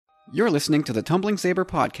You're listening to the Tumbling Saber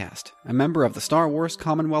Podcast, a member of the Star Wars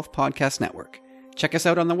Commonwealth Podcast Network. Check us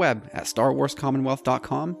out on the web at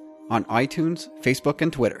starwarscommonwealth.com, on iTunes, Facebook,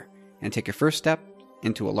 and Twitter, and take your first step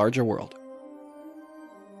into a larger world.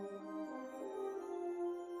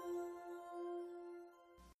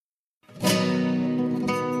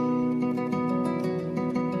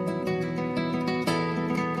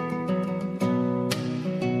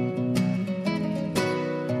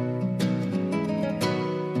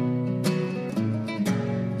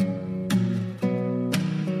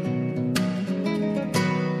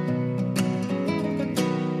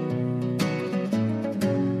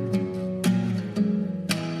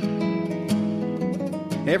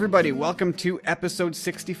 Hey everybody, welcome to episode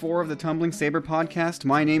 64 of the Tumbling Saber Podcast.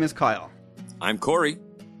 My name is Kyle. I'm Corey.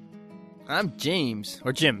 I'm James.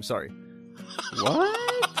 Or Jim, sorry.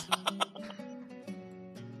 What?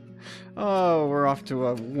 Oh, we're off to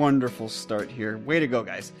a wonderful start here. Way to go,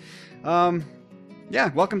 guys.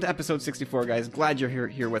 Welcome to episode 64, guys. Glad you're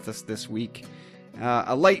here with us this week.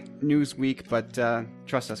 A light news week, but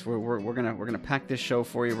trust us, we're gonna pack this show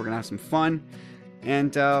for you. We're gonna have some fun.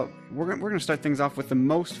 And we're gonna start things off with the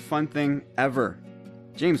most fun thing ever.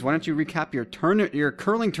 James, why don't you recap your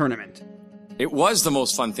curling tournament? It was the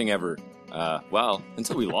most fun thing ever.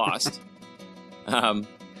 Until we lost.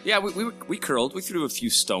 We curled. We threw a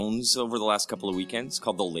few stones over the last couple of weekends,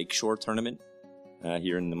 called the Lakeshore Tournament,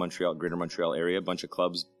 here in the greater Montreal area. A bunch of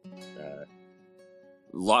clubs,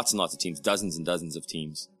 lots and lots of teams, dozens and dozens of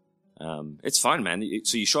teams. It's fun, man.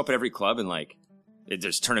 So you show up at every club and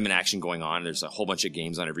there's tournament action going on. There's a whole bunch of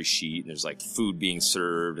games on every sheet. And there's food being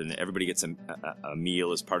served, and everybody gets a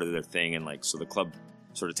meal as part of their thing. And so the club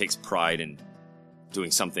sort of takes pride in doing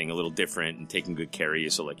something a little different and taking good care of you.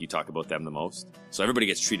 So you talk about them the most. So everybody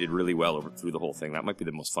gets treated really well through the whole thing. That might be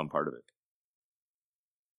the most fun part of it.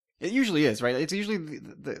 It usually is, right? It's usually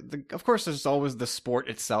the of course there's always the sport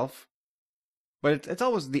itself, but it's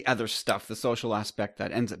always the other stuff, the social aspect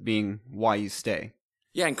that ends up being why you stay.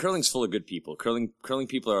 Yeah, and curling's full of good people. Curling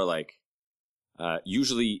people are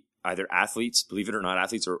usually either athletes, believe it or not,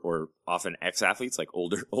 athletes, or often ex-athletes,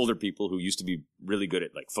 older people who used to be really good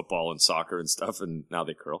at football and soccer and stuff, and now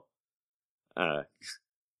they curl. Not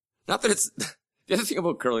that it's the other thing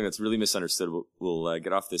about curling that's really misunderstood. We'll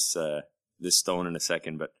get off this stone in a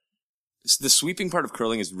second, but the sweeping part of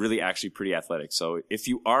curling is really actually pretty athletic. So if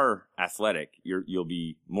you are athletic, you'll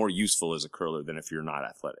be more useful as a curler than if you're not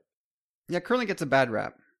athletic. Yeah, curling gets a bad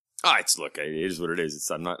rap. It is what it is.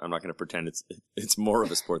 I'm not going to pretend it's more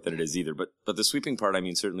of a sport than it is either. But the sweeping part, I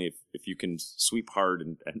mean, certainly if you can sweep hard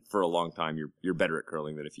and for a long time, you're better at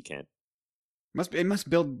curling than if you can't. It must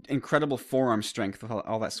build incredible forearm strength with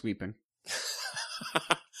all that sweeping.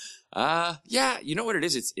 Yeah, you know what it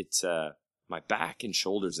is? It's my back and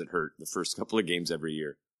shoulders that hurt the first couple of games every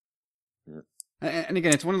year. Yeah. And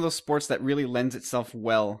again, it's one of those sports that really lends itself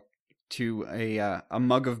well to a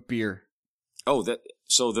mug of beer. Oh,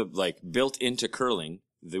 built into curling,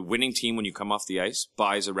 the winning team, when you come off the ice,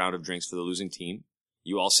 buys a round of drinks for the losing team.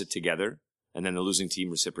 You all sit together, and then the losing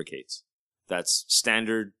team reciprocates. That's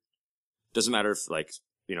standard. Doesn't matter if,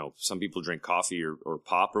 some people drink coffee or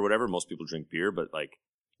pop or whatever. Most people drink beer, but,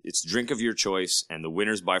 it's drink of your choice, and the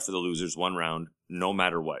winners buy for the losers one round, no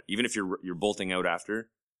matter what. Even if you're bolting out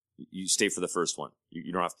after, you stay for the first one.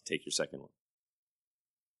 You don't have to take your second one.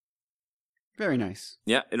 Very nice.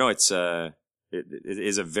 Yeah, it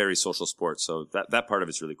is a very social sport, so that part of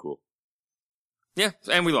it's really cool. Yeah,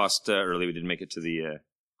 and we lost early. We didn't make it to the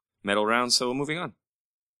medal round, so moving on.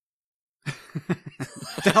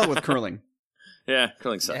 To hell with curling. Yeah,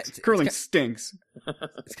 curling sucks. Curling stinks.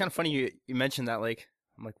 It's kind of funny you mentioned that. I'm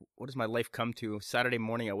like, what does my life come to? Saturday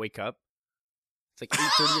morning, I wake up. It's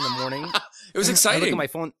 8:30 in the morning. It was exciting. I look at my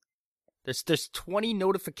phone. There's 20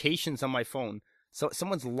 notifications on my phone. So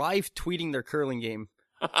someone's live tweeting their curling game.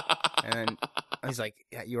 And he's like,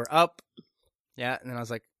 yeah, you were up. Yeah. And then I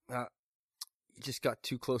was like, you just got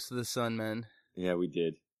too close to the sun, man. Yeah, we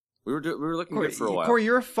did. We were looking Corey, good for a while. Corey,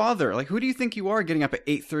 you're a father. Who do you think you are getting up at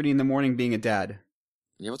 8:30 in the morning being a dad?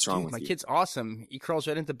 Yeah, what's wrong with my you? My kid's awesome. He crawls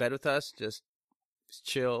right into bed with us. Just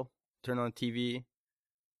chill, turn on TV.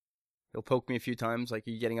 He'll poke me a few times.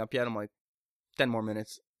 You getting up yet? I'm like, 10 more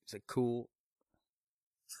minutes. He's like, cool.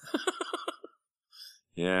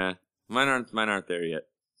 Yeah, mine aren't there yet.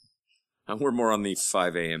 We're more on the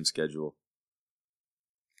 5 a.m. schedule.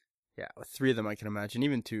 Yeah, with 3 of them, I can imagine,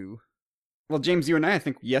 even 2. Well, James, you and I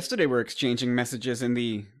think yesterday were exchanging messages in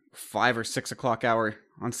the 5 or 6 o'clock hour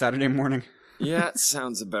on Saturday morning. Yeah,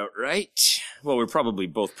 sounds about right. Well, we're probably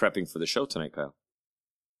both prepping for the show tonight, Kyle.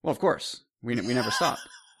 Well, of course. We never stop.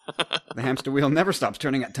 The hamster wheel never stops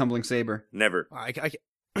turning at Tumbling Saber. Never. I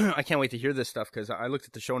I can't wait to hear this stuff because I looked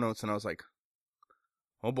at the show notes and I was like,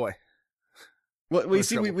 oh boy. Well, we No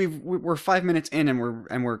see trouble. we're 5 minutes in and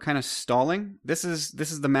we're kind of stalling. This is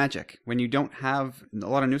the magic. When you don't have a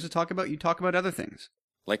lot of news to talk about, you talk about other things.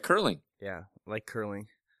 Like curling. Yeah, like curling.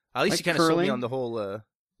 At least Like you kind of sold me curling? on the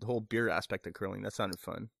whole beer aspect of curling. That sounded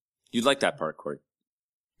fun. You'd like that part, Corey.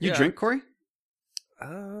 You Yeah. drink, Corey?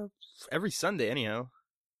 Every Sunday anyhow.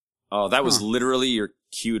 Oh, that was Huh. literally your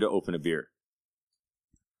cue to open a beer.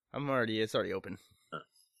 It's already open.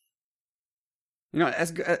 You know,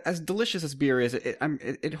 as delicious as beer is,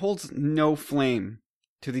 it holds no flame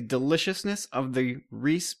to the deliciousness of the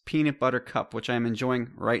Reese peanut butter cup, which I am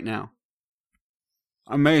enjoying right now.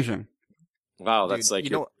 Amazing. Wow, that's Dude, like you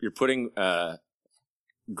know- you're putting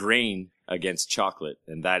grain against chocolate,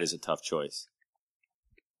 and that is a tough choice.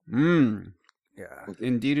 Mmm. Yeah.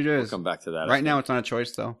 Indeed it We'll is. come back to that. I Right think. now, it's not a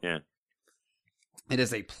choice, though. Yeah. It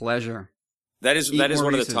is a pleasure. That is Eat one more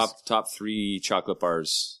of the Reese's. top 3 chocolate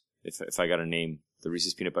bars. If I got a name, the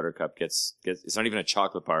Reese's peanut butter cup gets. It's not even a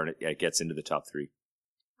chocolate bar, and it gets into the top 3.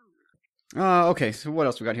 Okay, so what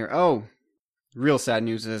else we got here? Oh, real sad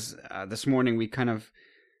news is this morning we kind of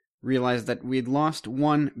realized that we'd lost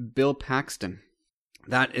one Bill Paxton.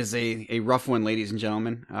 That is a rough one, ladies and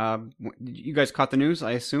gentlemen. You guys caught the news,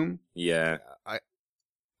 I assume? Yeah.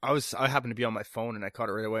 I happened to be on my phone and I caught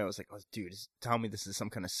it right away. I was like, oh, dude, tell me this is some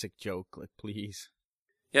kind of sick joke, like, please.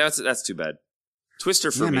 Yeah, that's too bad.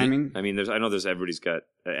 Twister for Yeah, me. man, I mean, I know there's everybody's got,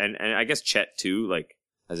 and I guess Chet too, like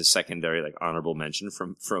as a secondary, like honorable mention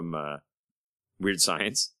from Weird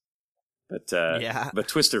Science. But Yeah. but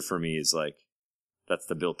Twister for me is like that's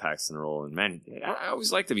the Bill Paxton role, and man, I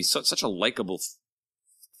always liked him. He's such a likable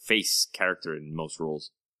face character in most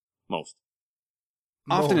roles. Most.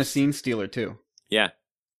 Often a Most. scene stealer, too. Yeah.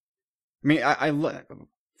 I mean,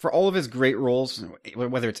 for all of his great roles,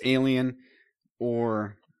 whether it's Alien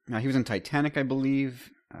or he was in Titanic, I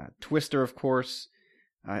believe, Twister, of course.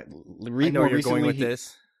 I know you're going with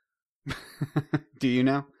this. Do you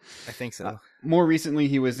now? I think so. More recently,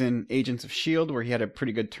 he was in Agents of S.H.I.E.L.D., where he had a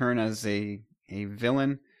pretty good turn as a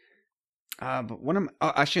villain. But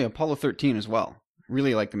actually, Apollo 13 as well.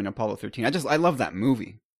 Really liked him in Apollo 13. I love that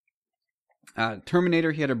movie.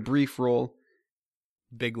 Terminator, he had a brief role.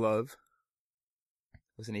 Big Love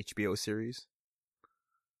was an HBO series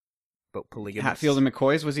about polygamy. Hatfield and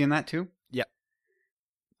McCoy's, was he in that too? Yeah.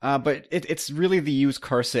 But it's really the used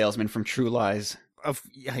car salesman from True Lies.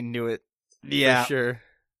 Yeah, I knew it. Yeah. For sure.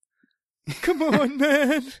 Come on,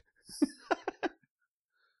 man.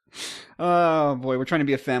 Oh boy, we're trying to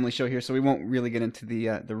be a family show here, so we won't really get into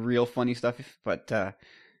the real funny stuff. But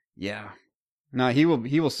yeah, no, he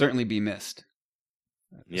will certainly be missed.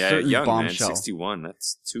 Yeah, Certain young bombshell. man, 61.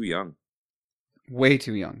 That's too young. Way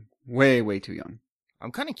too young. Way too young.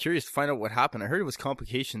 I'm kind of curious to find out what happened. I heard it was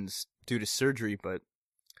complications due to surgery, but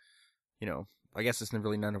I guess it's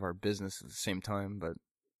really none of our business at the same time. But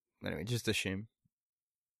anyway, just a shame.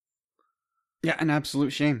 Yeah, an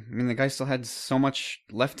absolute shame. I mean, the guy still had so much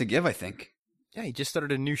left to give, I think. Yeah, he just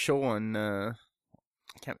started a new show on. I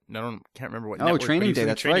can't remember what. Oh, network, but Training he's Day. in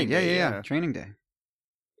That's Training right. Day, Yeah. Training Day.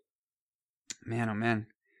 Man, oh man,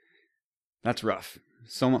 that's rough.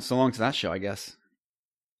 So long to that show, I guess.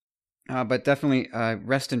 But definitely,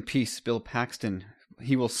 rest in peace, Bill Paxton.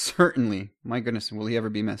 He will certainly, my goodness, will he ever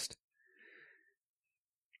be missed?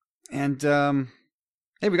 And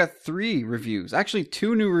hey, we got 3 reviews. Actually,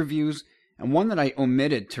 2 new reviews, and one that I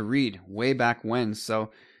omitted to read way back when.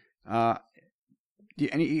 So, either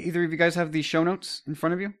of you guys have the show notes in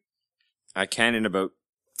front of you? I can in about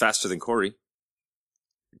faster than Corey.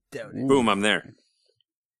 Doubt it. Boom, I'm there.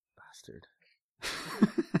 Bastard.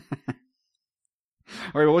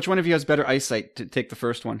 All right, well, which one of you has better eyesight to take the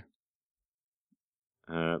first one?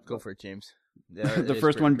 Go for it, James. Yeah, it The is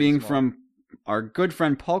first pretty- one pretty being small. from our good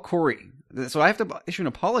friend Paul Corey. So I have to issue an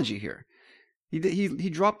apology here. He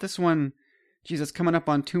dropped this one. Geez, it's coming up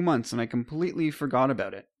on 2 months, and I completely forgot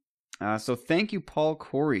about it. So thank you, Paul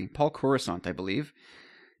Corey, Paul Coruscant, I believe.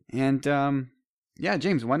 And yeah,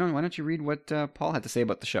 James, why don't you read what Paul had to say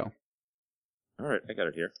about the show? All right, I got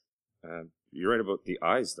it here. You're right about the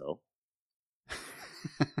eyes, though.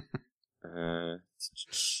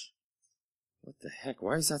 What the heck?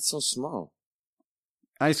 Why is that so small?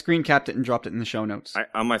 I screen capped it and dropped it in the show notes.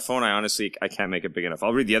 On my phone, I honestly can't make it big enough.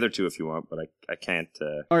 I'll read the other 2 if you want, but I can't.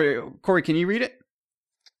 All right, Corey, can you read it?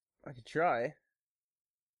 I could try.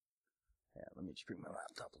 Yeah, let me just bring my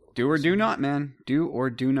laptop a little. Do or do closer. not, man. Do or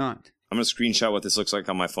do not. I'm gonna screenshot what this looks like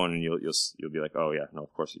on my phone, and you'll be like, oh yeah, no,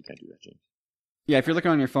 of course you can't do that, James. Yeah, if you're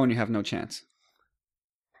looking on your phone, you have no chance.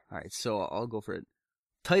 All right, so I'll go for it.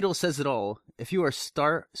 Title says it all. If you are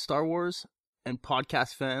Star Wars and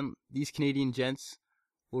podcast fam, these Canadian gents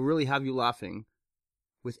will really have you laughing.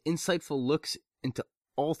 With insightful looks into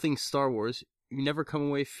all things Star Wars, you never come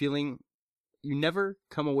away feeling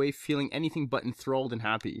anything but enthralled and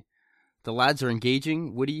happy. The lads are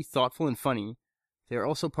engaging, witty, thoughtful, and funny. They are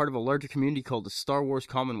also part of a larger community called the Star Wars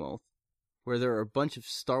Commonwealth, where there are a bunch of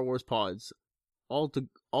Star Wars pods, all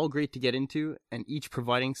great to get into, and each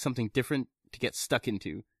providing something different to get stuck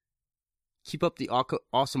into. Keep up the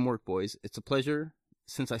awesome work, boys. It's a pleasure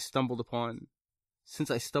since I stumbled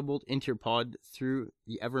into your pod through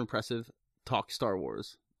the ever-impressive Talk Star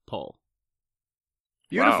Wars. Paul.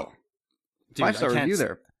 Beautiful. Wow. Dude, 5-star review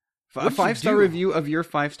there. A What'd you 5-star do? review of your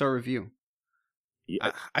 5-star review.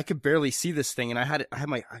 Yeah. I could barely see this thing, and I had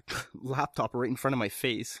my laptop right in front of my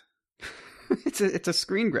face. It's a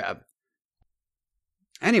screen grab.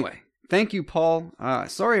 Anyway, thank you, Paul.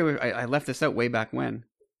 Sorry I left this out way back when.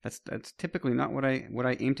 That's typically not what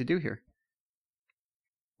I aim to do here.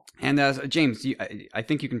 And James, I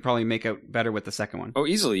think you can probably make out better with the second one. Oh,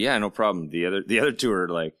 easily. Yeah, no problem. The other two are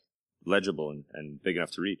like legible and big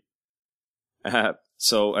enough to read.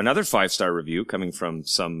 So another 5-star review coming from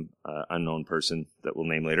some unknown person that we'll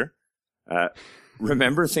name later.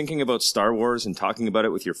 Remember thinking about Star Wars and talking about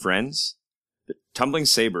it with your friends? The Tumbling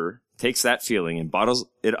Saber takes that feeling and bottles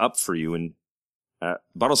it up for you and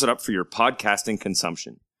bottles it up for your podcasting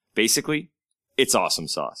consumption. Basically, it's awesome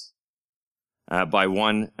sauce. By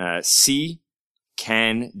one C.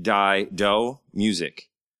 Candido Music.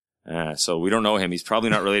 So we don't know him. He's probably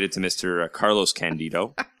not related to Mr. Carlos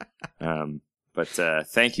Candido. But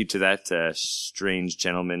thank you to that strange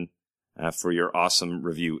gentleman for your awesome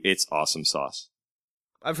review. It's awesome sauce.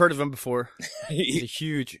 I've heard of him before. He's a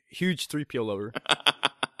huge 3PO lover.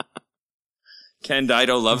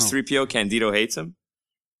 Candido loves 3PO. Candido hates him.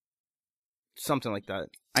 Something like that.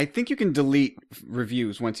 I think you can delete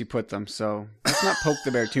reviews once you put them, so let's not poke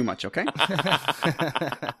the bear too much, okay?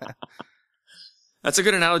 That's a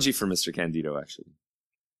good analogy for Mr. Candido, actually.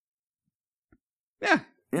 Yeah,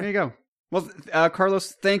 there you go. Well,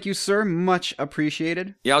 Carlos, thank you, sir. Much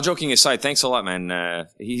appreciated. Yeah, all joking aside, thanks a lot, man.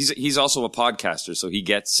 He's also a podcaster, so he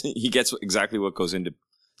gets exactly what goes into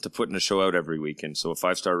putting a show out every week, and so a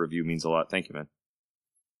 5-star review means a lot. Thank you, man.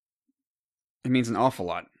 It means an awful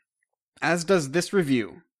lot. As does this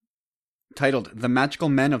review, titled "The Magical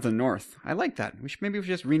Men of the North." I like that. Maybe we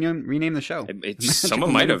should just rename the show.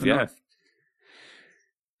 Someone might have, yeah.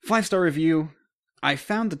 5-star review. I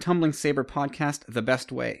found the Tumbling Saber podcast the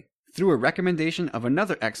best way, through a recommendation of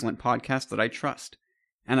another excellent podcast that I trust,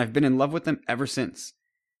 and I've been in love with them ever since.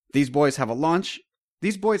 These boys have a lovely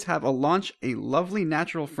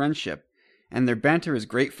natural friendship, and their banter is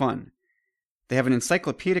great fun. They have an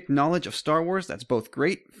encyclopedic knowledge of Star Wars that's both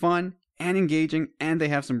great, fun, and engaging, and they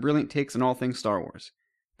have some brilliant takes on all things Star Wars.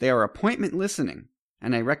 They are appointment listening,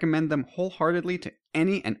 and I recommend them wholeheartedly to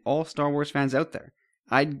any and all Star Wars fans out there.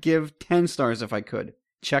 I'd give 10 stars if I could.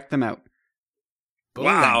 Check them out.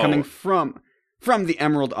 Wow. Coming from the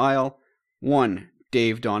Emerald Isle, one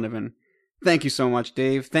Dave Donovan. Thank you so much,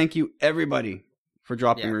 Dave. Thank you, everybody, for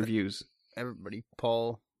dropping reviews. Everybody.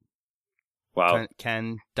 Paul. Wow.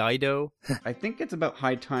 Candido. I think it's about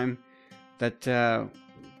high time that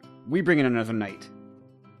we bring in another night.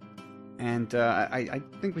 And I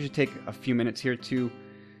think we should take a few minutes here to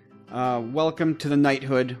welcome to the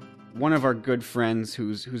knighthood one of our good friends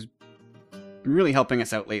who's been really helping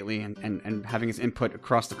us out lately and having his input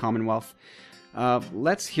across the Commonwealth.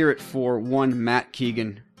 Let's hear it for one Matt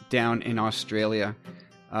Keegan down in Australia.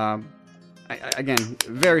 Again,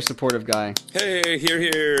 very supportive guy. Hey,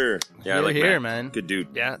 here. Yeah, I like here, Matt. man. Good dude.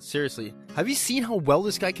 Yeah, seriously. Have you seen how well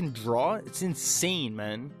this guy can draw? It's insane,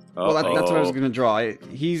 man. Well, that's what I was going to draw.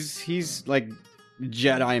 He's like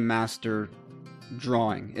Jedi Master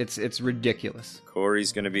drawing. It's ridiculous.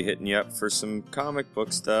 Corey's going to be hitting you up for some comic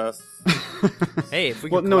book stuff. Hey, if we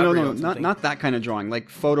well, could no, not that kind of drawing. Like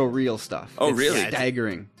photoreal stuff. Oh, It's really?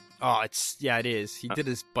 staggering. Oh, it is. He did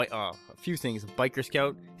his a few things. Biker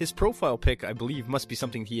Scout. His profile pic, I believe, must be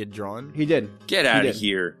something he had drawn. He did. Get out of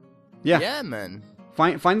here. Yeah, man.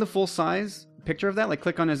 Find the full size picture of that. Like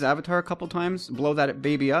click on his avatar a couple times. Blow that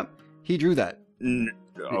baby up. He drew that.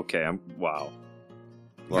 Okay, wow.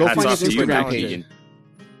 Well, Go hats find off his to you, Instagram Matt page. Keegan.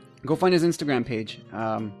 Go find his Instagram page.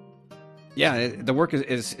 The work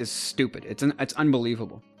is stupid. It's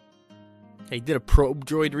unbelievable. He did a probe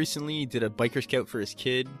droid recently. He did a Biker Scout for his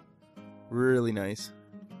kid. Really nice.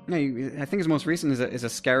 No, I think his most recent is a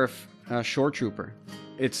Scarif Shore Trooper.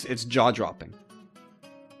 It's jaw dropping.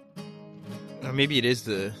 Or maybe it is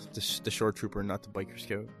the Shore Trooper, not the Biker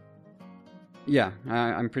Scout. Yeah,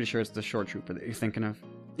 I'm pretty sure it's the Shore Trooper that you're thinking of.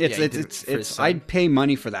 It's Yeah, he did it for his son. I'd pay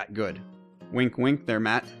money for that good. Wink, wink there,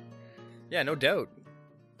 Matt. Yeah, no doubt.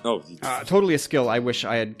 Oh, Totally a skill I wish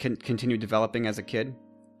I had continued developing as a kid.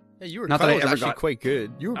 Yeah, you were Not that I Kyle was ever actually got- quite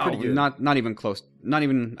good. You were pretty good. Not even close. Not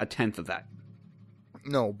even a tenth of that.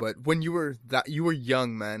 No, but when you were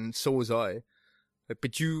young, man. And so was I.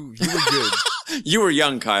 But you were good. you were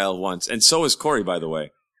young, Kyle, once, and so is Corey, by the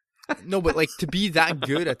way. No, but like to be that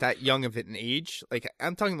good at that young of an age, like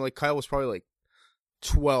I'm talking like Kyle was probably like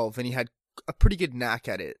 12 and he had a pretty good knack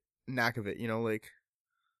of it, you know, like.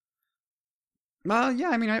 Well, yeah,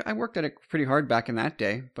 I mean, I worked at it pretty hard back in that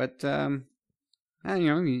day, but you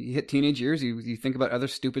know, you hit teenage years, you think about other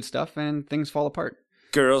stupid stuff, and things fall apart.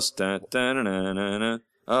 Girls, da, da, na, na, na, na.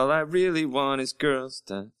 All I really want is girls.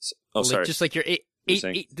 Da. Oh, Like, sorry. just like your eight.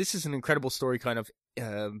 This is an incredible story, kind of.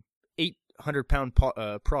 800-pound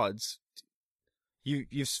prods.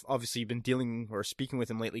 You've obviously been dealing or speaking with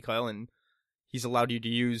him lately, Kyle, and he's allowed you to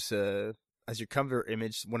use as your cover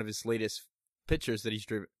image one of his latest pictures that he's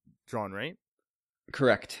drawn, right?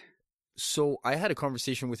 Correct. So I had a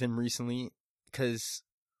conversation with him recently because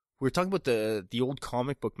we were talking about the old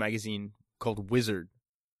comic book magazine called Wizard,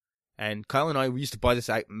 and Kyle and we used to buy this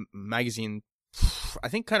magazine, I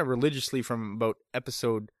think, kind of religiously from about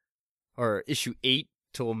issue 8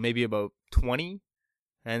 till maybe about 20,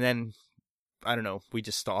 and then I don't know, we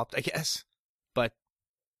just stopped, I guess. But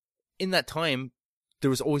in that time, there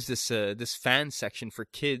was always this fan section for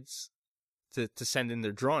kids to send in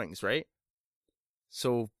their drawings, right?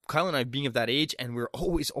 So Kyle and I, being of that age, and we were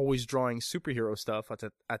always drawing superhero stuff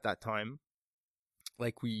at that time.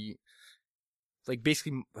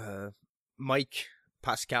 Basically Mike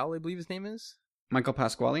Pascal, I believe his name is. Michael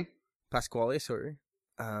Pasquale? Pasquale, sorry.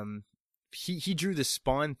 He drew the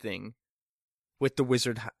Spawn thing with the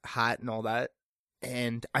wizard hat and all that.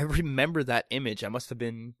 And I remember that image. I must have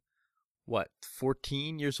been,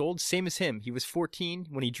 14 years old? Same as him. He was 14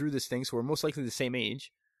 when he drew this thing, so we're most likely the same age.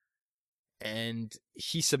 And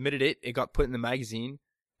he submitted it. It got put in the magazine.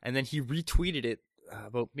 And then he retweeted it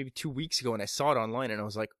about maybe 2 weeks ago, and I saw it online, and I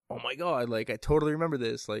was like, oh my God, like, I totally remember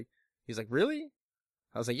this. Like, he's like, really?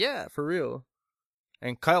 I was like, yeah, for real.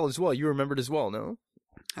 And Kyle as well. You remembered as well, no?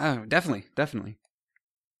 Oh, definitely.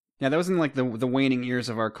 Yeah, that was in like the waning years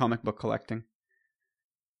of our comic book collecting.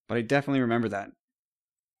 But I definitely remember that.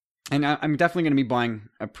 And I'm definitely going to be buying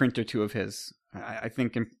a print or two of his. I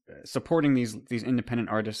think supporting these independent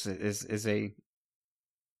artists is a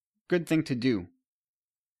good thing to do.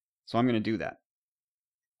 So I'm going to do that.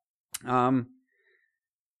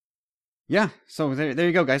 Yeah, so there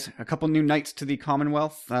you go, guys. A couple new knights to the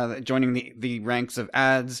Commonwealth, joining the ranks of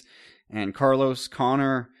Ads and Carlos,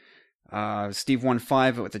 Connor, Steve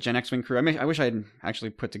 1-5 with the Gen X Wing crew. I wish I had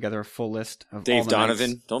actually put together a full list of Dave all the Donovan.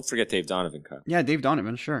 knights. Don't forget Dave Donovan, Kyle. Yeah, Dave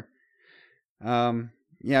Donovan, sure.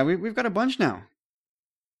 Yeah, we've got a bunch now.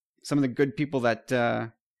 Some of the good people that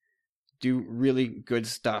do really good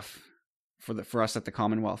stuff for us at the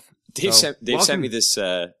Commonwealth. Dave So, sent me welcome. this.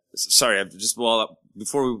 Sorry, I'm just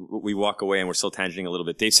before we walk away, and we're still tangenting a little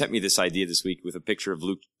bit. Dave sent me this idea this week with a picture of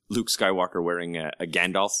Luke Skywalker wearing a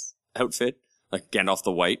Gandalf outfit, like Gandalf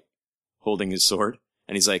the White, holding his sword,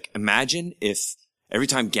 and he's like, imagine if every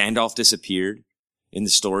time Gandalf disappeared in the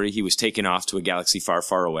story, he was taken off to a galaxy far,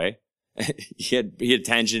 far away. he had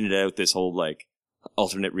tangented out this whole like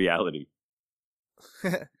alternate reality.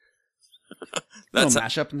 That's a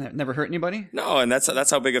mashup and never hurt anybody. No, and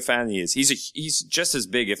that's how big a fan he is. He's just as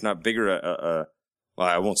big, if not bigger. Well,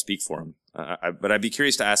 I won't speak for him, but I'd be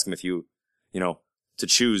curious to ask him if you to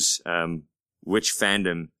choose which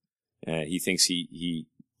fandom he thinks he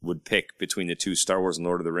would pick between the two, Star Wars and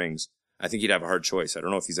Lord of the Rings. I think he'd have a hard choice. I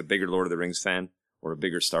don't know if he's a bigger Lord of the Rings fan or a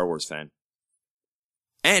bigger Star Wars fan.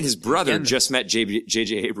 And his brother just met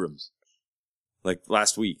J.J. Abrams, like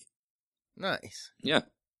last week. Nice. Yeah.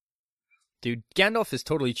 Dude, Gandalf is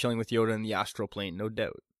totally chilling with Yoda in the astral plane, no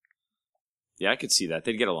doubt. Yeah, I could see that.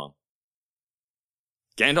 They'd get along.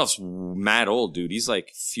 Gandalf's mad old, dude. He's like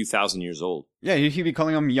a few thousand years old. Yeah, he'd be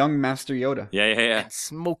calling him young Master Yoda. Yeah. And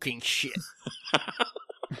smoking shit.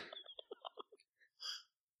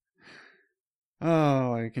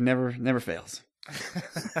 Oh, it can never fails.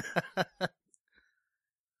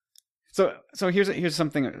 So here's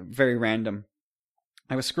something very random.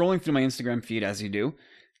 I was scrolling through my Instagram feed, as you do,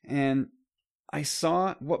 and I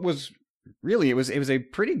saw what was really it was a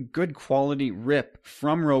pretty good quality rip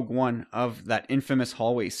from Rogue One of that infamous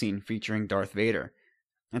hallway scene featuring Darth Vader.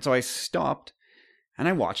 And so I stopped and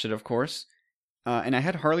I watched it, of course. And I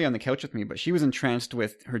had Harley on the couch with me, but she was entranced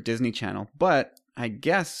with her Disney Channel. But I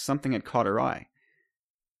guess something had caught her eye.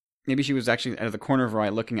 Maybe she was actually out of the corner of her eye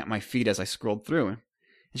looking at my feed as I scrolled through. And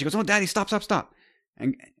she goes, "Oh, Daddy, stop.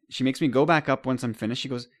 And she makes me go back up once I'm finished. She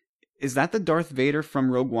goes, is that the Darth Vader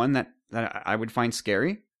from Rogue One that I would find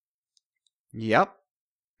scary? Yep.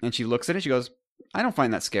 And she looks at it. She goes, I don't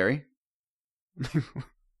find that scary.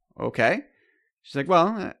 Okay. She's like,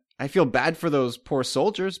 well, I feel bad for those poor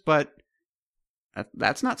soldiers, but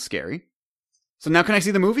that's not scary. So now can I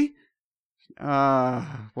see the movie?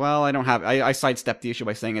 Well, I don't have. I sidestepped the issue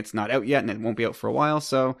by saying it's not out yet and it won't be out for a while.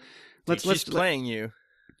 So She's playing you.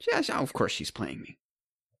 Yeah, of course she's playing me.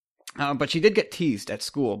 But she did get teased at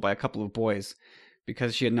school by a couple of boys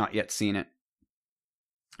because she had not yet seen it.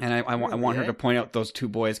 And I want her to point out those two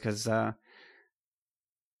boys because, well,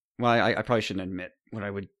 I probably shouldn't admit what I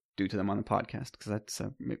would do to them on the podcast because that's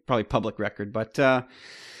probably public record. But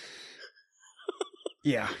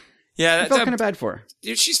yeah, I felt kind of bad for her.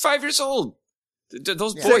 Dude, she's 5 years old.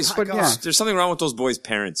 Those Yeah. boys, But yeah. there's something wrong with those boys'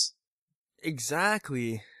 parents.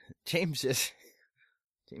 Exactly. James just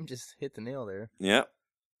hit the nail there. Yeah.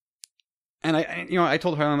 And I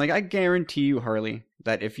told her, I'm like, I guarantee you, Harley,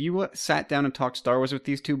 that if you sat down and talked Star Wars with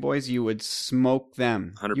these two boys, you would smoke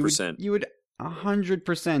them. 100%. You would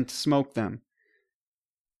 100% smoke them.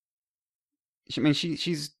 I mean,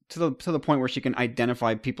 she's to the point where she can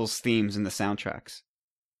identify people's themes in the soundtracks.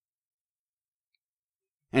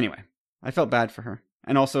 Anyway, I felt bad for her,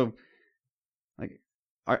 and also, like,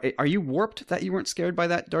 are you warped that you weren't scared by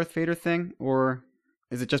that Darth Vader thing, or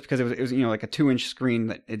is it just because it was like a 2-inch screen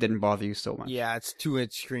that it didn't bother you so much? Yeah, it's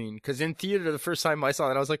 2-inch screen. Because in theater, the first time I saw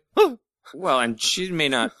it, I was like, oh! Well, and she may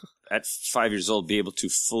not, at 5 years old, be able to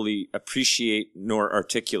fully appreciate nor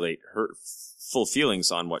articulate her full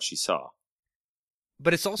feelings on what she saw.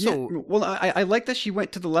 But it's also... Yeah, well, I like that she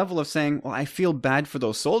went to the level of saying, well, I feel bad for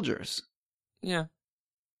those soldiers. Yeah.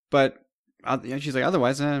 But she's like,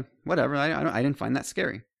 otherwise, whatever, I didn't find that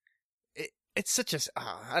scary. It's such a...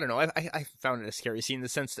 I don't know, I found it a scary scene in the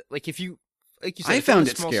sense that, like, if you... Like you said, I found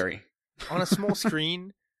it scary. On a small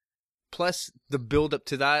screen, plus the build up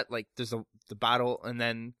to that, like, there's the battle, and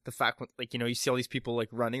then the fact, like, you see all these people, like,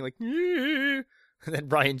 running, like, and then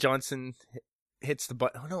Ryan Johnson hits the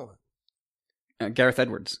button. Oh, no. Gareth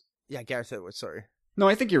Edwards. Yeah, Gareth Edwards, sorry. No,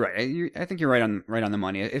 I think you're right. I think you're right on the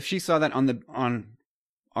money. If she saw that on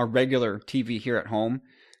our regular TV here at home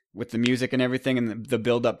with the music and everything and the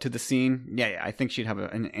build up to the scene, yeah, I think she'd have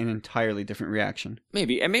an entirely different reaction.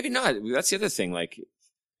 Maybe, and maybe not. That's the other thing. Like,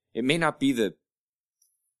 it may not be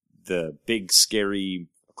the big scary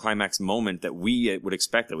climax moment that we would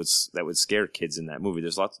expect that would scare kids in that movie.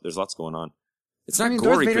 There's lots going on. It's not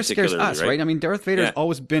gory, Darth Vader scares particularly, us, right? I mean, Darth Vader's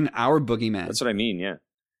always been our boogeyman. That's what I mean. Yeah.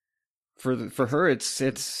 For her, it's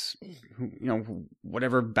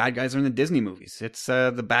whatever bad guys are in the Disney movies. It's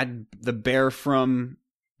the bear from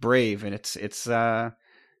Brave, and it's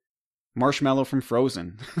Marshmallow from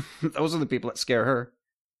Frozen. Those are the people that scare her.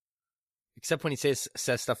 Except when he says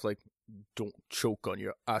stuff like, "Don't choke on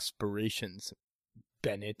your aspirations,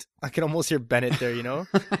 Bennett." I can almost hear Bennett there, you know?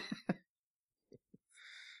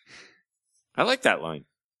 I like that line.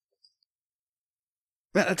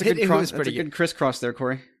 Yeah, that's a good cross. That's a good crisscross there,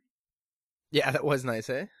 Corey. Yeah, that was nice,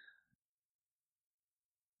 eh?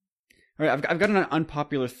 All right, I've got an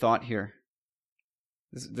unpopular thought here.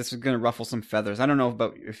 This is going to ruffle some feathers. I don't know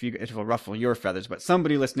about if it'll ruffle your feathers, but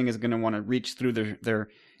somebody listening is going to want to reach through their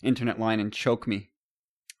internet line and choke me.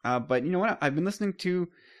 But you know what? I've been listening to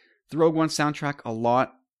the Rogue One soundtrack a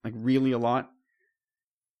lot, like really a lot.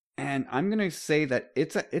 And I'm going to say that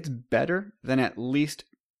it's better than at least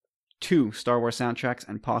 2 Star Wars soundtracks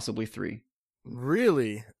and possibly 3.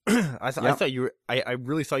 Really? I thought you were. I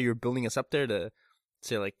really thought you were building us up there to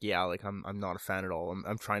say, like, yeah, like I'm not a fan at all.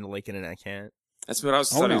 I'm trying to like it and I can't. That's what I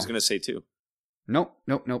thought he was going to say too. Nope.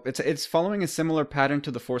 It's following a similar pattern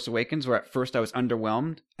to The Force Awakens, where at first I was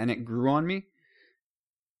underwhelmed and it grew on me.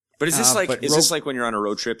 But is this this like when you're on a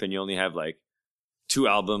road trip and you only have like 2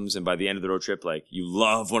 albums, and by the end of the road trip, like, you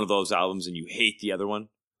love one of those albums and you hate the other one,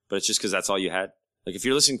 but it's just because that's all you had? Like, if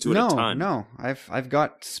you're listening to it a ton. No, I've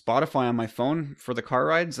got Spotify on my phone for the car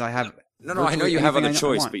rides. I have No, I know you have other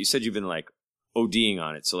choice, but you said you've been like ODing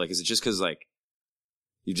on it. So, like, is it just because, like,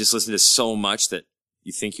 you just listen to so much that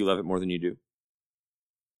you think you love it more than you do?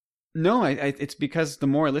 No, it's because the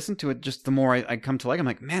more I listen to it, just the more I come to like. I'm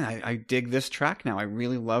like, man, I dig this track now. I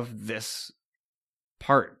really love this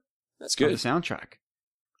part. That's good. Of the soundtrack.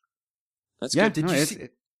 That's good. Did you see?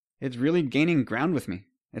 It's really gaining ground with me.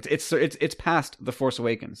 It's past The Force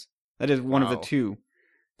Awakens. That is one of the 2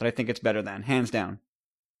 that I think it's better than, hands down.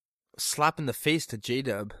 Slap in the face to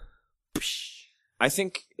J-Dub. I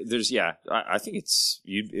think I think it's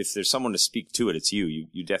you. If there's someone to speak to it, it's you.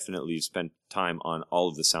 You definitely spent time on all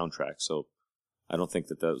of the soundtracks, so I don't think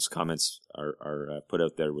that those comments are put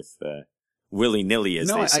out there with willy nilly, as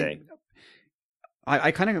they say.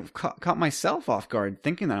 I kind of caught myself off guard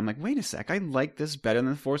thinking that. I'm like, wait a sec, I like this better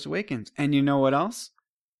than The Force Awakens. And you know what else?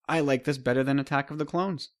 I like this better than Attack of the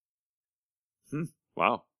Clones.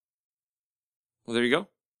 Wow. Well, there you go.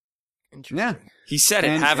 Interesting. Yeah. He said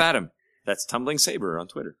it. Have at him. That's Tumbling Saber on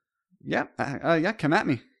Twitter. Yeah. Yeah, come at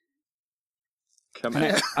me. Come And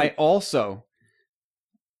at I also...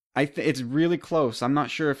 it's really close. I'm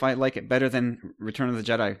not sure if I like it better than Return of the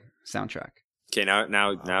Jedi soundtrack. Okay,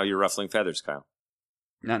 now you're ruffling feathers, Kyle.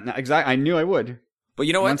 Now, exactly. I knew I would. But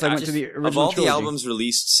you know what? Once I went to the original of all trilogy. the albums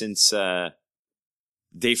released since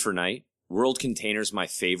Day for Night, World Container's my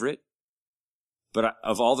favorite. But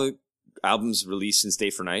of all the albums released since Day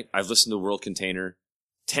for Night, I've listened to World Container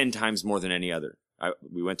 10 times more than any other.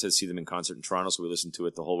 We went to see them in concert in Toronto, so we listened to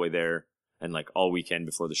it the whole way there and like all weekend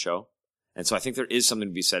before the show. And so I think there is something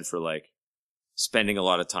to be said for like spending a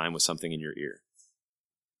lot of time with something in your ear.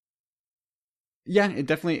 Yeah, it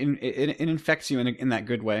definitely it infects you in that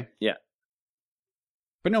good way. Yeah.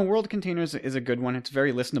 But no, World Containers is a good one. It's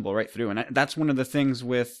very listenable right through. And that's one of the things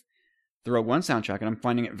with the Rogue One soundtrack, and I'm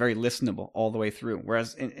finding it very listenable all the way through.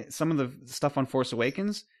 Whereas some of the stuff on Force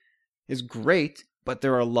Awakens is great, but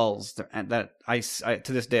there are lulls that I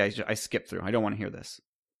to this day I skip through. I don't want to hear this.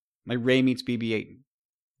 Like Rey meets BB-8,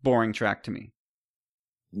 boring track to me.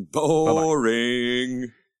 Boring.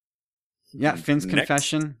 Bye-bye. Yeah, Finn's Next.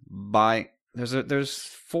 Confession. Bye. There's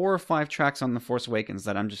 4 or 5 tracks on the Force Awakens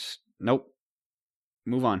that I'm just nope.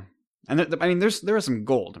 Move on. And there is some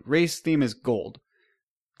gold. Rey's theme is gold.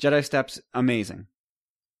 Jedi Steps, amazing.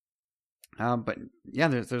 But yeah,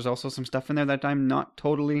 there's also some stuff in there that I'm not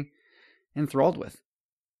totally enthralled with.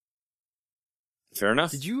 Fair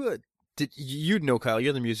enough. Did you know, Kyle?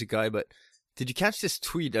 You're the music guy, but did you catch this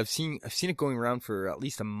tweet? I've seen it going around for at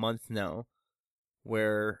least a month now,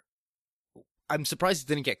 where I'm surprised it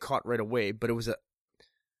didn't get caught right away. But it was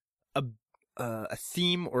a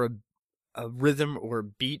theme or a rhythm or a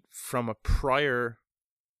beat from a prior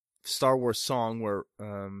Star Wars song where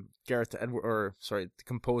the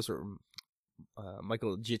composer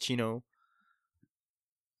Michael Giacchino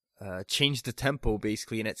changed the tempo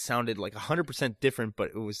basically, and it sounded like 100% different,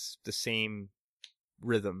 but it was the same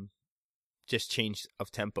rhythm, just change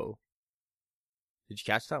of tempo. Did you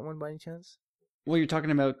catch that one by any chance? Well, you're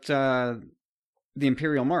talking about the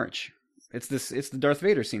Imperial March. It's the Darth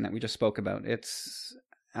Vader scene that we just spoke about. It's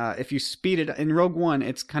if you speed it in Rogue One,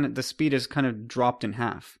 it's kind of the speed is kind of dropped in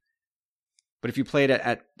half. But if you play it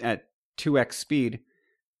at 2x speed,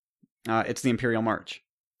 it's the Imperial March.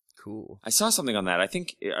 Cool. I saw something on that. I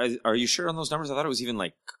think, are you sure on those numbers? I thought it was even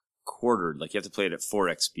like quartered. Like you have to play it at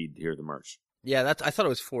 4x speed to hear the march. Yeah, I thought it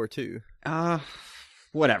was 4 too.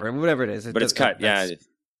 Whatever it is. But it's cut, yeah.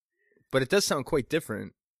 But it does sound quite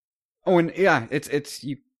different. Oh, and yeah, it's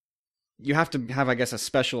you have to have, I guess, a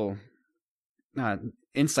special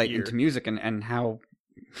insight into music and how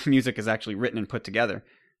music is actually written and put together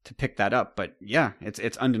to pick that up. But yeah,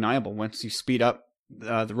 it's undeniable. Once you speed up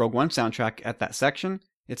the Rogue One soundtrack at that section,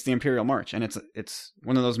 it's the Imperial March, and it's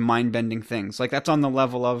one of those mind-bending things. Like that's on the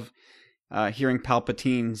level of hearing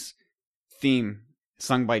Palpatine's theme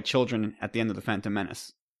sung by children at the end of The Phantom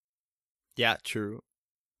Menace. Yeah, true.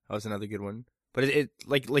 That was another good one. But it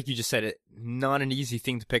like you just said, it not an easy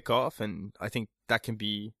thing to pick off, and I think that can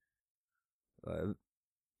be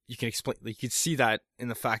you can explain. You can see that in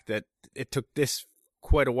the fact that it took this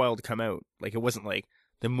quite a while to come out. Like it wasn't like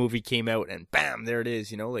the movie came out and bam, there it is.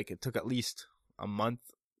 You know, like it took at least a month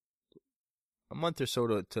or so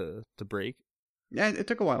to break. Yeah, it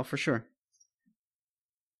took a while for sure.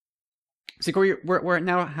 See, Corey, we're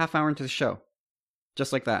now a half hour into the show,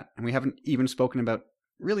 just like that, and we haven't even spoken about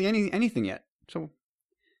really anything yet. So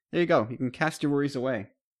there you go. You can cast your worries away.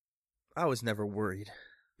 I was never worried.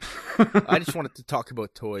 I just wanted to talk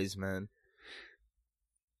about toys, man.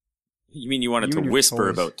 You mean you wanted to your whisper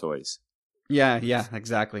toys. about toys? Yeah,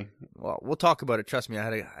 exactly. Well, we'll talk about it. Trust me, I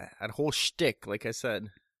had a whole shtick, like I said.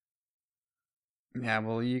 Yeah,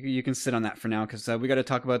 well, you can sit on that for now, because we got to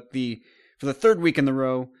talk about for the third week in a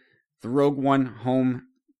row, the Rogue One home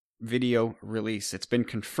video release. It's been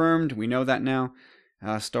confirmed. We know that now.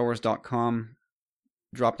 StarWars.com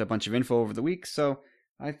dropped a bunch of info over the week, so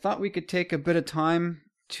I thought we could take a bit of time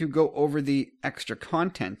to go over the extra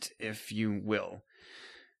content, if you will.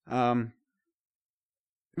 We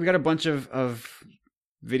got a bunch of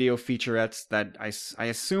video featurettes that I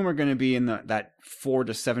assume are going to be in that 4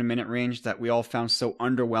 to 7 minute range that we all found so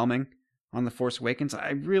underwhelming on The Force Awakens. I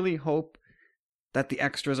really hope that the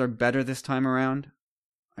extras are better this time around.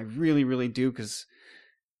 I really, really do, because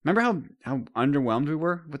remember how underwhelmed we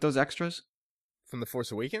were with those extras? From The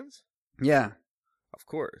Force Awakens? Yeah. Of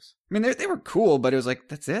course. I mean, they were cool, but it was like,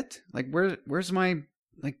 that's it? Like, where's my,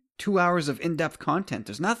 like, 2 hours of in-depth content?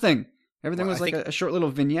 There's nothing. Everything Well, was like a short little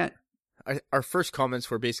vignette. Our first comments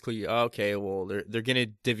were basically, okay, well, they're gonna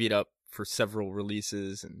divvy it up for several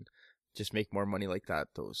releases and just make more money like that.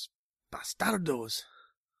 Those bastardos.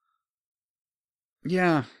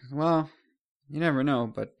 Yeah, well, you never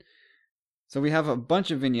know, but... So we have a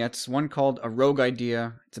bunch of vignettes, one called A Rogue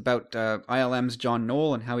Idea. It's about ILM's John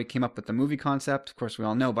Knoll and how he came up with the movie concept. Of course, we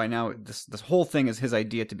all know by now this whole thing is his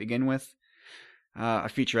idea to begin with. A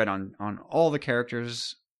featurette on all the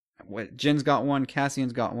characters. Jin's got one,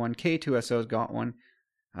 Cassian's got one, K2SO's got one.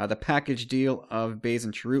 The package deal of Baze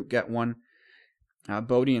and Chirrut get one.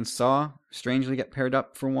 Bodhi and Saw strangely get paired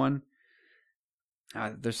up for one.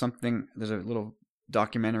 There's a little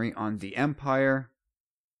documentary on the Empire.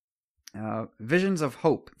 Visions of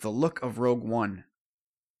Hope, The Look of Rogue One,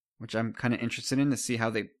 which I'm kind of interested in to see how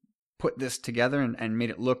they put this together and made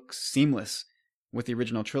it look seamless with the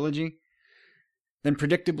original trilogy. Then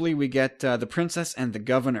predictably we get The Princess and the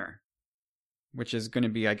Governor, which is going to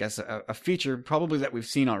be, I guess, a feature probably that we've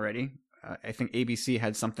seen already. I think ABC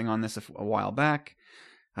had something on this a while back.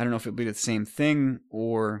 I don't know if it'll be the same thing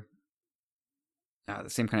or the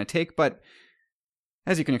same kind of take, but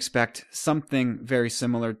as you can expect, something very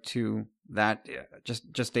similar to that.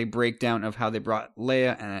 Just a breakdown of how they brought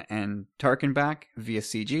Leia and Tarkin back via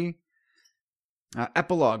CG.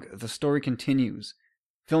 Epilogue, the story continues.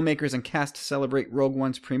 Filmmakers and cast celebrate Rogue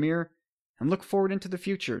One's premiere and look forward into the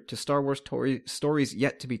future to Star Wars stories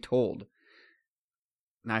yet to be told.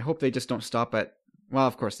 Now, I hope they just don't stop at... Well,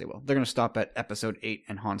 of course they will. They're going to stop at Episode 8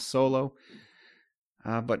 and Han Solo.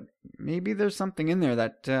 But maybe there's something in there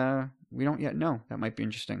that we don't yet know. That might be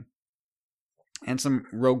interesting. And some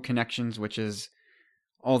Rogue connections, which is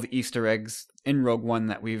all the Easter eggs in Rogue One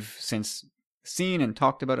that we've since seen and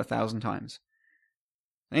talked about 1,000 times.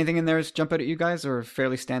 Anything in there jump out at you guys, or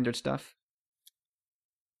fairly standard stuff?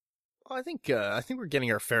 Well, I think we're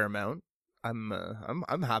getting our fair amount.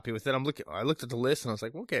 I'm happy with it. I looked at the list and I was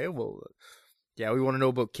like, okay, well, yeah, we want to know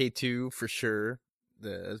about K2 for sure.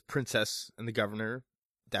 The Princess and the Governor,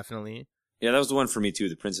 definitely. Yeah, that was the one for me too,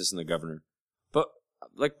 the Princess and the Governor. But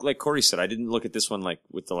like Corey said, I didn't look at this one like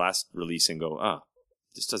with the last release and go,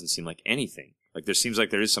 this doesn't seem like anything. Like there seems like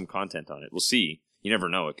there is some content on it. We'll see. You never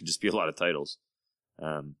know. It could just be a lot of titles.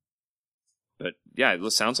 But yeah,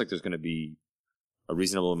 it sounds like there's going to be a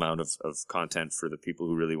reasonable amount of content for the people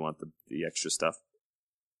who really want the extra stuff.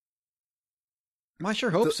 Well, I sure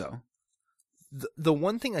hope so. The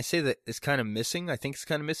one thing I say that is kind of missing, I think it's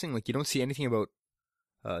kind of missing, like you don't see anything about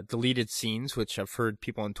deleted scenes, which I've heard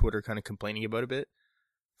people on Twitter kind of complaining about a bit.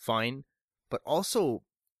 Fine. But also,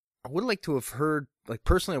 I would like to have heard, like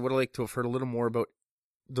personally, I would have liked to have heard a little more about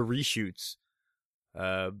the reshoots.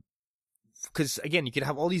 Because again, you could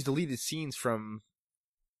have all these deleted scenes from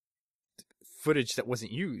footage that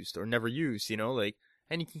wasn't used or never used, like,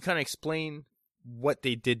 and you can kind of explain what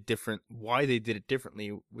they did different, why they did it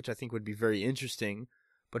differently, which I think would be very interesting.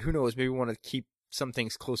 But who knows, maybe we want to keep some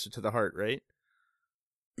things closer to the heart, right?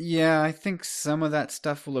 Yeah, I think some of that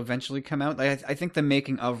stuff will eventually come out. I think the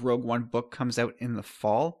making of Rogue One book comes out in the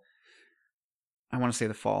fall. I want to say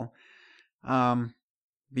the fall. But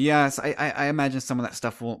yes, I imagine some of that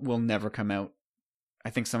stuff will never come out. I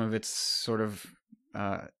think some of it's sort of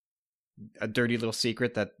a dirty little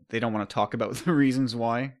secret that they don't want to talk about the reasons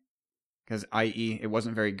why. Because, i.e., it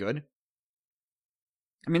wasn't very good.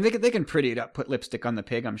 I mean, they can pretty it up, put lipstick on the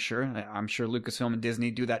pig, I'm sure. I'm sure Lucasfilm and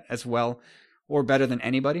Disney do that as well, or better than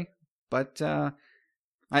anybody. But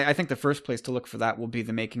I think the first place to look for that will be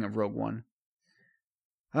the making of Rogue One.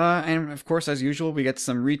 And, of course, as usual, we get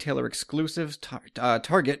some retailer exclusives.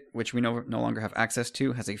 Target, which we no longer have access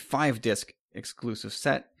to, has a 5-disc exclusive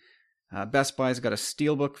set. Best Buy's got a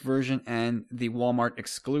Steelbook version and the Walmart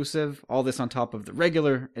exclusive. All this on top of the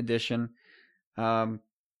regular edition. What's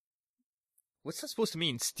that supposed to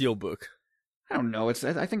mean, Steelbook? I don't know. I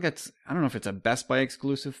don't know if it's a Best Buy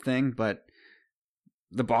exclusive thing, but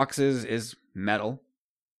the box is metal,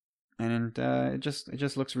 and it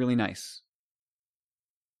just looks really nice.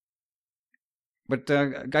 But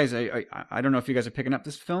guys, I don't know if you guys are picking up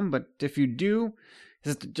this film, but if you do,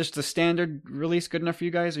 is it just a standard release good enough for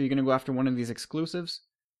you guys? Or are you going to go after one of these exclusives?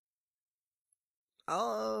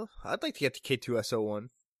 I'd like to get the K2SO one.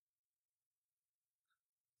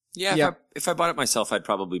 Yeah, if I bought it myself, I'd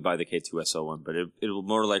probably buy the K2SO one, but it will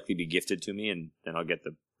more likely be gifted to me, and then I'll get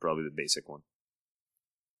probably the basic one.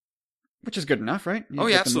 Which is good enough, right? You yeah,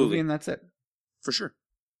 get absolutely. The movie and that's it. For sure.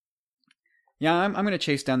 Yeah, I'm going to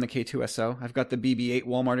chase down the K2SO. I've got the BB-8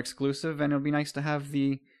 Walmart exclusive, and it'll be nice to have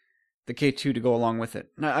the K2 to go along with it.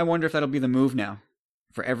 I wonder if that'll be the move now.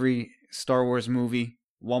 for every Star Wars movie,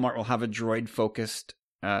 Walmart will have a droid-focused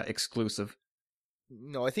exclusive.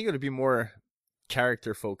 No, I think it would be more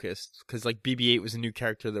character focused because like BB-8 was a new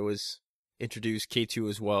character that was introduced, K2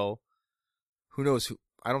 as well. Who knows?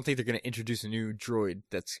 I don't think they're going to introduce a new droid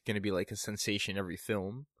that's going to be like a sensation every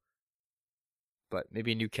film. But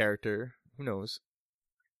maybe a new character. Who knows?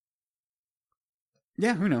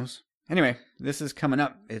 Yeah, who knows? Anyway, this is coming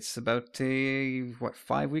up. It's about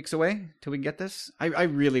 5 weeks away till we get this. I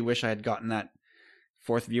really wish I had gotten that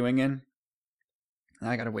 4th viewing in.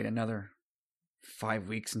 I gotta wait another 5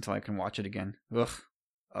 weeks until I can watch it again. Ugh,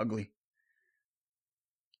 ugly.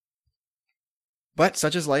 But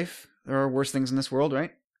such is life. There are worse things in this world,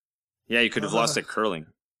 right? Yeah, you could have lost at curling.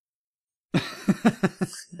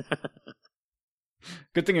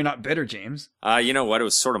 Good thing you're not bitter, James. You know what? It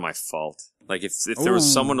was sort of my fault. Like, if there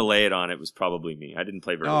was someone to lay it on, it was probably me. I didn't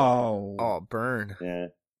play very well. Oh, burn. Yeah.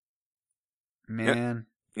 Man.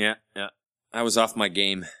 Yeah. I was off my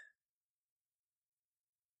game.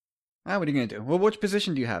 What are you going to do? Well, which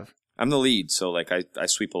position do you have? I'm the lead, so, like, I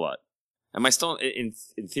sweep a lot. Am I still, in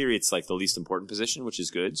theory, it's, like, the least important position, which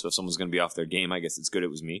is good. So if someone's going to be off their game, I guess it's good it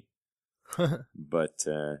was me. But,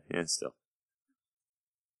 yeah, still.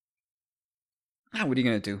 What are you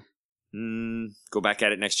going to do? Go back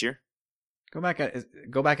at it next year. Go back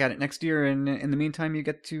at it next year, and in the meantime, you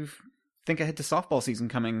get to think ahead to softball season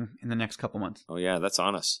coming in the next couple months. Oh yeah, that's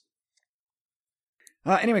on us.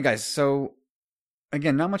 Anyway, guys, so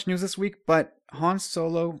again, not much news this week, but Han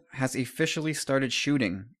Solo has officially started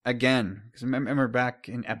shooting again. Because remember back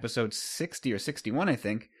in episode 60 or 61, I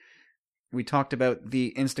think, we talked about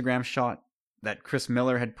the Instagram shot that Chris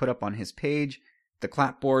Miller had put up on his page, the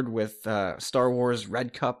clapboard with Star Wars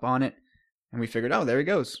Red Cup on it. And we figured, oh, there he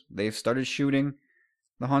goes. They've started shooting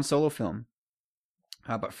the Han Solo film.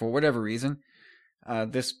 But for whatever reason,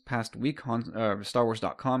 this past week,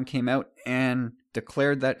 StarWars.com came out and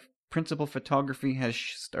declared that principal photography has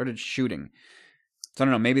started shooting. So I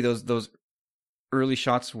don't know, maybe those early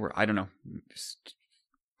shots were, I don't know.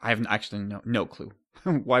 I have actually no clue.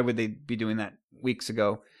 Why would they be doing that weeks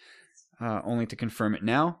ago, only to confirm it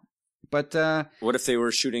now? But what if they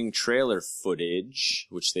were shooting trailer footage,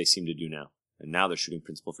 which they seem to do now? And now they're shooting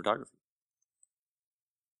principal photography.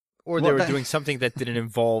 Or they were doing something that didn't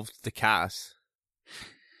involve the cast.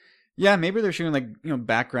 Yeah, maybe they're shooting like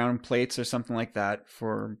background plates or something like that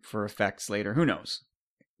for effects later. Who knows?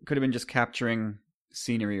 Could have been just capturing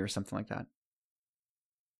scenery or something like that.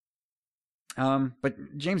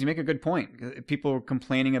 But James, you make a good point. People are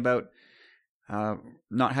complaining about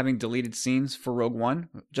not having deleted scenes for Rogue One.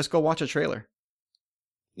 Just go watch a trailer.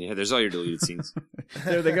 Yeah, there's all your deleted scenes.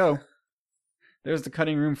 There they go. There's the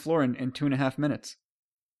cutting room floor in 2.5 minutes.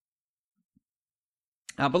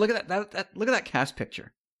 But look at that look at that cast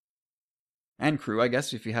picture. And crew, I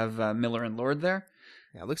guess, if you have Miller and Lord there.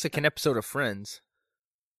 Yeah, it looks like an episode of Friends.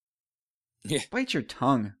 Yeah. Bite your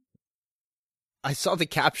tongue. I saw the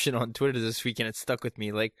caption on Twitter this week and it stuck with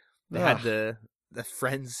me. Like, they had the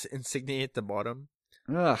Friends insignia at the bottom.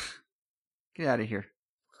 Ugh. Get out of here.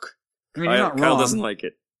 I mean, you're not Kyle wrong. doesn't like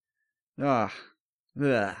it. Ugh.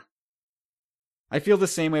 I feel the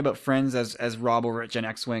same way about Friends as Rob over at Gen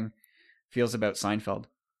X-Wing feels about Seinfeld.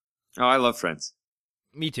 Oh, I love Friends.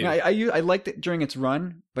 Me too. Yeah, I liked it during its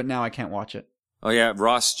run, but now I can't watch it. Oh yeah,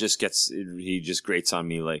 Ross just grates on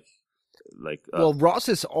me like. Well, Ross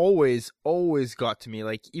has always got to me.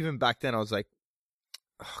 Like, even back then, I was like,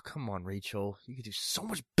 "Oh, come on, Rachel, you could do so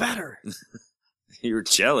much better." You were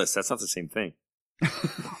jealous. That's not the same thing.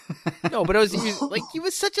 No, but he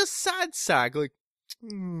was such a sad sack. Like,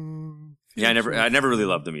 yeah, I never really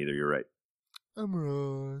loved him either. You're right. I'm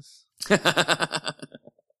Ross.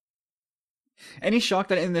 Any shock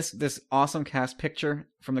that in this awesome cast picture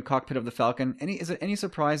from the cockpit of the Falcon, is it any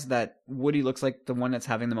surprise that Woody looks like the one that's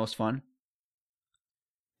having the most fun?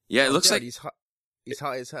 Yeah, it looks like he's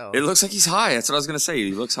high as hell. It looks like he's high. That's what I was gonna say.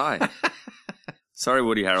 He looks high. Sorry,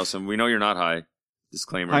 Woody Harrelson. We know you're not high.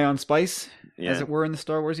 Disclaimer. High on spice, yeah. as it were in the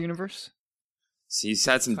Star Wars universe. So he's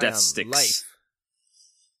had some death sticks. Life.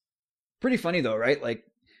 Pretty funny though, right? Like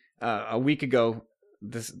a week ago,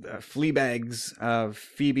 this Fleabag's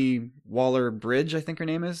Phoebe Waller-Bridge, I think her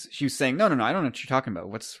name is. She was saying, "No, I don't know what you're talking about.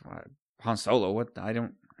 What's Han Solo? What? I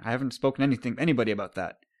haven't spoken anybody about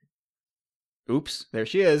that." Oops, there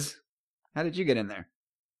she is. How did you get in there?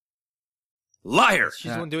 Liar.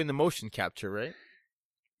 She's the one doing the motion capture, right?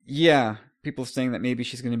 Yeah, people saying that maybe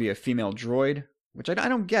she's going to be a female droid, which I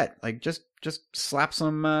don't get. Like, just slap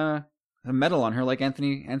some metal on her like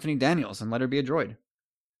Anthony Daniels and let her be a droid.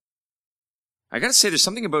 I gotta say, there's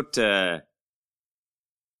something about Aaron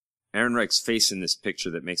Reich's face in this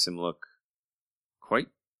picture that makes him look quite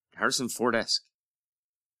Harrison Ford-esque.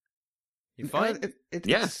 You find?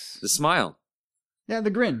 Yes, the smile. Yeah, the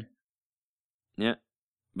grin. Yeah.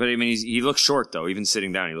 But I mean, he looks short, though. Even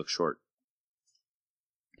sitting down, he looks short.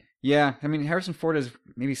 Yeah, I mean, Harrison Ford is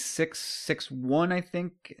maybe 6'1", I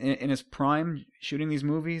think, in his prime shooting these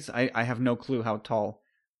movies. I have no clue how tall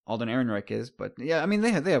Alden Ehrenreich is, but yeah, I mean,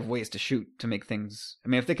 they have ways to shoot to make things. I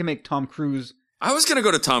mean, if they can make Tom Cruise. I was gonna go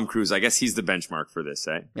to Tom Cruise. I guess he's the benchmark for this,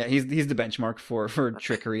 eh? Yeah, he's the benchmark for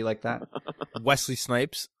trickery like that. Wesley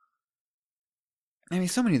Snipes. I mean,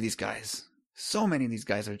 so many of these guys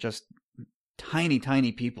are just tiny,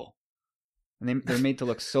 tiny people, and they're made to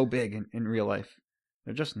look so big in real life.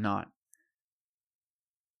 They're just not.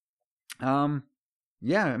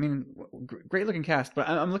 Yeah, I mean, great looking cast, but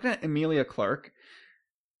I'm looking at Emilia Clarke,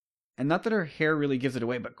 and not that her hair really gives it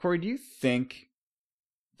away, but Corey, do you think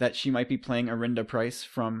that she might be playing Arinda Price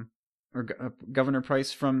or Governor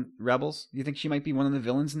Price from Rebels? Do you think she might be one of the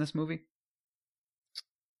villains in this movie?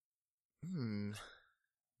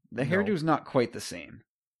 The hairdo's not quite the same.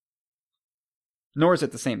 Nor is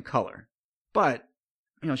it the same color. But,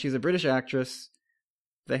 she's a British actress.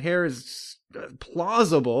 The hair is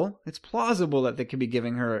plausible. It's plausible that they could be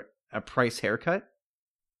giving her a Price haircut.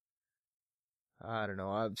 I don't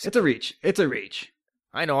know. It's a reach.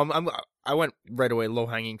 I know. I went right away low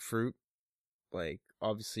hanging fruit. Like,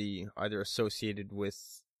 obviously, either associated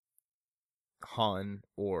with Han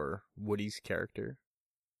or Woody's character.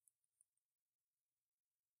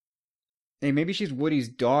 Hey, maybe she's Woody's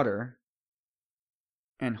daughter,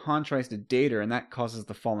 and Han tries to date her, and that causes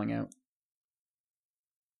the falling out.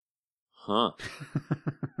 Huh.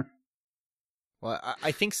 Well,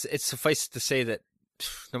 I think it's suffice to say that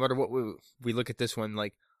no matter what we look at this one,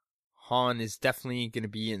 like, Han is definitely going to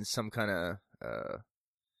be in some kind of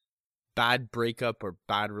bad breakup or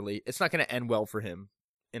it's not going to end well for him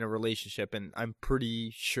in a relationship, and I'm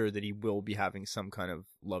pretty sure that he will be having some kind of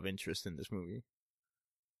love interest in this movie.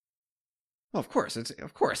 Well, of course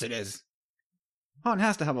it is. Han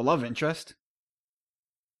has to have a love interest.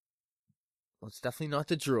 Well, it's definitely not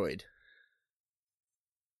the droid.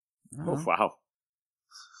 Oh, wow.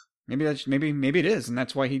 Maybe it is, and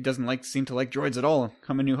that's why he doesn't seem to like droids at all.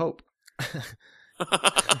 Come A New Hope.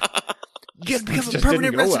 Become a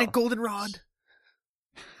permanent resident goldenrod.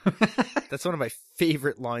 That's one of my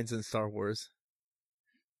favorite lines in Star Wars.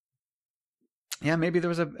 Yeah, maybe there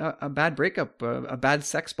was a bad breakup, a bad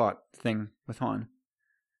sex bot thing with Han.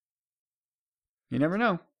 You never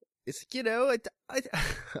know. It's I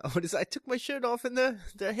took my shirt off and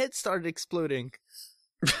the head started exploding.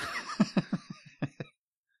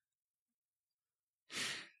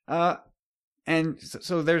 And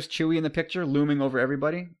so there's Chewie in the picture, looming over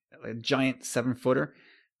everybody, a giant 7-footer.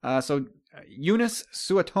 So Eunice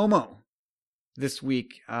Suotomo this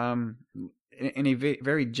week, in a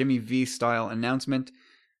very Jimmy V style announcement,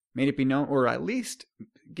 made it be known, or at least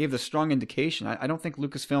gave the strong indication. I don't think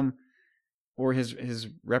Lucasfilm or his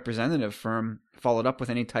representative firm followed up with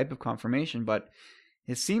any type of confirmation, but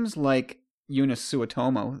it seems like Eunice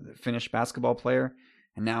Suotomo, the Finnish basketball player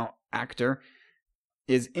and now actor,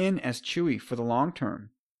 is in as Chewie for the long term.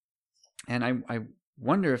 And I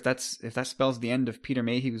wonder if that spells the end of Peter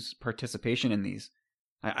Mayhew's participation in these.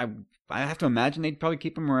 I have to imagine they'd probably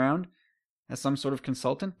keep him around as some sort of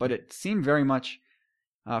consultant, but it seemed very much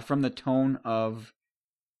from the tone of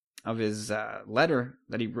his letter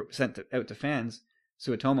that he sent out to fans,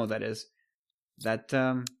 Suotomo that is,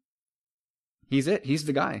 that he's it. He's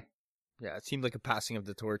the guy. Yeah, it seemed like a passing of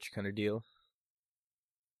the torch kind of deal.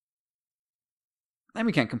 And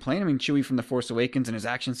we can't complain. I mean, Chewie from The Force Awakens and his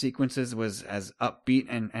action sequences was as upbeat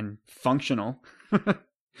and functional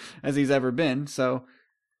as he's ever been. So,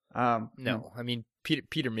 no, I mean,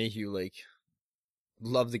 Peter Mayhew,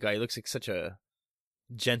 love the guy. He looks like such a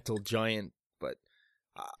gentle giant, but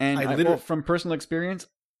from personal experience,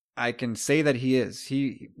 I can say that he is.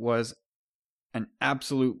 He was an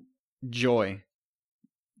absolute joy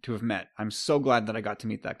to have met. I'm so glad that I got to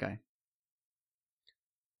meet that guy.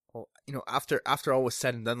 Well, after all was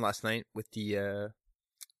said and done last night with with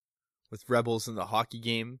Rebels and the hockey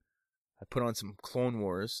game, I put on some Clone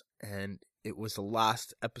Wars, and it was the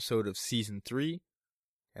last episode of season 3,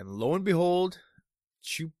 and lo and behold,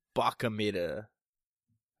 Chewbacca made a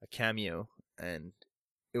cameo, and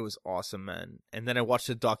it was awesome, man. And then I watched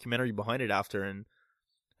the documentary behind it after, and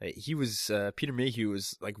he was Peter Mayhew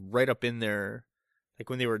was right up in there,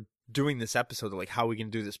 when they were doing this episode, how are we gonna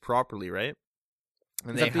do this properly, right?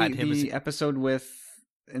 And they had him as the episode with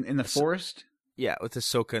in the forest. Yeah, with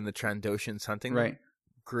Ahsoka and the Trandoshans hunting. Right.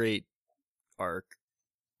 Great arc.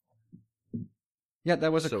 Yeah,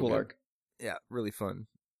 that was a cool good. arc. Yeah, really fun.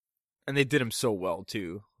 And they did him so well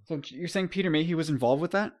too. So you're saying Peter Mayhew was involved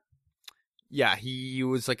with that? Yeah, he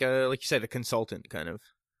was like you said, a consultant kind of.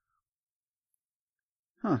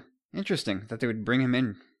 Huh. Interesting that they would bring him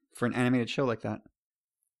in for an animated show like that.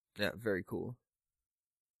 Yeah, very cool.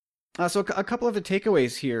 So a couple of the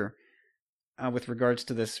takeaways here with regards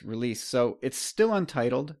to this release. So it's still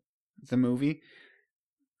untitled, the movie.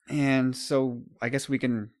 And so I guess we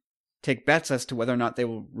can take bets as to whether or not they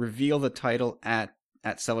will reveal the title at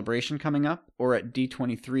Celebration coming up or at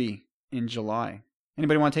D23 in July.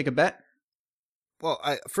 Anybody want to take a bet? Well,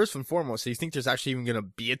 first and foremost, do you think there's actually even going to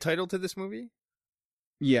be a title to this movie?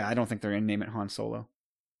 Yeah, I don't think they're going to name it Han Solo.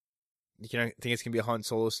 You think it's going to be a Han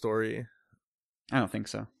Solo story? I don't think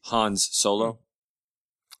so. Han's Solo?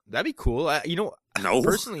 That'd be cool. No.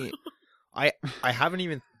 Personally, I haven't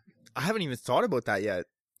even thought about that yet.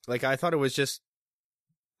 Like, I thought it was just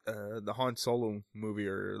the Han Solo movie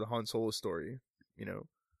or the Han Solo story, you know.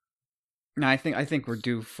 No, I think we're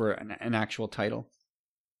due for an actual title.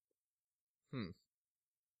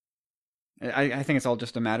 I think it's all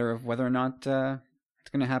just a matter of whether or not it's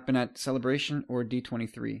going to happen at Celebration or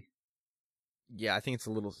D23. Yeah, I think it's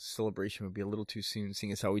a little Celebration would be a little too soon,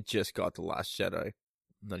 seeing as how we just got The Last Jedi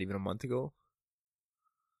not even a month ago.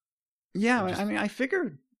 Yeah, I mean, I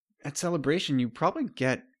figured at Celebration you probably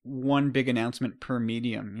get one big announcement per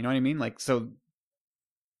medium. You know what I mean? Like, so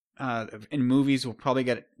in movies we'll probably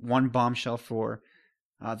get one bombshell for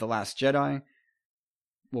The Last Jedi.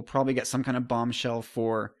 We'll probably get some kind of bombshell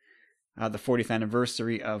for the 40th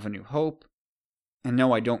anniversary of A New Hope. And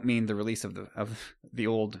no, I don't mean the release of the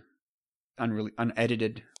old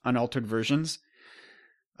unedited, unaltered versions.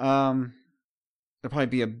 There'll probably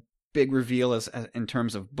be a big reveal as in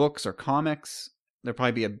terms of books or comics. There'll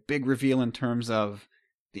probably be a big reveal in terms of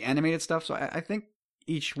the animated stuff. So I think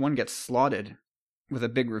each one gets slotted with a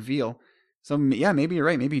big reveal. So yeah, maybe you're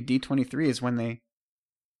right. Maybe D23 is when they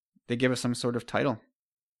give us some sort of title.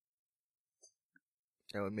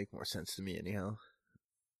 That would make more sense to me anyhow.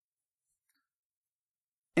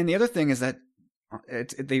 And the other thing is that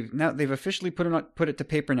they've officially put it to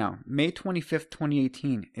paper now. May 25th,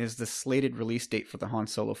 2018 is the slated release date for the Han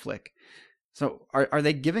Solo flick. So are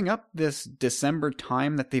they giving up this December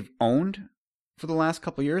time that they've owned for the last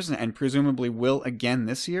couple of years and presumably will again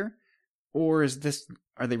this year? Or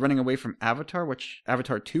are they running away from Avatar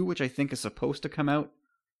 2, which I think is supposed to come out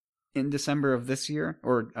in December of this year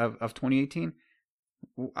or of 2018?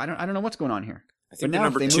 I don't know what's going on here. I think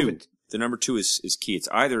the number two is key. It's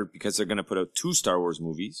either because they're going to put out 2 Star Wars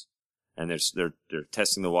movies, and they're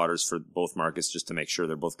testing the waters for both markets just to make sure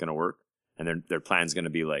they're both going to work, and their plan's going to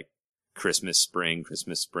be like Christmas, spring,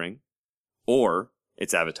 or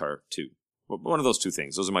it's Avatar 2. One of those two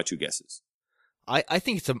things. Those are my 2 guesses. I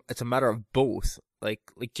think it's a matter of both. Like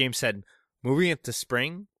James said, moving it to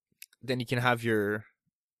spring, then you can have your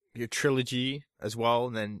trilogy as well,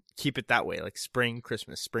 and then keep it that way, like spring,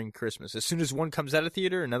 Christmas. As soon as one comes out of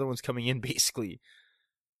theater, another one's coming in basically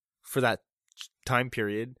for that time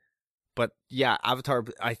period. But yeah, Avatar,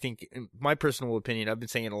 I think, in my personal opinion, I've been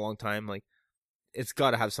saying it a long time, like, it's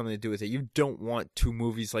got to have something to do with it. You don't want 2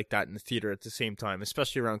 movies like that in the theater at the same time,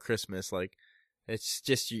 especially around Christmas. Like, it's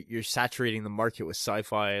just, you're saturating the market with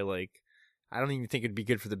sci-fi. Like, I don't even think it'd be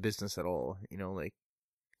good for the business at all. You know, like,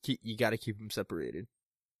 you got to keep them separated.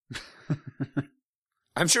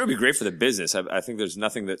 I'm sure it'd be great for the business. I think there's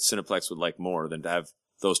nothing that Cineplex would like more than to have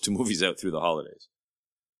those 2 movies out through the holidays.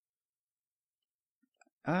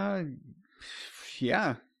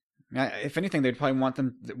 Yeah. If anything, they'd probably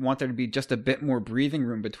want there to be just a bit more breathing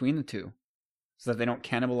room between the 2, so that they don't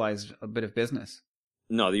cannibalize a bit of business.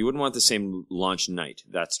 No, you wouldn't want the same launch night.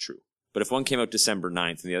 That's true. But if one came out December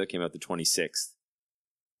 9th and the other came out the 26th,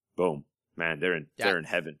 boom. Man, they're in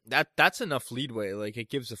heaven. That's enough leadway. Like, it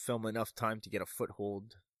gives the film enough time to get a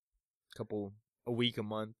foothold. A week, a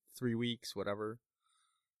month, 3 weeks, whatever.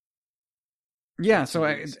 Yeah, so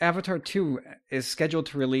Avatar 2 is scheduled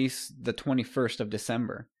to release the 21st of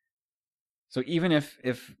December. So even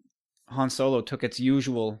if Han Solo took its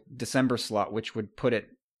usual December slot, which would put it,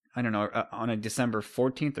 I don't know, on a December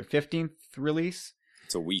 14th or 15th release.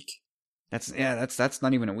 It's a week. That's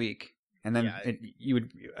not even a week. And then you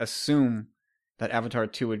would assume that Avatar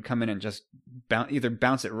 2 would come in and just either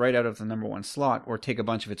bounce it right out of the number 1 slot or take a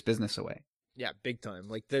bunch of its business away. Yeah, big time.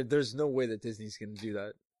 Like, there's no way that Disney's going to do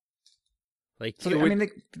that. Like, so I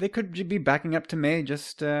mean, they could be backing up to May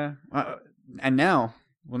just, and now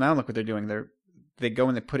look what they're doing. They go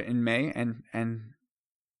and they put it in May, and I don't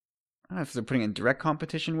know if they're putting it in direct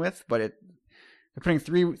competition with, but they're putting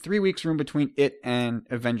three weeks room between it and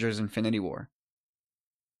Avengers: Infinity War.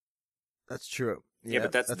 That's true. Yeah,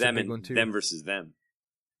 but that's them and them versus them.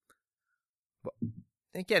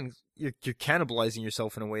 Again, you're cannibalizing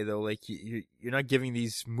yourself in a way, though. Like you're not giving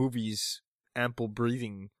these movies ample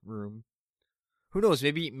breathing room. Who knows?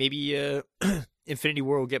 Maybe Infinity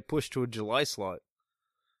War will get pushed to a July slot.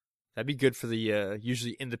 That'd be good for the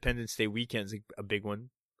usually Independence Day weekends, a big one.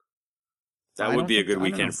 That would be a good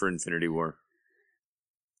weekend for Infinity War.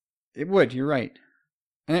 It would. You're right.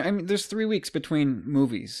 And I mean, there's 3 weeks between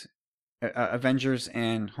movies, Avengers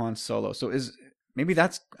and Han Solo. So maybe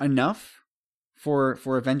that's enough for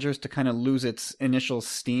Avengers to kind of lose its initial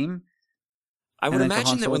steam. I would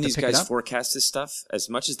imagine that when these guys forecast this stuff, as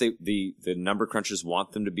much as the number crunchers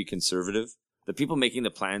want them to be conservative, the people making the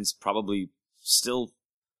plans probably still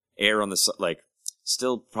err on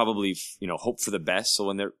still probably hope for the best. So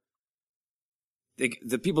when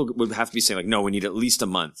the people would have to be saying like, no, we need at least a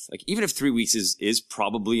month. Like even if 3 weeks is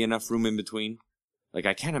probably enough room in between, like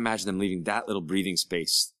I can't imagine them leaving that little breathing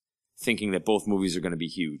space, thinking that both movies are going to be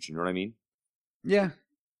huge. You know what I mean? Yeah.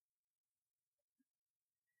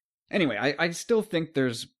 Anyway, I still think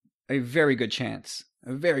there's a very good chance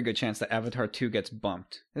that Avatar 2 gets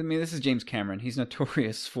bumped. I mean, this is James Cameron. He's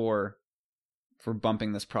notorious for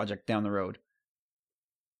bumping this project down the road.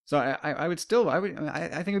 So I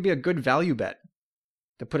think it would be a good value bet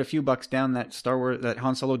to put a few bucks down that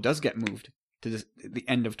Han Solo does get moved to the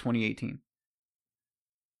end of 2018.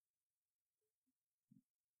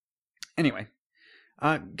 Anyway,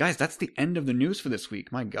 guys, that's the end of the news for this week.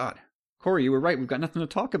 My God. Corey, you were right. We've got nothing to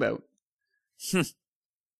talk about.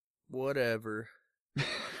 Whatever.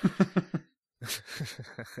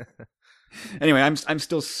 Anyway, I'm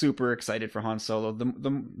still super excited for Han Solo.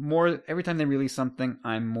 The more every time they release something,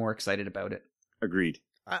 I'm more excited about it. Agreed.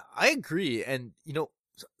 I agree, and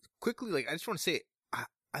quickly, like I just want to say,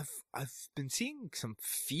 I've been seeing some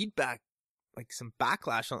feedback, like some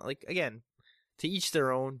backlash on, like again, to each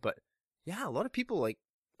their own, but yeah, a lot of people like,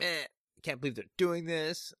 I can't believe they're doing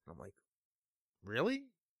this. And I'm like, really?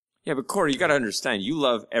 Yeah, but Corey, you got to understand, you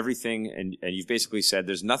love everything, and you've basically said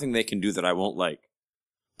there's nothing they can do that I won't like.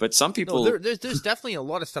 But some people, there's definitely a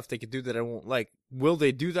lot of stuff they could do that I won't like. Will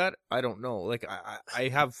they do that? I don't know. Like I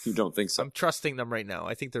have. You don't think so? I'm trusting them right now.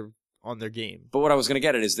 I think they're on their game. But what I was going to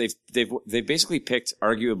get at is they've basically picked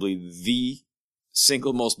arguably the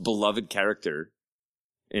single most beloved character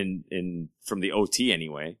in from the OT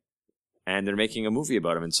anyway, and they're making a movie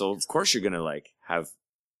about him, and so of course you're going to like have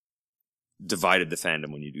divided the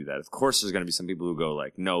fandom when you do that. Of course there's going to be some people who go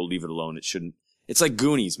like, no, leave it alone. It shouldn't. It's like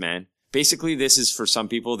Goonies, man. Basically, this is for some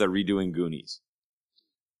people, they're redoing Goonies.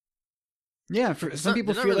 Yeah, for some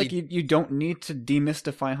people feel like you don't need to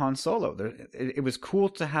demystify Han Solo. It was cool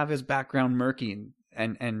to have his background murky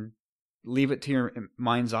and leave it to your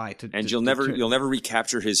mind's eye. You'll never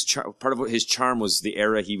recapture his charm. Part of what his charm was the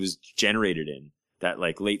era he was generated in. That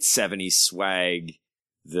like late 70s swag.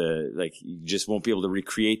 You just won't be able to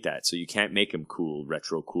recreate that. So you can't make him cool,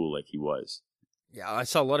 retro cool like he was. Yeah, I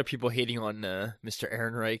saw a lot of people hating on Mr.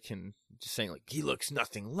 Ehrenreich and just saying like he looks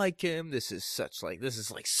nothing like him. This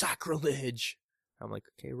is like sacrilege. I'm like,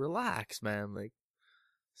 okay, relax, man. Like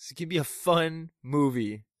this can be a fun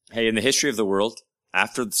movie. Hey, in the history of the world,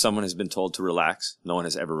 after someone has been told to relax, no one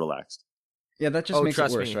has ever relaxed. Yeah, that just makes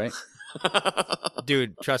it worse, right?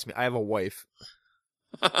 Dude, trust me, I have a wife.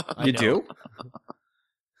 You do?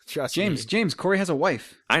 Trust me. James, Corey has a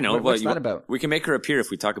wife. I know. What's that about? We can make her appear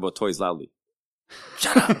if we talk about toys loudly.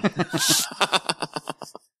 Shut up.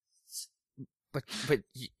 But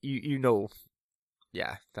you know,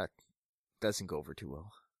 yeah, that doesn't go over too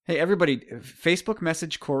well. Hey, everybody, Facebook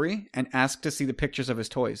message Corey and ask to see the pictures of his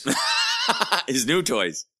toys. His new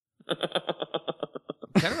toys.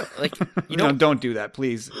 Kind of like no, don't do that,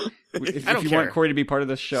 please. If you want Corey to be part of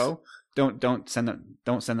this show, don't send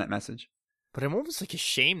that message. But I'm almost like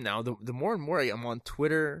ashamed now. The more and more I'm on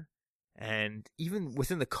Twitter, and even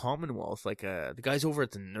within the Commonwealth, like the guys over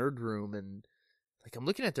at the Nerd Room, and like I'm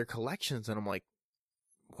looking at their collections, and I'm like,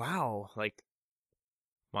 wow, like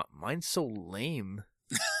mine's so lame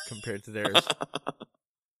compared to theirs.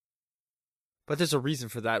 But there's a reason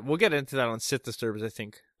for that. We'll get into that on Sith Disturbers, I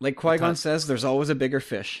think. Like Qui-Gon says, there's always a bigger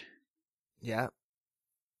fish. Yeah.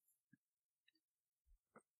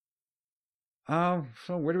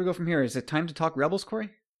 So where do we go from here? Is it time to talk Rebels,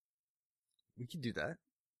 Corey? We could do that.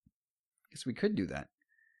 Guess we could do that.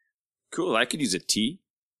 Cool, I could use a tea.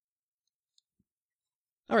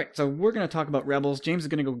 All right, so we're going to talk about Rebels. James is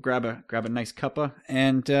going to go grab a nice cuppa,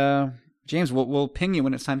 and James, we'll ping you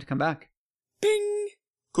when it's time to come back. Ping!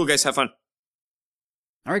 Cool, guys, have fun.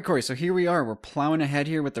 All right, Corey, so here we are. We're plowing ahead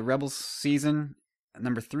here with the Rebels season.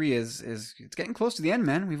 Number 3 is it's getting close to the end,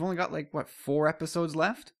 man. We've only got 4 episodes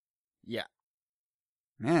left? Yeah.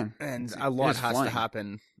 Man. And a lot has to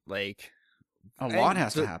happen, like A lot And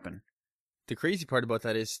has to happen. The crazy part about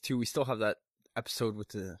that is too, we still have that episode with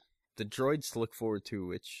the droids to look forward to,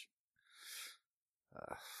 which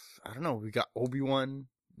I don't know. We got Obi-Wan,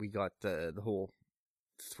 we got the whole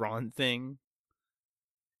Thrawn thing.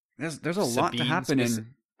 There's a lot to happen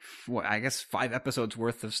in what, I guess 5 episodes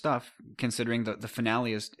worth of stuff, considering the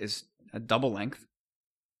finale is a double length.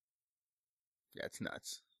 Yeah, it's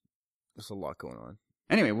nuts. There's a lot going on.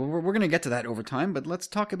 Anyway, we're going to get to that over time, but let's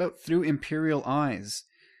talk about Through Imperial Eyes.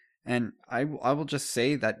 And I will just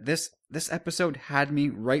say that this episode had me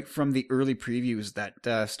right from the early previews that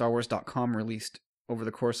StarWars.com released over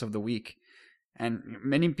the course of the week. And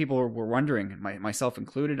many people were wondering, myself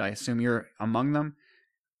included, I assume you're among them,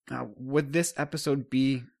 would this episode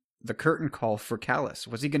be the curtain call for Kallus?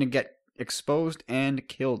 Was he going to get exposed and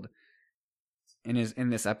killed in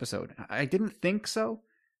this episode? I didn't think so,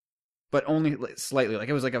 but only slightly. Like,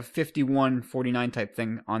 it was like a 51-49 type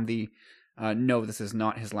thing on the no, this is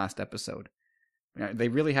not his last episode. They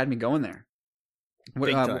really had me going there.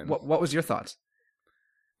 What was your thoughts?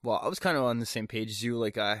 Well, I was kind of on the same page as you.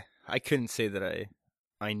 Like, I couldn't say that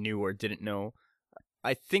I knew or didn't know.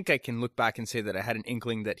 I think I can look back and say that I had an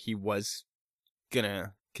inkling that he was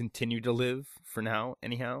gonna continue to live for now,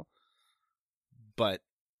 anyhow. But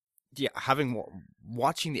yeah,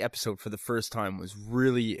 watching the episode for the first time was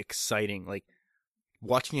really exciting. Like,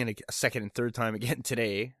 watching it a second and third time again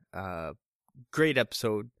today, great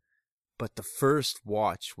episode. But the first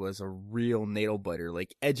watch was a real nail biter,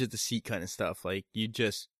 like edge of the seat kind of stuff. Like, you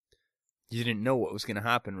didn't know what was going to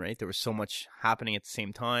happen, right? There was so much happening at the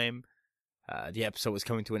same time. The episode was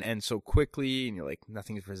coming to an end so quickly, and you're like,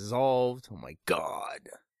 nothing's resolved. Oh my god!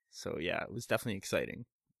 So yeah, it was definitely exciting.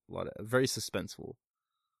 Very suspenseful.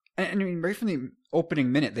 And I mean, right from the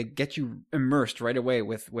opening minute, they get you immersed right away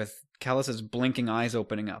with Kallus's blinking eyes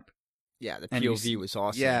opening up. Yeah, the POV was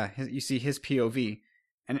awesome. Yeah, you see his POV,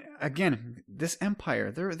 and again, this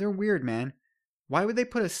Empire, they're weird, man. Why would they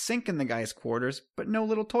put a sink in the guy's quarters, but no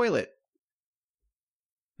little toilet?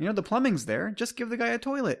 You know, the plumbing's there. Just give the guy a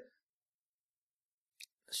toilet.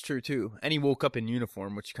 That's true too. And he woke up in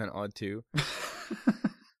uniform, which is kind of odd too.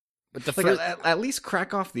 But at least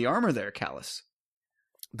crack off the armor there, Kallus.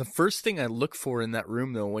 The first thing I look for in that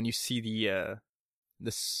room, though, when you see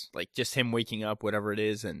this, like, just him waking up, whatever it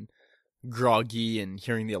is, and groggy and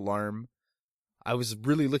hearing the alarm, I was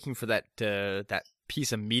really looking for that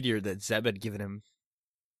piece of meteor that Zeb had given him.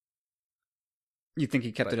 You think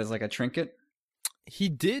he kept it as like a trinket? He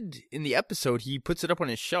did in the episode. He puts it up on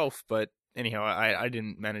his shelf, but anyhow, I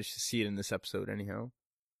didn't manage to see it in this episode anyhow.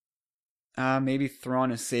 Maybe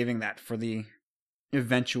Thrawn is saving that for the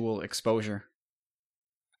eventual exposure.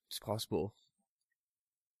 It's possible.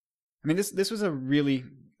 I mean, this was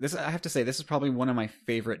I have to say, this is probably one of my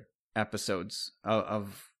favorite episodes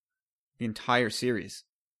of the entire series.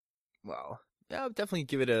 Wow. Yeah, I would definitely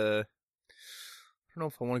give it a, I don't know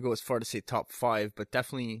if I want to go as far to say top 5, but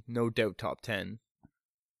definitely no doubt top 10.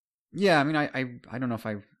 Yeah, I mean, I don't know if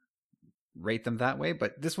I rate them that way,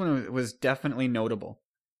 but this one was definitely notable.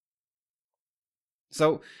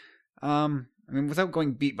 So, I mean, without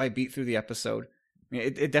going beat by beat through the episode, I mean,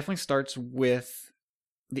 it definitely starts with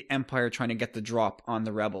the Empire trying to get the drop on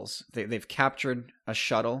the rebels. They've captured a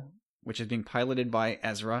shuttle, which is being piloted by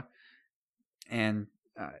Ezra, and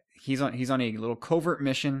he's on a little covert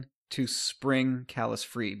mission to spring Kallus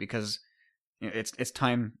free, because it's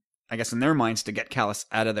time, I guess, in their minds, to get Kallus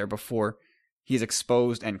out of there before he's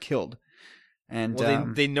exposed and killed. And well,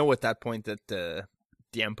 they know at that point that the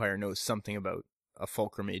Empire knows something about a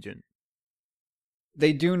Fulcrum agent.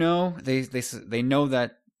 They do know. They know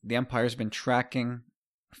that the Empire's been tracking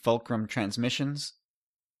Fulcrum transmissions.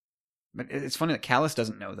 But it's funny that Kallus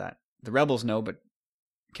doesn't know that. The rebels know, but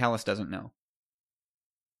Kallus doesn't know.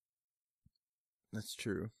 That's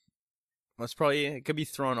true. That's probably, it could be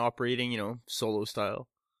Thrawn operating, solo style.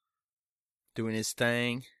 Doing his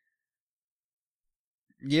thing.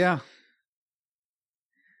 Yeah.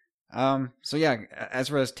 So yeah,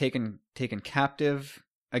 Ezra is taken captive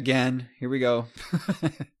again. Here we go.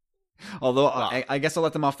 Although wow. I guess I'll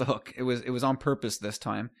let them off the hook. It was on purpose this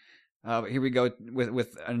time. But here we go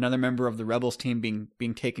with another member of the Rebels team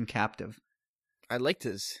being taken captive. I liked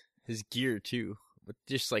his gear too, but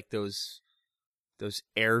just like those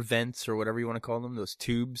air vents or whatever you want to call them, those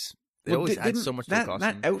tubes. They always add so much to the costume.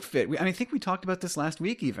 That outfit. I think we talked about this last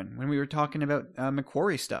week, even when we were talking about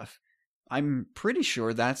Macquarie stuff. I'm pretty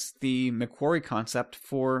sure that's the Macquarie concept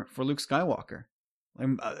for Luke Skywalker.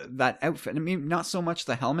 That outfit. I mean, not so much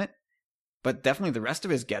the helmet, but definitely the rest of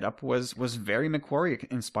his getup was very Macquarie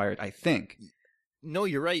inspired, I think. No,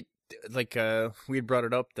 you're right. Like we had brought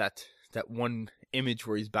it up that one image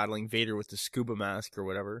where he's battling Vader with the scuba mask or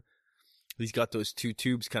whatever. He's got those 2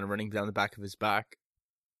 tubes kind of running down the back of his back.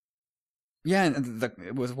 Yeah, and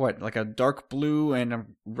it was what, like a dark blue and a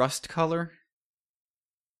rust color?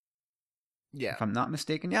 Yeah. If I'm not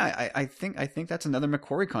mistaken. Yeah, I think that's another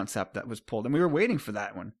McQuarrie concept that was pulled, and we were waiting for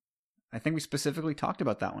that one. I think we specifically talked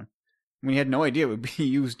about that one. We had no idea it would be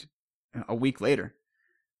used a week later.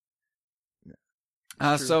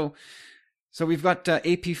 So we've got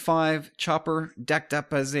AP5 Chopper decked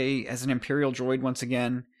up as an Imperial droid once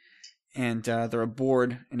again, and they're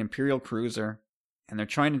aboard an Imperial cruiser, and they're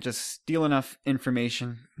trying to just steal enough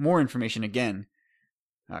information, more information again.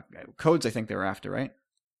 Codes, I think they were after, right?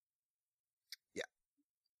 Yeah.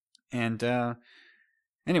 And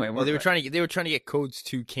anyway, well, they were trying to get codes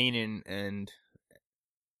to Kanan and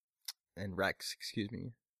Rex. Excuse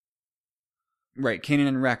me. Right, Kanan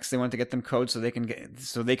and Rex. They wanted to get them codes so they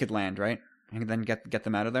could land, right, and then get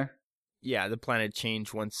them out of there. Yeah, the plan had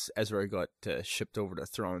changed once Ezra got shipped over to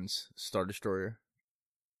Thrawn's Star Destroyer.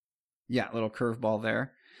 Yeah, little curveball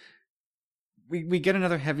there. We get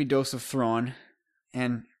another heavy dose of Thrawn,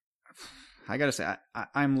 and I gotta say,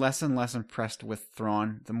 I'm less and less impressed with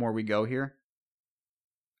Thrawn the more we go here.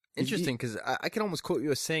 Interesting, because I can almost quote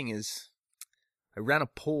you as saying is, I ran a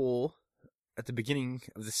poll at the beginning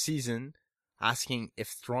of the season asking if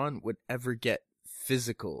Thrawn would ever get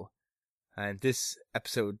physical. And this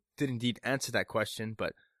episode did indeed answer that question,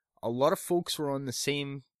 but a lot of folks were on the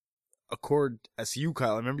same accord as you,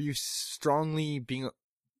 Kyle. I remember you strongly being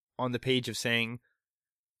on the page of saying,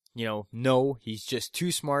 no, he's just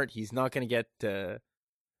too smart. He's not going to get,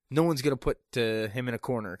 no one's going to put him in a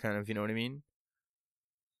corner, kind of, you know what I mean?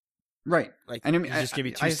 Right. Like, and I mean, just give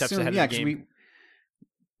you 2 steps ahead of the game.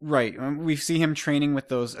 Right. We see him training with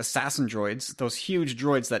those assassin droids, those huge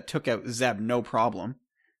droids that took out Zeb no problem.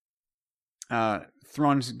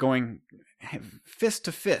 Thrawn's going fist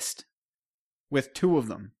to fist with 2 of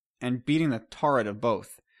them and beating the tar out of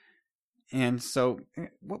both. And so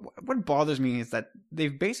what bothers me is that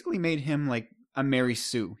they've basically made him like a Mary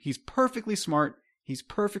Sue. He's perfectly smart. He's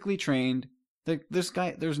perfectly trained. This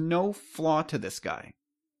guy, there's no flaw to this guy.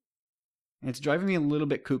 And it's driving me a little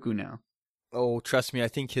bit cuckoo now. Oh, trust me, I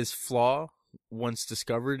think his flaw, once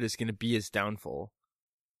discovered, is going to be his downfall.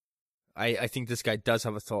 I think this guy does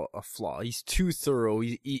have a flaw. He's too thorough.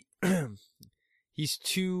 He's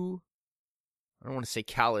too, I don't want to say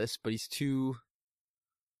callous, but he's too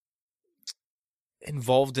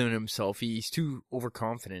involved in himself. He's too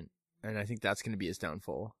overconfident, and I think that's going to be his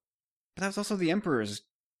downfall. But that's also the Emperor's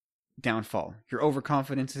downfall. Your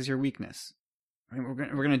overconfidence is your weakness. I mean,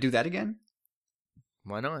 we're gonna do that again?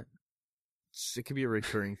 Why not? It could be a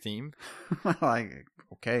recurring theme.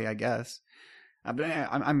 Okay, I guess. But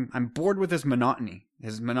I'm bored with his monotony.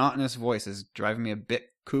 His monotonous voice is driving me a bit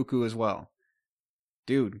cuckoo as well.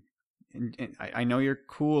 Dude, I know you're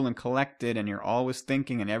cool and collected and you're always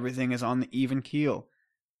thinking and everything is on the even keel.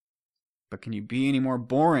 But can you be any more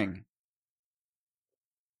boring?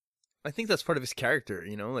 I think that's part of his character,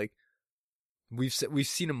 like we've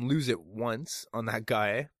seen him lose it once on that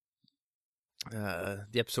guy. The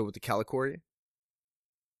episode with the Calicori.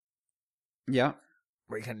 Yeah.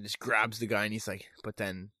 Where he kind of just grabs the guy and he's like, but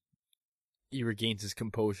then he regains his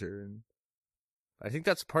composure. And I think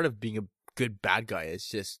that's part of being a good bad guy, is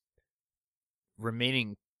just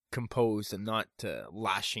remaining composed and not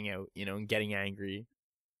lashing out, and getting angry.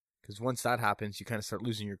 Because once that happens, you kind of start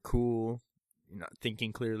losing your cool. You're not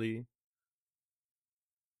thinking clearly.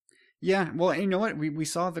 Yeah, well, you know what? We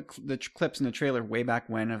saw the clips in the trailer way back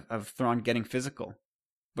when of Thrawn getting physical.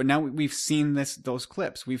 But now we've seen those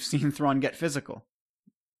clips. We've seen Thrawn get physical.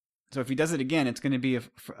 So if he does it again, it's going to be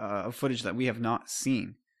a footage that we have not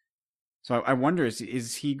seen. So I wonder, is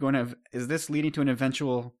this leading to an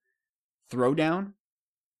eventual throwdown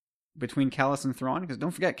between Kallus and Thrawn? Because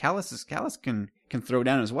don't forget, Kallus can throw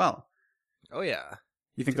down as well. Oh yeah.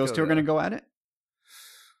 You think those two are going to go at it?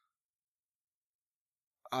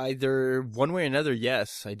 Either one way or another,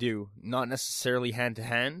 yes, I do. Not necessarily hand to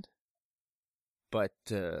hand, but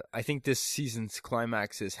I think this season's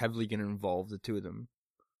climax is heavily going to involve the 2 of them.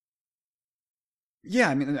 Yeah,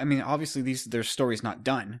 I mean, obviously their story's not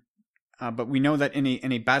done, but we know that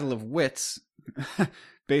in a battle of wits,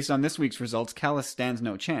 based on this week's results, Kallus stands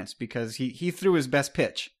no chance because he threw his best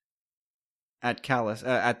pitch at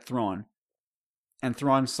Thrawn, and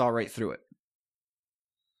Thrawn saw right through it.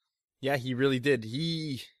 Yeah, he really did.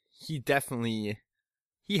 He definitely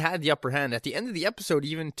had the upper hand at the end of the episode.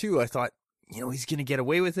 Even too, I thought, he's gonna get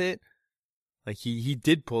away with it. Like he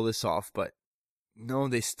did pull this off, but no,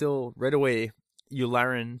 they still right away.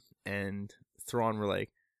 Yularen and Thrawn were like,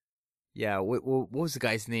 yeah, what was the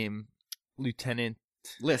guy's name? Lieutenant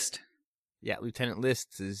List. Yeah, Lieutenant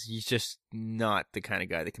List he's just not the kind of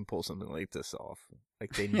guy that can pull something like this off.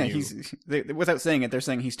 Like they Yeah, knew. without saying it, they're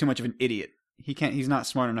saying he's too much of an idiot. He's not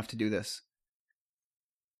smart enough to do this.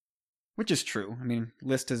 Which is true. I mean,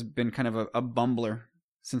 List has been kind of a bumbler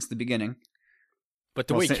since the beginning. But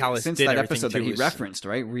the way Callus since did that everything episode that he was... referenced,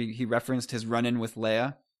 right? Where he referenced his run-in with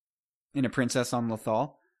Leia in A Princess on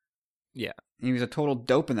Lothal. Yeah. He was a total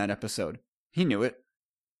dope in that episode. He knew it.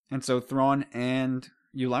 And so Thrawn and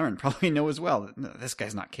Yularen probably know as well that no, this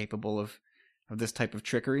guy's not capable of this type of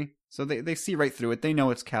trickery. So they see right through it. They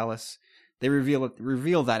know it's Callus. They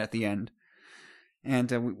reveal that at the end.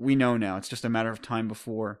 And we know now. It's just a matter of time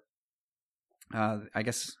before, I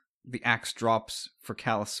guess, the axe drops for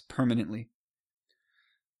Callus permanently.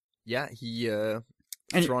 Yeah,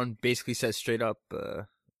 Thrawn basically says straight up,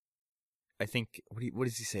 I think, what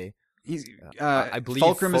does he say? I believe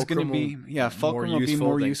Fulcrum is going to be, Fulcrum will be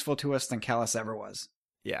more useful to us than Callus ever was.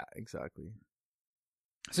 Yeah, exactly.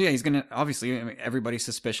 So yeah, he's going to, obviously, I mean, everybody's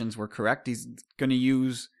suspicions were correct. He's going to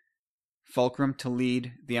use Fulcrum to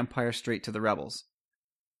lead the Empire straight to the Rebels.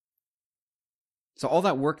 So all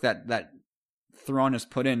that work that Thrawn has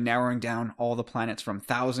put in, narrowing down all the planets from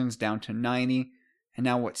thousands down to 90, and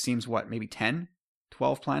now what seems, maybe 10,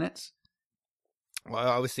 12 planets? Well,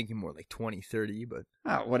 I was thinking more like 20, 30,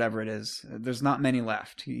 but... whatever it is. There's not many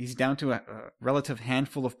left. He's down to a relative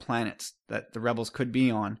handful of planets that the Rebels could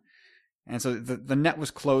be on. And so the net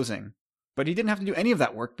was closing. But he didn't have to do any of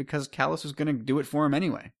that work because Callus was going to do it for him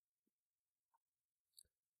anyway.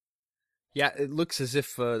 Yeah, it looks as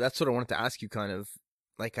if that's what I wanted to ask you, kind of.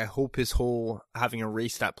 Like, I hope his whole having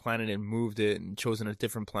erased that planet and moved it and chosen a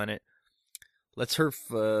different planet. Let's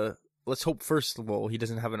hope, first of all, he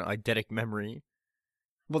doesn't have an eidetic memory.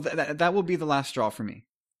 Well, that will be the last straw for me,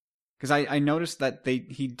 because I noticed that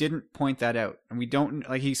he didn't point that out, and we don't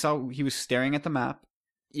like he was staring at the map.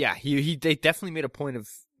 Yeah, they definitely made a point of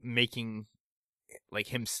making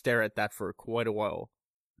like him stare at that for quite a while.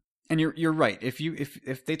 And you're right.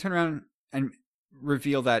 If they turn around and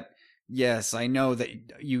reveal that, yes, I know that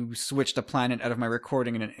you switched a planet out of my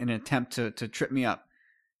recording in an attempt to trip me up.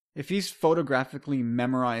 If he's photographically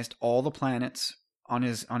memorized all the planets on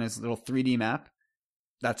his little 3D map,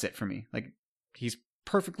 that's it for me. Like, he's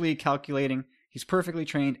perfectly calculating, he's perfectly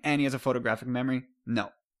trained, and he has a photographic memory.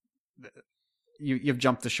 No. You've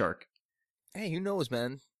jumped the shark. Hey, who knows,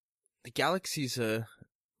 man? The galaxy's a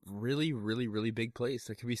really, really, really big place.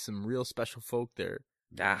 There could be some real special folk there.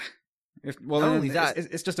 Not only that,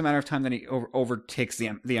 it's just a matter of time that he overtakes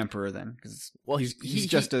the Emperor then. Because he's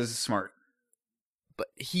just as smart. But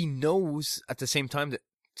he knows at the same time that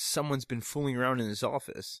someone's been fooling around in his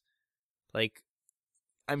office. Like,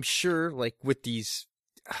 I'm sure, like, with these,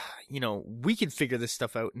 we can figure this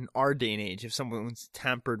stuff out in our day and age. If someone's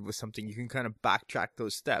tampered with something, you can kind of backtrack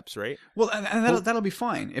those steps, right? Well, and that'll be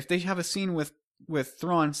fine. If they have a scene with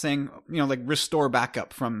Thrawn saying, like, restore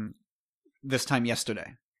backup from this time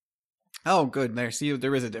yesterday. Oh, good. There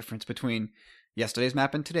is a difference between yesterday's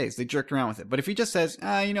map and today's. They jerked around with it. But if he just says,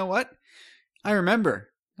 you know what? I remember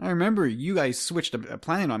you guys switched a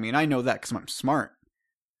planet on me, and I know that because I'm smart.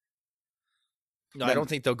 No, I don't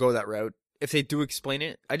think they'll go that route. If they do explain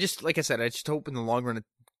it, I just hope in the long run,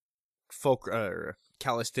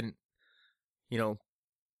 Callus didn't,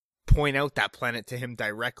 point out that planet to him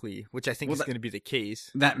directly, which I think is going to be the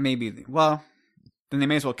case. That may be, then they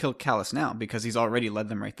may as well kill Callus now, because he's already led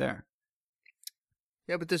them right there.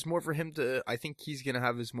 Yeah, but there's more for him to, I think he's going to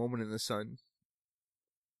have his moment in the sun.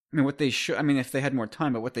 I mean, if they had more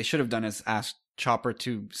time, but what they should have done is asked Chopper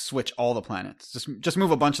to switch all the planets. Just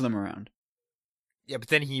move a bunch of them around. Yeah, but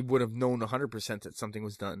then he would have known 100% that something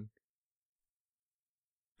was done.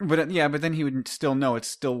 But then he would still know it's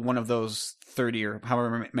still one of those 30 or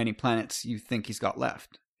however many planets you think he's got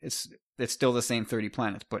left. It's still the same 30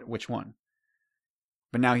 planets, but which one?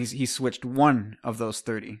 But now he's switched one of those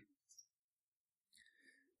 30.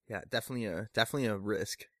 Yeah, definitely a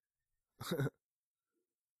risk.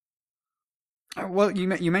 Well,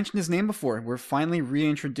 you mentioned his name before. We're finally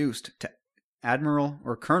reintroduced to Admiral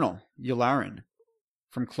or Colonel Yularen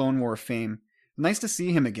from Clone War fame. Nice to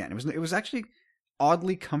see him again. It was actually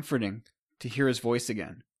oddly comforting to hear his voice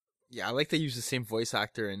again. Yeah, I like they use the same voice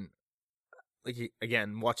actor, and like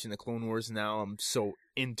again, watching the Clone Wars now, I'm so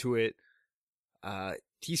into it.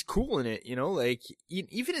 He's cool in it, like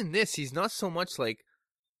even in this, he's not so much like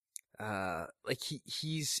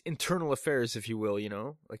he's internal affairs, if you will,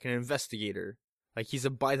 like an investigator. Like he's a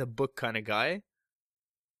by the book kind of guy.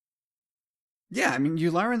 Yeah, I mean,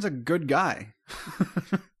 Yularen's a good guy.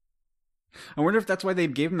 I wonder if that's why they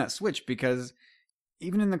gave him that switch, because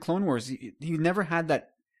even in the Clone Wars, he never had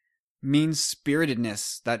that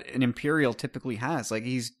mean-spiritedness that an Imperial typically has. Like,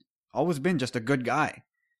 he's always been just a good guy.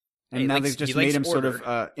 And now they've just made him order. Sort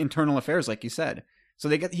of internal affairs, like you said. So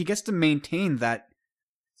he gets to maintain that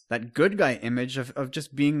good guy image of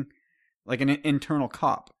just being like an internal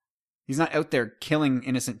cop. He's not out there killing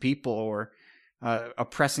innocent people or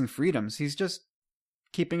oppressing freedoms. He's just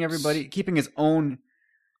keeping his own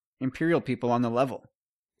Imperial people on the level.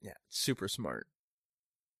 Yeah, super smart.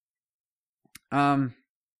 But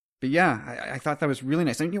yeah, I thought that was really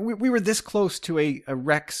nice. I mean, we were this close to a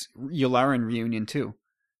Rex Yularen reunion too.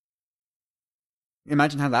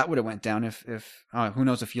 Imagine how that would have went down if who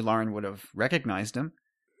knows if Yularen would have recognized him.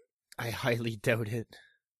 I highly doubt it.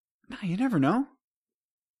 No, you never know.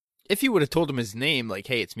 If you would have told him his name, like,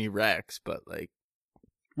 hey, it's me, Rex, but like...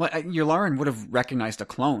 Well, Yularen would have recognized a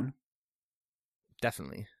clone.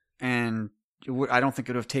 Definitely. And I don't think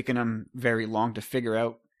it would have taken him very long to figure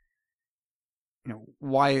out,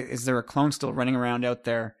 why is there a clone still running around out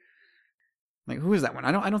there? Like, who is that one?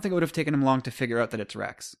 I don't think it would have taken him long to figure out that it's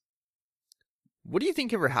Rex. What do you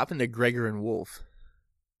think ever happened to Gregor and Wolf?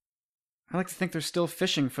 I like to think they're still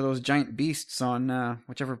fishing for those giant beasts on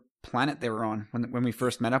whichever planet they were on when we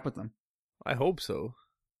first met up with them. I hope so.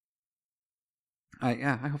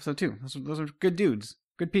 I hope so too. Those are good dudes,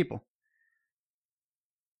 good people.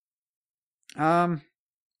 What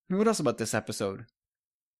else about this episode?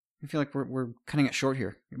 I feel like we're cutting it short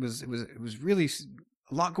here. It was really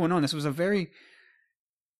a lot going on. This was a very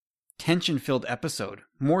tension-filled episode,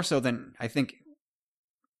 more so than I think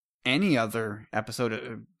any other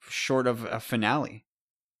episode short of a finale.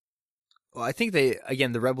 Well, I think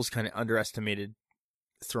the Rebels kind of underestimated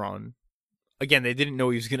Thrawn. Again, they didn't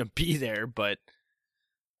know he was going to be there, but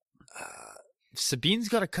Sabine's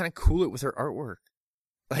got to kind of cool it with her artwork.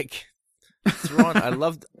 Like, Thrawn, I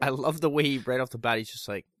loved the way he, right off the bat, he's just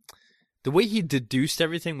like, the way he deduced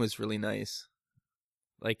everything was really nice.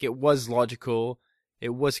 Like, it was logical. It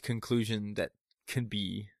was a conclusion that can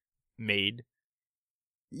be made.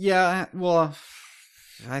 Yeah, well,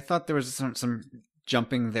 I thought there was some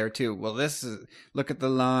jumping there too. Well, look at the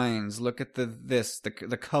lines, look at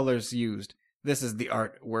the colors used. This is the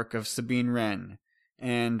artwork of Sabine Wren.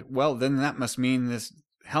 And, well, then that must mean this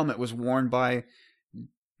helmet was worn by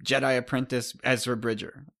Jedi apprentice Ezra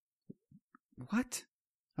Bridger. What?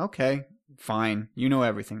 Okay, fine. You know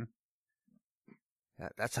everything.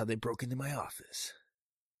 That's how they broke into my office.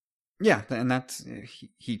 Yeah, and that's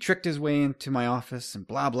he tricked his way into my office and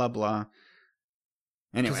blah blah blah.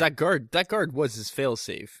 Anyway, because that guard was his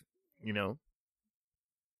failsafe, and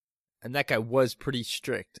that guy was pretty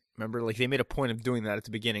strict. Remember, like they made a point of doing that at the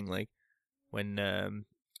beginning, like when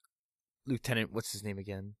Lieutenant, what's his name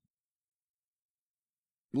again?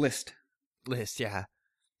 List, yeah.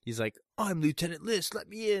 He's like, I'm Lieutenant List, let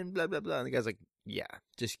me in, blah blah blah. And the guy's like, yeah,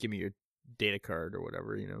 just give me your data card or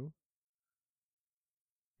whatever,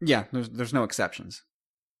 Yeah, there's no exceptions.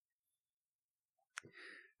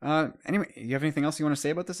 Anyway, you have anything else you want to say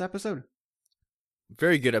about this episode?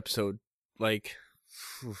 Very good episode. Like,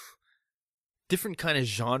 different kind of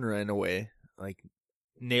genre in a way. Like,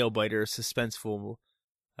 nail biter, suspenseful,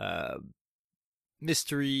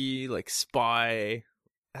 mystery, like spy.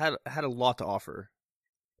 Had a lot to offer.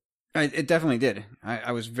 It definitely did.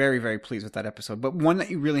 I was very, very pleased with that episode, but one that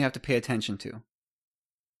you really have to pay attention to.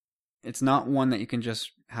 It's not one that you can just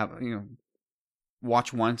have,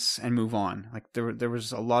 watch once and move on. Like there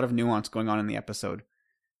was a lot of nuance going on in the episode.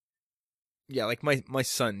 Yeah, like my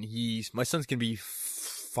son, my son's gonna be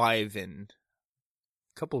 5 in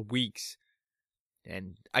a couple of weeks,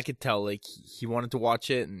 and I could tell like he wanted to watch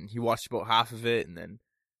it, and he watched about half of it, and then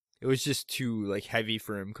it was just too like heavy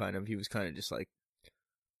for him. Kind of, he was kind of just like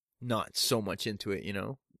not so much into it,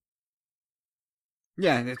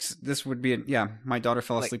 Yeah, this would be my daughter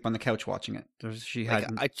fell asleep on the couch watching it. She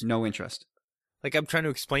had no interest. Like I'm trying to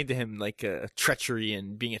explain to him like treachery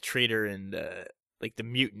and being a traitor and like the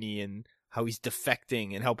mutiny and how he's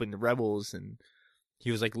defecting and helping the rebels, and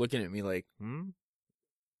he was like looking at me like,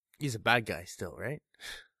 he's a bad guy still, right?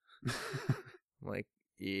 I'm like,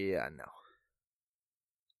 yeah, no.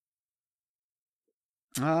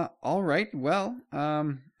 All right. Well, I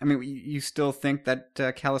mean, you still think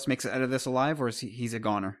that Callus makes it out of this alive, or is he's a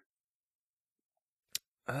goner?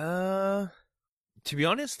 To be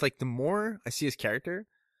honest, like the more I see his character,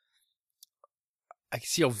 I can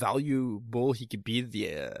see how valuable he could be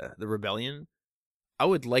to the rebellion. I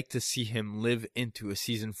would like to see him live into a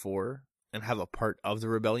season 4 and have a part of the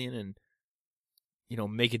rebellion and,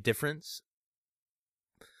 make a difference.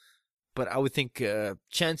 But I would think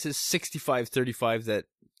chances 65-35 that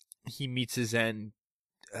he meets his end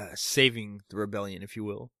saving the rebellion, if you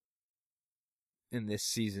will, in this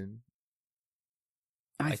season.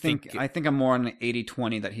 I think I'm more on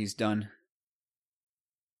 80-20 that he's done.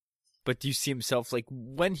 But do you see himself, like,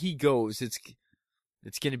 when he goes, it's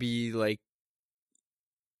going to be like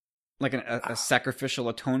a sacrificial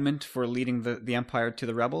atonement for leading the Empire to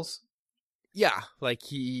the rebels? Yeah, like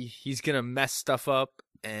he's going to mess stuff up,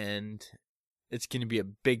 and it's going to be a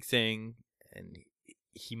big thing, and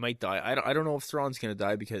he might die. I don't know if Thrawn's going to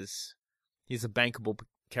die because he's a bankable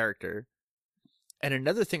character. And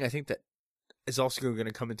another thing I think that is also going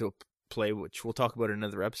to come into play, which we'll talk about in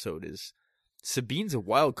another episode, is Sabine's a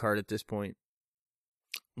wild card at this point.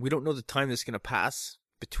 We don't know the time that's going to pass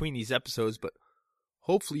between these episodes, but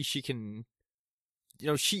hopefully she can,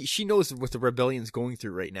 she knows what the rebellion's going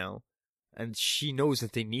through right now, and she knows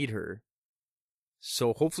that they need her.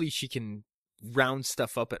 So hopefully she can round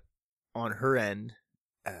stuff up on her end,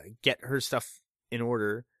 get her stuff in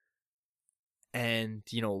order, and,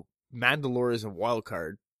 Mandalore is a wild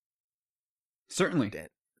card. Certainly.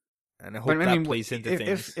 And I hope that plays into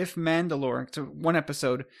things. If Mandalore, so one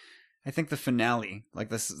episode, I think the finale, like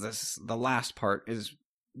the last part,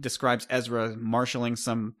 describes Ezra marshaling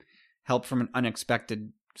some help from an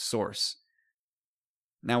unexpected source.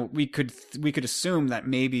 Now we could assume that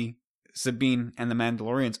maybe Sabine and the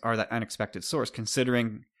Mandalorians are that unexpected source,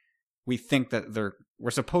 considering we think that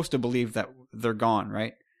we're supposed to believe that they're gone,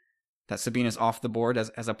 right? That Sabine is off the board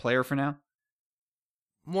as a player for now?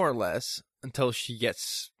 More or less, until she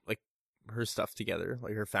gets like her stuff together,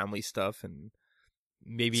 like her family stuff, and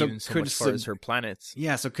maybe even so much as far as her planets.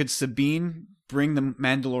 Yeah, so could Sabine bring the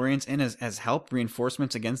Mandalorians in as help,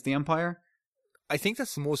 reinforcements against the Empire? I think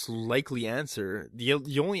that's the most likely answer.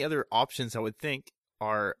 The only other options I would think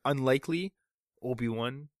are unlikely,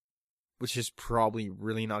 Obi-Wan, which is probably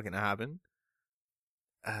really not going to happen.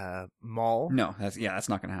 Maul. No, that's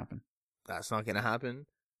not going to happen. That's not going to happen.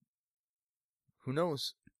 Who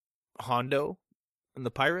knows? Hondo and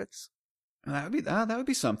the pirates. That would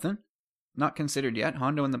be something. Not considered yet.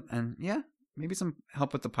 Hondo and maybe some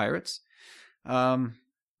help with the pirates.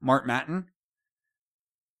 Mart Matten.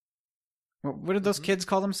 What did those kids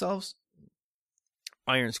call themselves?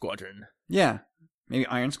 Iron Squadron. Yeah, maybe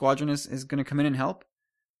Iron Squadron is going to come in and help.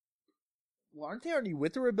 Well, aren't they already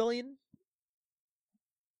with the rebellion?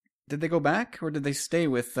 Did they go back, or did they stay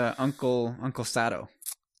with Uncle Sato?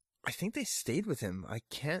 I think they stayed with him. I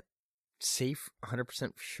can't say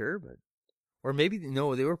 100% sure, but or maybe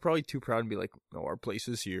no, they were probably too proud and be like, "No, our place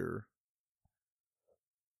is here."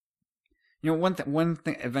 One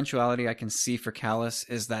thing eventuality I can see for Kallus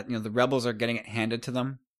is that the rebels are getting it handed to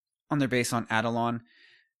them on their base on Adalon,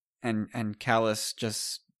 and Kallus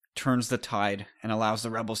just turns the tide and allows the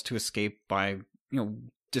rebels to escape by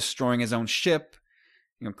destroying his own ship,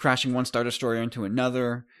 crashing one Star Destroyer into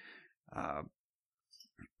another,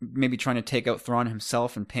 maybe trying to take out Thrawn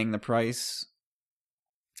himself and paying the price.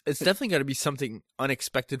 It's definitely got to be something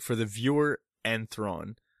unexpected for the viewer and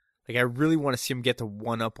Thrawn. Like, I really want to see him get the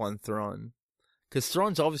one-up on Thrawn. Because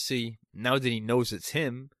Thrawn's obviously, now that he knows it's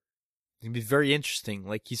him, it's going to be very interesting.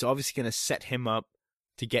 Like, he's obviously going to set him up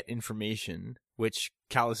to get information, which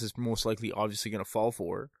Kallus is most likely obviously going to fall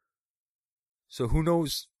for. So who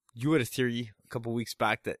knows? You had a theory a couple weeks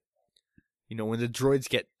back that, when the droids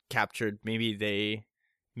get captured, maybe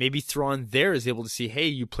Thrawn there is able to see, hey,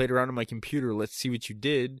 you played around on my computer, let's see what you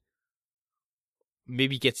did.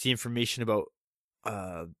 Maybe gets the information about,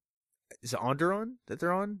 is it Onderon that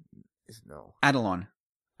they're on? No. Adalon,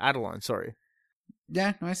 sorry.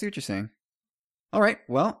 Yeah, no, I see what you're saying. All right,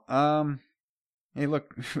 well, hey,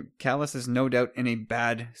 look, Kallus is no doubt in a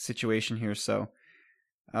bad situation here, so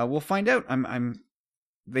we'll find out.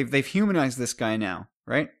 They've humanized this guy now,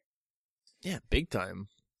 right? Yeah, big time.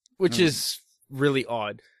 Which is really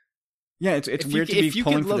odd. Yeah, it's weird to be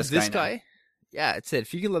pulling for this guy. Yeah, it's it.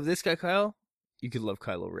 If you can love this guy, Kyle, you could love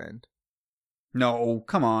Kylo Ren. No,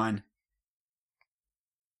 come on.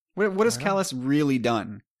 What has Kallus really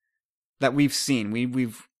done that we've seen?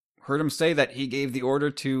 We've heard him say that he gave the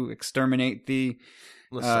order to exterminate the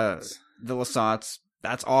Lasats.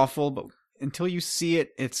 That's awful, but until you see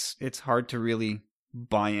it, it's hard to really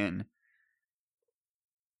buy in.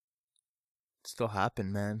 It still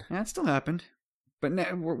happened, man. Yeah, it still happened. But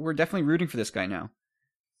we're definitely rooting for this guy now.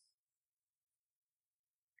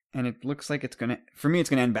 And it looks like it's going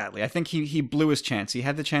to end badly. I think he blew his chance. He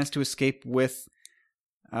had the chance to escape with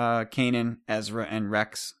Kanan, Ezra, and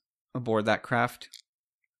Rex aboard that craft.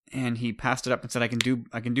 And he passed it up and said, I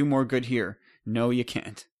can do more good here. No, you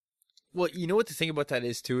can't. Well, you know what the thing about that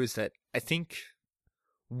is, too, is that I think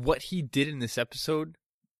what he did in this episode,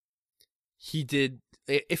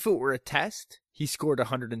 if it were a test, he scored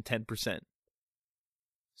 110%.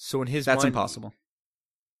 So in his mind... That's impossible.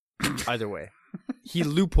 Either way. he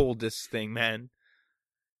loopholed this thing, man.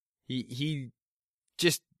 He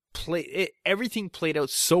just played it. Everything played out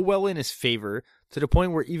so well in his favor to the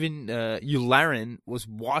point where even Yularen was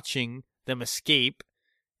watching them escape,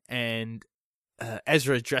 and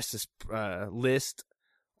Ezra addressed this list.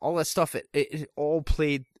 All that stuff, it all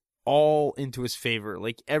played all into his favor.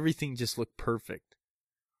 Like, everything just looked perfect.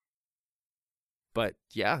 But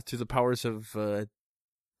yeah, through the powers of the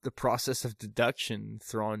process of deduction,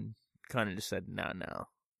 Thrawn kind of just said, "No."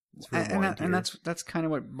 And that's kind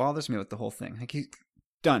of what bothers me with the whole thing. Like, he's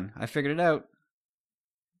done. I figured it out.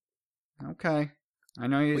 Okay, I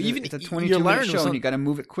know it's a 22-minute show and you got to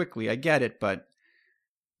move it quickly. I get it, but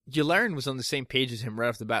Yularen was on the same page as him right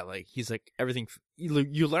off the bat. Like, he's like, everything.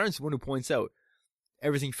 Yularen's the one who points out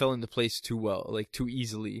everything fell into place too well, like too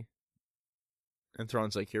easily. And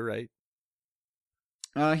Thrawn's like, "You're right."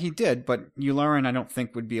 He did, but Yularen I don't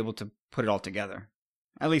think would be able to put it all together.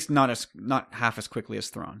 At least not half as quickly as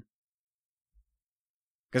Thrawn.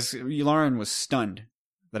 Because Yularen was stunned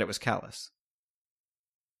that it was Callus.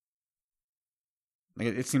 Like,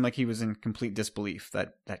 it seemed like he was in complete disbelief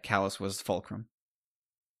that Callus was Fulcrum.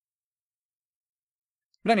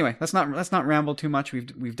 But anyway, let's not ramble too much.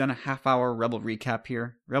 We've done a half-hour Rebel recap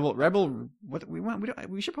here. Rebel. What we want?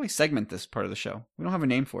 We should probably segment this part of the show. We don't have a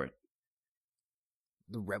name for it.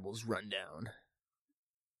 The Rebels Rundown.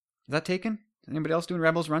 Is that taken? Is anybody else doing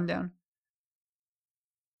Rebels Rundown?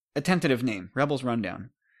 A tentative name, Rebels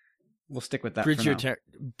Rundown. We'll stick with that for now.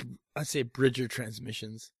 I'd say Bridger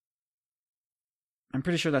Transmissions. I'm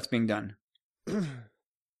pretty sure that's being done.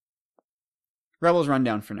 Rebels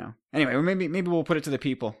Rundown for now. Anyway, or maybe we'll put it to the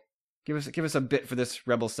people. Give us a bit for this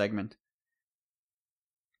Rebel segment.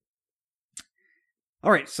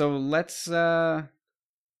 All right, so let's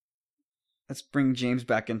bring James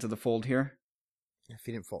back into the fold here. If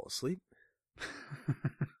he didn't fall asleep.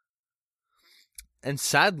 And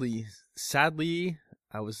sadly,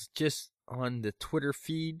 I was just on the Twitter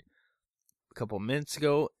feed a couple minutes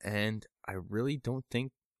ago, and I really don't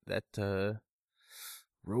think that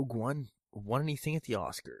Rogue One won anything at the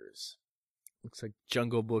Oscars. Looks like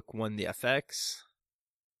Jungle Book won the FX.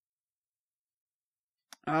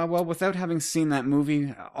 Well, without having seen that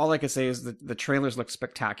movie, all I could say is that the trailers look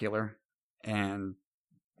spectacular, and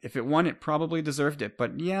if it won, it probably deserved it.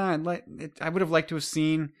 But yeah, I would have liked to have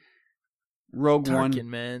seen Rogue One. Tarkin,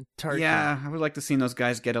 man. Tarkin. Yeah, I would like to have seen those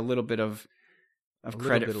guys get a little bit of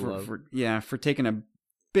credit for taking a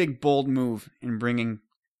big, bold move in bringing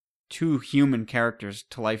two human characters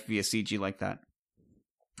to life via CG like that.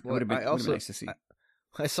 Well, would have been nice to see.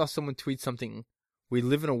 I saw someone tweet something. We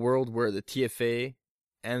live in a world where the TFA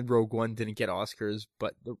and Rogue One didn't get Oscars,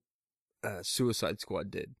 but the Suicide Squad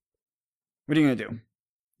did. What are you going to do?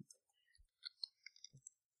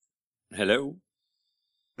 Hello?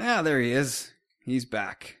 Ah, there he is. He's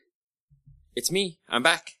back. It's me. I'm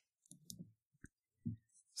back.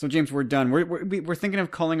 So, James, we're done. We're thinking of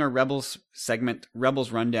calling our Rebels segment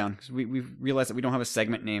Rebels Rundown, because we've realized that we don't have a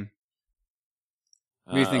segment name.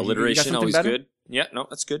 What do you think? Alliteration always better? good. Yeah, no,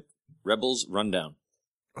 that's good. Rebels Rundown.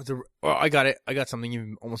 I got it. I got something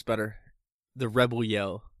even almost better. The Rebel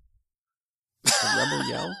Yell. The Rebel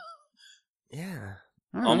Yell? Yeah.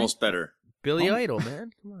 All right. Almost better. Billy Idol,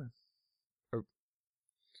 man. Come on.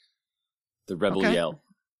 The Rebel Yell.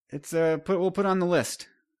 It's we'll put it on the list.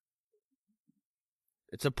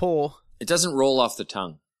 It's a poll. It doesn't roll off the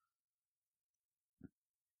tongue.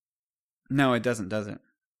 No, it doesn't, does it?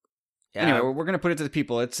 Yeah. Anyway, we're going to put it to the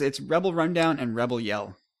people. It's Rebel Rundown and Rebel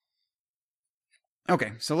Yell.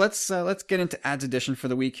 Okay, so let's get into Ads Edition for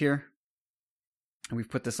the week here. We've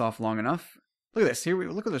put this off long enough. Look at this.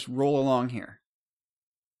 Look at this roll along here.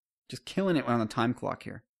 Just killing it on the time clock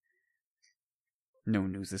here. No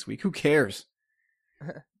news this week. Who cares?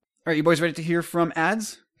 All right, you boys ready to hear from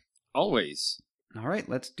ads? Always. All right,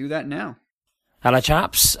 let's do that now. Hello,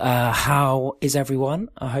 chaps. How is everyone?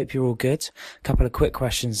 I hope you're all good. A couple of quick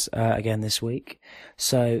questions again this week.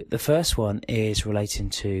 So the first one is relating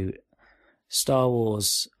to Star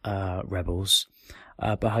Wars Rebels,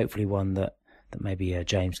 but hopefully one that maybe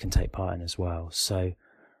James can take part in as well. So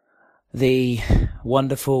the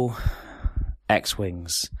wonderful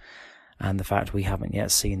X-Wings and the fact we haven't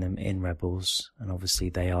yet seen them in Rebels, and obviously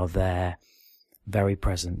they are there, very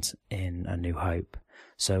present in A New Hope.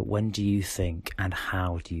 So when do you think and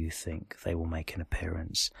how do you think they will make an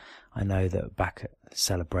appearance? I know that back at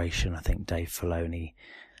Celebration, I think Dave Filoni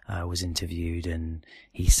was interviewed, and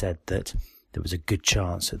he said that there was a good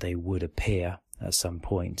chance that they would appear at some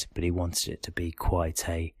point, but he wanted it to be quite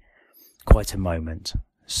a moment.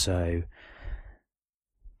 So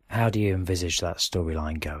How do you envisage that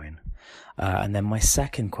storyline going? And then my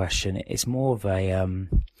second question is more of an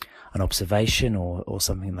observation or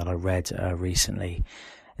something that I read recently.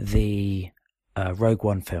 The Rogue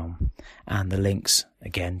One film and the links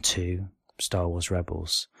again to Star Wars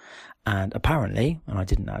Rebels. And apparently, and I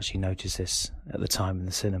didn't actually notice this at the time in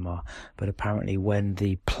the cinema, but apparently when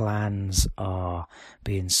the plans are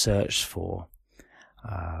being searched for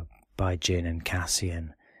by Jyn and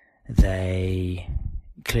Cassian, they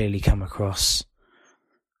clearly come across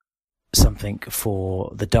something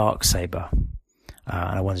for the Darksaber. And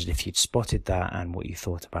I wondered if you'd spotted that and what you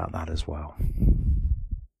thought about that as well.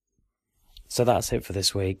 So that's it for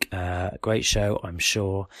this week. Great show, I'm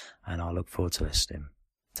sure, and I'll look forward to listening.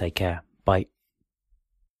 Take care. Bye.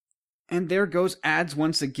 And there goes ads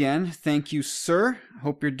once again. Thank you, sir.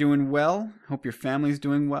 Hope you're doing well. Hope your family's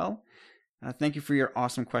doing well. Thank you for your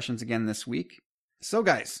awesome questions again this week. So,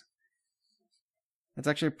 guys, that's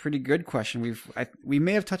actually a pretty good question. We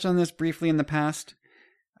may have touched on this briefly in the past,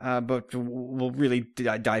 but we'll really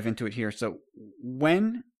dive into it here. So,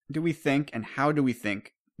 when do we think and how do we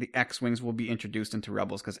think the X-Wings will be introduced into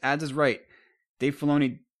Rebels? Because Ads is right. Dave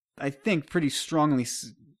Filoni, I think, pretty strongly,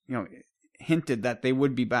 hinted that they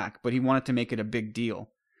would be back, but he wanted to make it a big deal.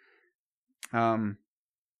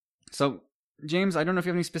 So, James, I don't know if you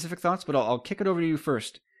have any specific thoughts, but I'll kick it over to you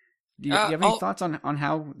first. Do you have any thoughts on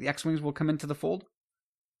how the X-Wings will come into the fold?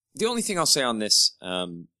 The only thing I'll say on this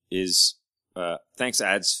is thanks,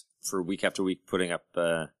 Ads, for week after week putting up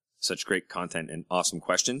such great content and awesome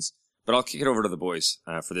questions. But I'll kick it over to the boys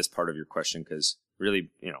for this part of your question, because really,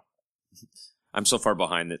 I'm so far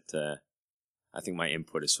behind that I think my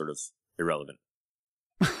input is sort of irrelevant.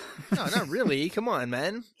 No, not really. Come on,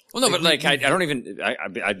 man. Well, no, but I don't even.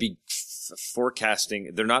 I'd be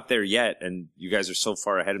forecasting. They're not there yet, and you guys are so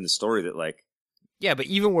far ahead in the story that Yeah, but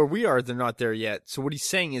even where we are, they're not there yet. So what he's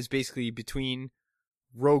saying is basically between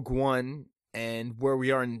Rogue One and where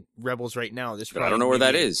we are in Rebels right now. But I don't know where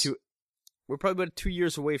that is. We're probably about 2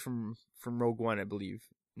 years away from Rogue One, I believe.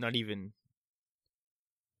 Not even.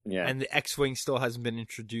 Yeah. And the X-Wing still hasn't been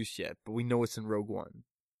introduced yet, but we know it's in Rogue One.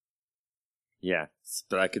 Yeah,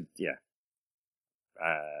 but I could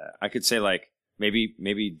say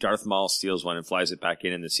maybe Darth Maul steals one and flies it back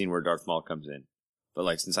in the scene where Darth Maul comes in.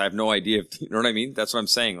 But since I have no idea, you know what I mean? That's what I'm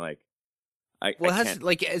saying.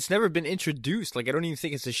 It's never been introduced. I don't even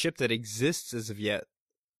think it's a ship that exists as of yet.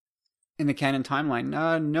 In the canon timeline,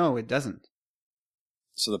 no, it doesn't.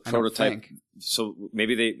 So the prototype. So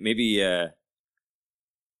maybe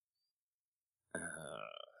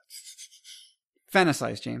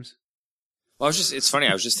fantasize, James. Well, it's funny.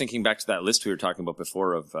 I was just thinking back to that list we were talking about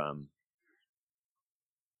before of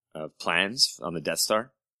plans on the Death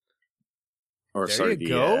Star. There you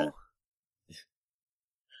go.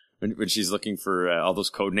 When she's looking for all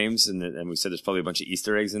those code names, and we said there's probably a bunch of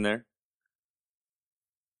Easter eggs in there.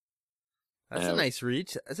 That's a nice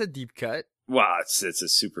reach. That's a deep cut. Wow, it's a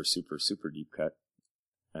super, super, super deep cut.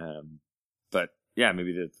 But yeah,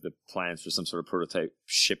 maybe the plans for some sort of prototype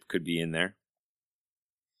ship could be in there.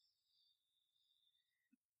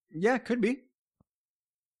 Yeah, it could be.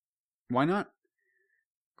 Why not?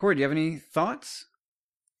 Corey, do you have any thoughts?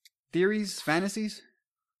 Theories? Fantasies?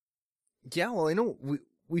 Yeah, well, I know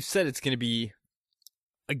we've said it's going to be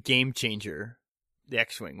a game changer, the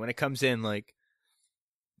X-Wing. When it comes in,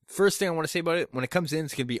 first thing I want to say about it, when it comes in,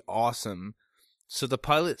 it's going to be awesome. So the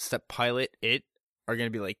pilots that pilot it are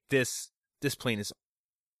going to be this plane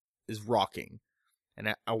is rocking.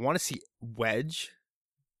 And I want to see Wedge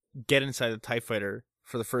get inside the TIE Fighter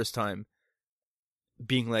for the first time,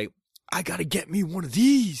 being like, I gotta get me one of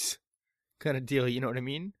these kind of deal, you know what I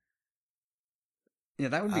mean? Yeah,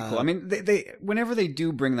 that would be cool. I mean, they whenever they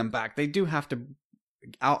do bring them back, they do have to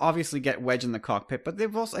obviously get Wedge in the cockpit, but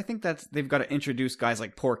I think they've got to introduce guys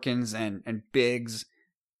like Porkins and Biggs,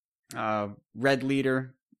 Red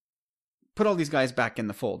Leader, put all these guys back in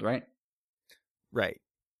the fold, right? Right.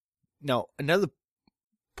 Now, another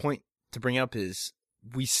point to bring up is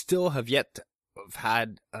we still have yet to have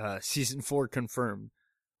had season 4 confirmed.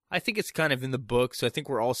 I think it's kind of in the book, so I think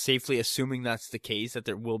we're all safely assuming that's the case, that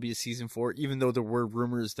there will be a season 4, even though there were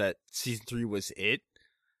rumors that season 3 was it.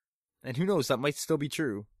 And who knows, that might still be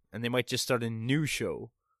true, and they might just start a new show.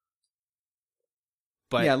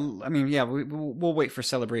 But yeah, I mean, yeah, we'll wait for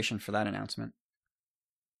Celebration for that announcement.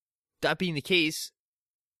 That being the case,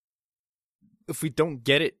 if we don't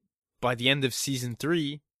get it by the end of season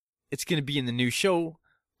 3, it's going to be in the new show,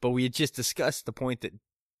 but we had just discussed the point that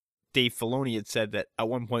Dave Filoni had said that at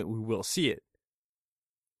one point we will see it.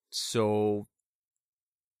 So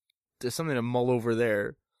there's something to mull over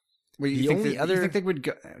there. Well, you think they would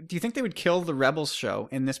do you think they would kill the Rebels show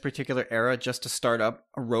in this particular era just to start up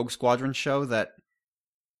a Rogue Squadron show that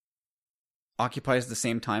occupies the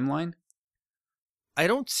same timeline? I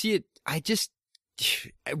don't see it.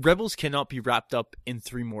 Rebels cannot be wrapped up in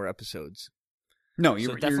 3 more episodes. No,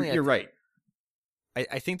 you're right.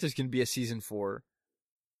 I think there's going to be a season 4.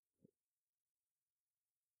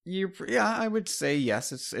 I would say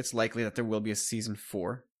yes. It's likely that there will be a season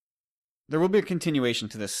 4. There will be a continuation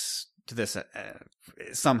to this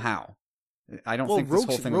somehow. I don't think this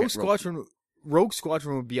whole thing will get Rogue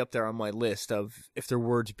Squadron would be up there on my list of if there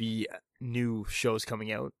were to be new shows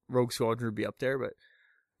coming out. Rogue Squadron would be up there, but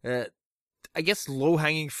I guess low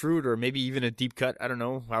hanging fruit or maybe even a deep cut. I don't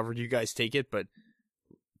know, however you guys take it, but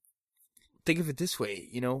think of it this way.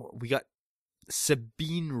 We got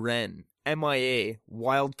Sabine Wren, MIA,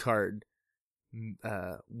 wild card,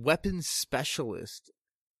 weapons specialist.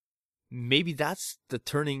 Maybe that's the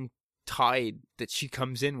turning tide that she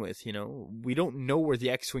comes in with. We don't know where the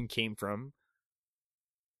X-Wing came from.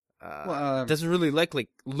 Doesn't really look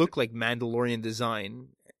like Mandalorian design.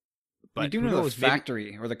 But you do know the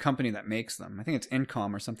factory or the company that makes them. I think it's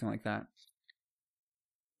Incom or something like that.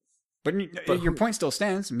 But your point still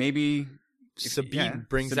stands. Maybe Sabine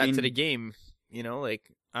brings that to the game.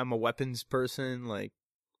 I'm a weapons person.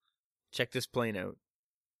 Check this plane out.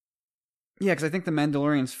 Yeah, because I think the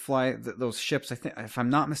Mandalorians fly those ships. I think, if I'm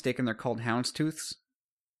not mistaken, they're called Houndstooths.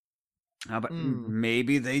 But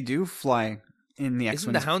maybe they do fly in the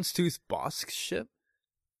X-Wing. Isn't the Houndstooth Bosk's ship?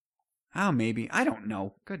 Oh, maybe. I don't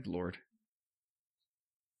know. Good Lord.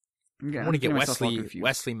 I want to get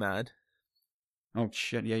Wesley mad. Oh,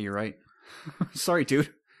 shit. Yeah, you're right. Sorry, dude.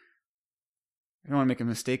 I don't want to make a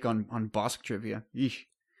mistake on Bosk trivia. Yeesh.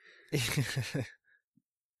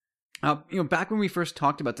 Back when we first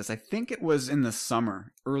talked about this, I think it was in the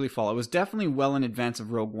summer, early fall. It was definitely well in advance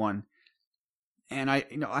of Rogue One. And I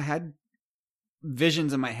had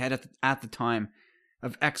visions in my head at the time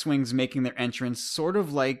of X-Wings making their entrance, sort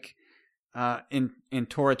of like in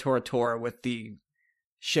Tora Tora Tora, with the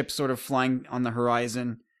ships sort of flying on the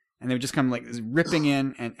horizon, and they would just come ripping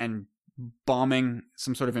in and bombing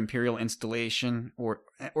some sort of Imperial installation, or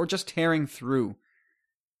just tearing through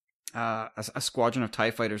a squadron of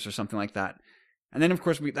TIE fighters or something like that. And then, of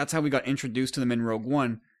course, that's how we got introduced to them in Rogue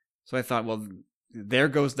One. So I thought, well, there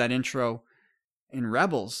goes that intro in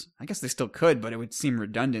Rebels. I guess they still could, but it would seem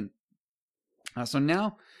redundant. So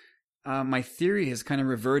now my theory has kind of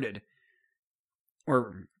reverted,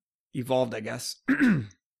 or evolved, I guess.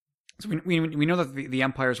 So we know that the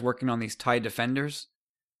Empire is working on these TIE Defenders,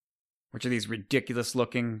 which are these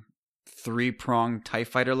ridiculous-looking, 3-pronged TIE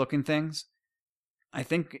fighter-looking things. I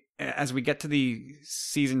think as we get to the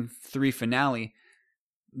Season 3 finale,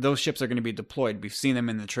 those ships are going to be deployed. We've seen them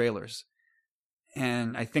in the trailers.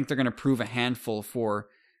 And I think they're going to prove a handful for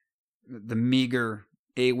the meager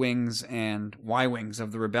A-Wings and Y-Wings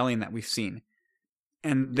of the Rebellion that we've seen.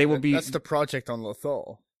 And they will be... That's the project on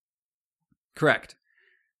Lothal. Correct.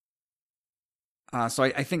 So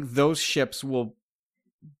I think those ships will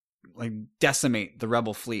decimate the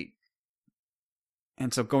Rebel fleet.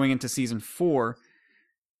 And so going into Season 4,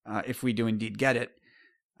 if we do indeed get it,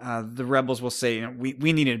 the Rebels will say,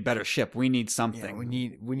 we needed a better ship. We need something.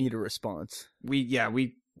 Yeah, we need a response.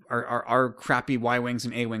 Our crappy Y-Wings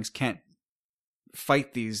and A-Wings can't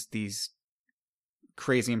fight these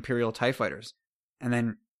crazy Imperial TIE fighters. And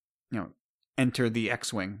then, enter the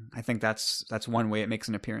X-Wing. I think that's one way it makes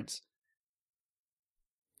an appearance.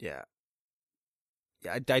 Yeah.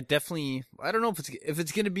 Yeah, I definitely... I don't know if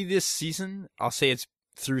it's going to be this season. I'll say it's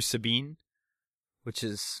through Sabine, which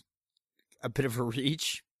is a bit of a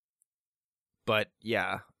reach. But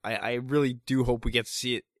yeah, I really do hope we get to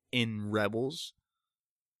see it in Rebels.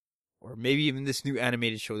 Or maybe even this new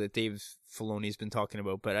animated show that Dave Filoni's been talking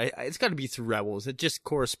about. But it's got to be through Rebels. It just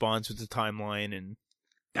corresponds with the timeline. And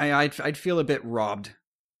I'd feel a bit robbed.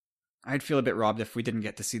 I'd feel a bit robbed if we didn't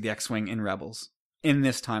get to see the X-Wing in Rebels in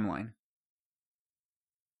this timeline.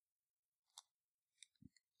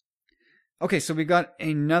 Okay, so we got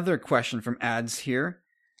another question from ads here,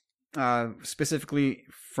 specifically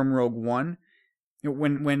from Rogue One.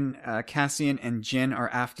 When Cassian and Jyn are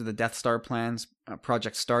after the Death Star plans,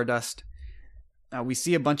 Project Stardust, we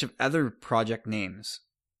see a bunch of other project names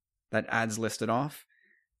that ads listed off.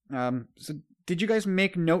 So did you guys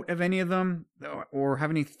make note of any of them, or have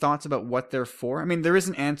any thoughts about what they're for? I mean, there is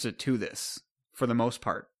an answer to this, for the most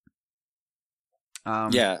part.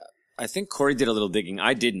 Yeah. I think Corey did a little digging.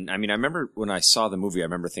 I didn't. I mean, I remember when I saw the movie, I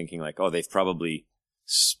remember thinking they've probably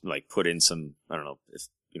put in some, I don't know, if,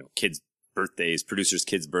 kids' birthdays, producers'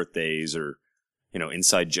 kids' birthdays, or,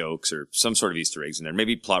 inside jokes or some sort of Easter eggs in there.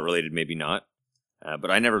 Maybe plot related, maybe not.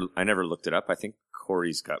 But I never looked it up. I think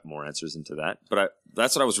Corey's got more answers into that. But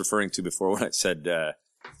that's what I was referring to before when I said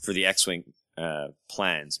for the X-Wing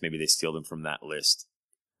plans, maybe they steal them from that list.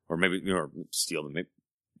 Or maybe, steal them.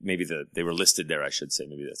 Maybe they were listed there, I should say.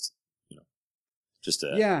 Maybe that's, just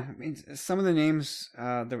a... Yeah, I mean, some of the names,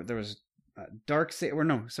 there was Darksaber, or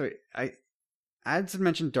no, sorry, Ads had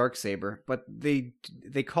mentioned Darksaber, but they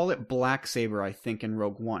call it Black Saber, I think, in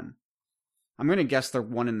Rogue One. I'm going to guess they're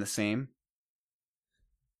one and the same.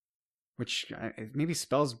 Which maybe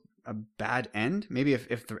spells a bad end. Maybe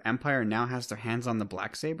if the Empire now has their hands on the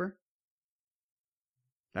Black Saber.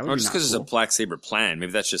 That would Or be just not because cool. it's a Black Saber plan.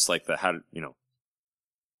 Maybe that's just like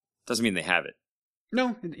doesn't mean they have it.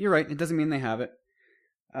 No, you're right. It doesn't mean they have it.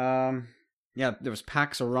 Yeah, there was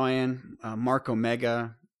Pax Orion, Mark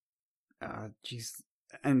Omega,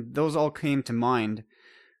 and those all came to mind.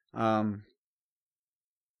 And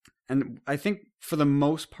I think for the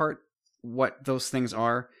most part, what those things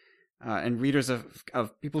are, and readers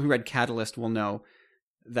of people who read Catalyst will know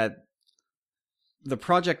that the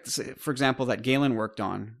project, for example, that Galen worked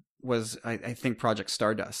on was, I think, Project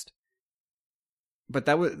Stardust. But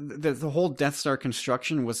that was the whole Death Star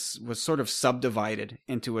construction was sort of subdivided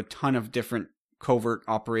into a ton of different covert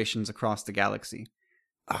operations across the galaxy.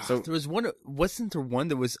 So there was one. Wasn't there one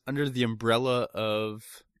that was under the umbrella of?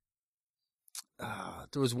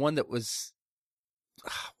 There was one that was.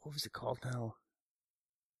 What was it called now?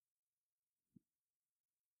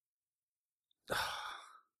 It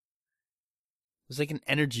was like an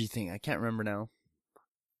energy thing. I can't remember now.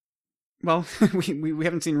 Well, we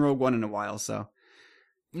haven't seen Rogue One in a while, so.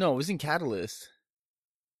 No, it was in Catalyst.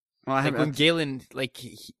 Well, I like when Galen,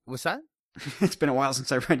 what's that? It's been a while since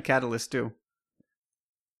I read Catalyst too.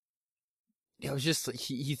 Yeah, it was just like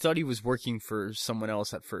he thought he was working for someone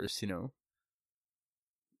else at first,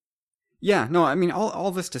 Yeah, no, I mean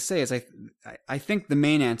all this to say is I think the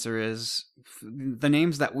main answer is the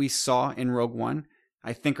names that we saw in Rogue One,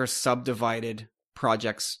 I think are subdivided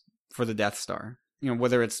projects for the Death Star.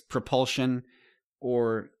 Whether it's propulsion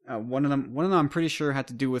or one of them I'm pretty sure had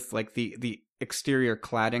to do with like the exterior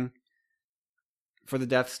cladding for the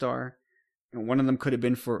Death Star. One of them could have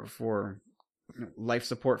been for life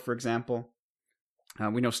support, for example.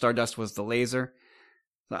 We know Stardust was the laser.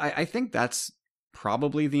 So I think that's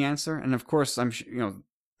probably the answer. And of course, I'm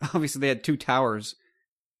obviously they had 2 towers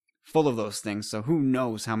full of those things. So who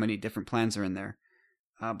knows how many different plans are in there.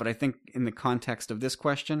 But I think in the context of this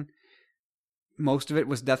question, most of it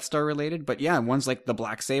was Death Star related. But yeah, ones like the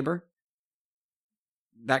Black Saber.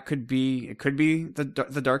 It could be the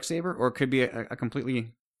Darksaber, or it could be a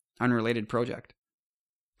completely unrelated project.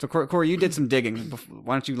 So Corey, you did some digging.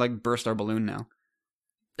 Why don't you burst our balloon now?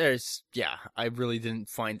 I really didn't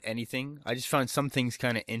find anything. I just found some things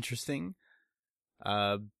kind of interesting.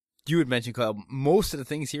 You had mentioned, Kyle, most of the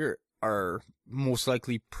things here are most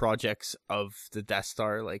likely projects of the Death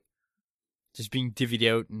Star, just being divvied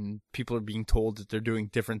out, and people are being told that they're doing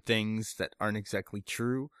different things that aren't exactly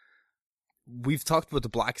true. We've talked about the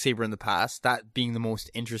Black Saber in the past, that being the most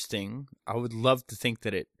interesting. I would love to think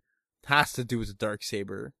that it has to do with the Dark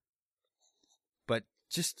Saber. But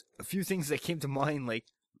just a few things that came to mind,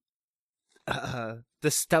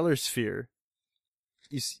 the Stellar Sphere.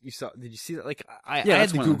 You saw? Did you see that? I had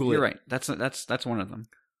to Google it. You're right. That's one of them.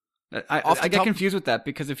 I get confused with that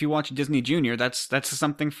because if you watch Disney Junior, that's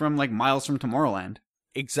something from Miles from Tomorrowland.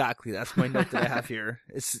 Exactly. That's my note that I have here.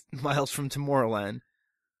 It's Miles from Tomorrowland.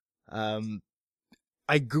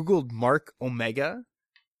 I Googled Mark Omega,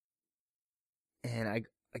 and I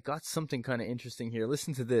got something kind of interesting here.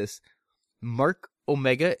 Listen to this. Mark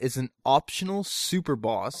Omega is an optional super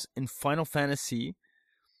boss in Final Fantasy.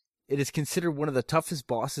 It is considered one of the toughest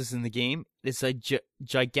bosses in the game. It is a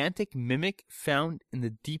gigantic mimic found in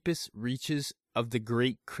the deepest reaches of the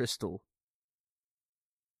Great Crystal.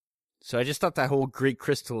 So I just thought that whole Great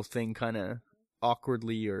Crystal thing kind of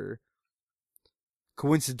awkwardly or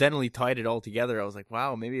coincidentally tied it all together. I was like,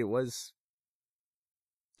 wow, maybe it was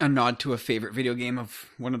a nod to a favorite video game of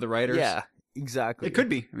one of the writers. Yeah, exactly. It could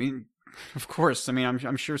be. I mean, of course. I mean,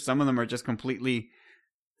 I'm sure some of them are just completely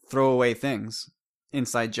throwaway things.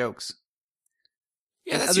 Inside jokes.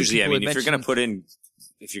 Yeah, that's usually, I mean, if you're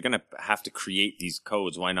going to have to create these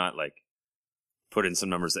codes, why not put in some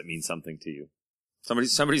numbers that mean something to you?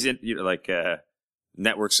 Somebody's in,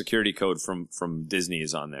 network security code from Disney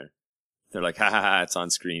is on there. They're like, ha, it's on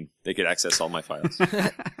screen. They could access all my files.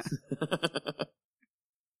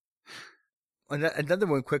 Another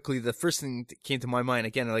one quickly, the first thing that came to my mind,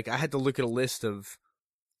 again, I had to look at a list of,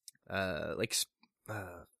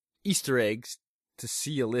 Easter eggs to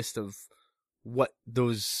see a list of what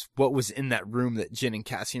was in that room that Jin and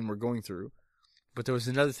Cassian were going through. But there was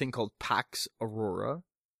another thing called Pax Aurora,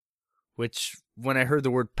 which when I heard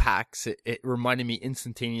the word Pax, it reminded me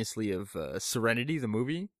instantaneously of Serenity, the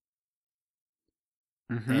movie.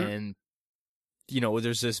 Mm-hmm. And,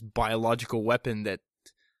 there's this biological weapon that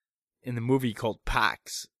in the movie called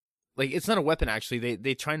Pax. Like, it's not a weapon, actually.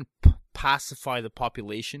 They try and pacify the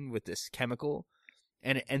population with this chemical,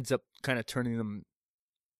 and it ends up kind of turning them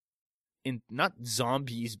in, not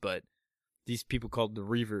zombies, but these people called the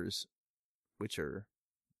Reavers, which are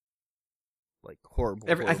like horrible.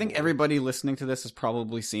 I think everybody listening to this has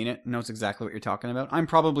probably seen it, knows exactly what you're talking about. I'm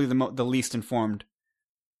probably the least informed,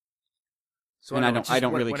 so and I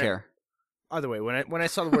don't really care. Either way, when I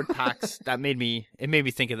saw the word Pax, it made me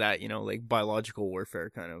think of that, like biological warfare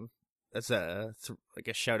kind of. That's like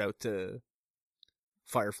a shout out to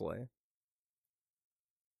Firefly.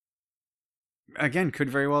 Again, could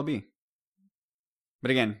very well be.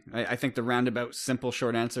 But again, I think the roundabout, simple,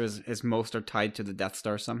 short answer is most are tied to the Death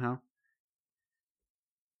Star somehow.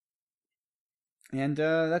 And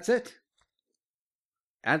that's it.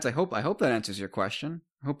 Ads, I hope that answers your question.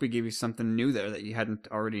 I hope we gave you something new there that you hadn't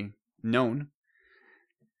already known.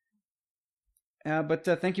 But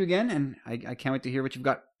thank you again, and I can't wait to hear what you've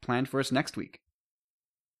got planned for us next week.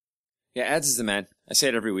 Yeah, Ads is the man. I say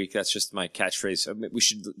it every week. That's just my catchphrase. We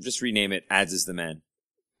should just rename it Ads is the man.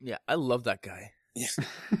 Yeah, I love that guy. Yeah.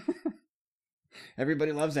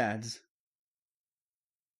 Everybody loves Ads.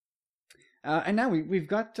 And now we've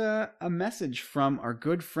got a message from our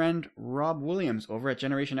good friend Rob Williams over at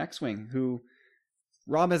Generation X-Wing, who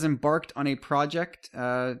Rob has embarked on a project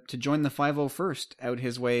to join the 501st out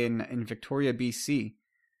his way in Victoria, BC.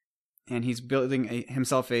 And he's building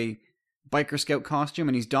himself a biker scout costume,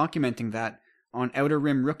 and he's documenting that on Outer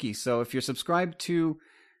Rim Rookie. So if you're subscribed to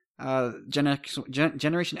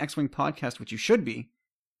Generation X-Wing podcast, which you should be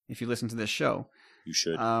if you listen to this show. You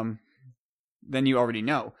should. Then you already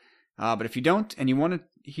know. But if you don't, and you want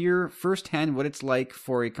to hear firsthand what it's like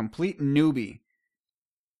for a complete newbie,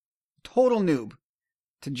 total noob,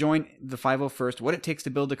 to join the 501st, what it takes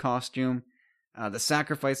to build a costume, the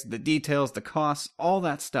sacrifice, the details, the costs, all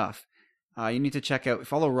that stuff, you need to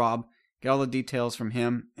follow Rob, get all the details from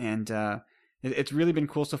him, and it's really been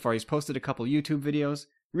cool so far. He's posted a couple YouTube videos,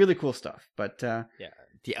 really cool stuff. But yeah,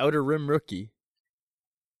 the Outer Rim Rookie.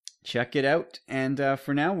 Check it out, and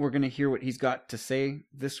for now, we're going to hear what he's got to say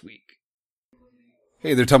this week.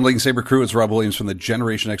 Hey there, Tumbling Saber crew. It's Rob Williams from the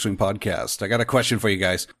Generation X-Wing podcast. I got a question for you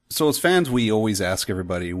guys. So as fans, we always ask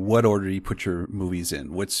everybody, what order do you put your movies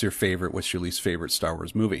in? What's your favorite? What's your least favorite Star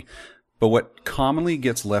Wars movie? But what commonly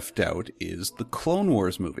gets left out is the Clone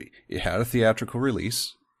Wars movie. It had a theatrical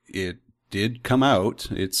release. It did come out.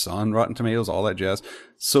 It's on Rotten Tomatoes, all that jazz.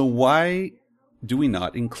 So why do we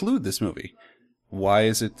not include this movie? Why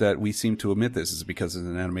is it that we seem to omit this? Is it because it's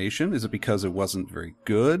an animation? Is it because it wasn't very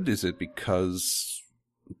good? Is it because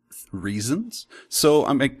reasons? So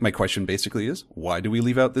my question basically is, why do we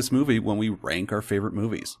leave out this movie when we rank our favorite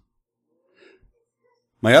movies?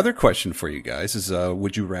 My other question for you guys is,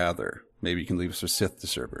 would you rather, maybe you can leave us for Sith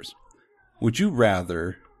Disturbers, would you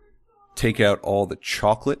rather take out all the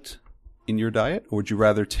chocolate in your diet, or would you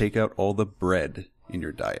rather take out all the bread in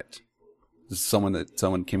your diet? This is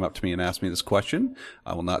someone came up to me and asked me this question.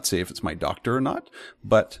 I will not say if it's my doctor or not,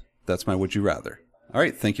 but that's my would you rather. All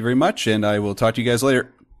right, thank you very much, and I will talk to you guys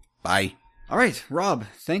later. Bye. All right, Rob,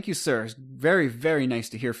 thank you, sir. It's very, very nice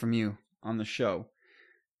to hear from you on the show.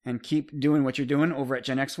 And keep doing what you're doing over at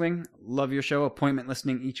Gen X-Wing. Love your show, appointment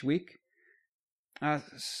listening each week.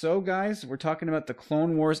 So, guys, we're talking about the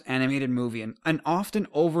Clone Wars animated movie, an often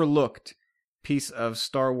overlooked piece of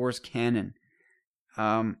Star Wars canon.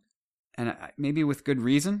 And maybe with good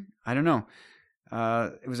reason. I don't know.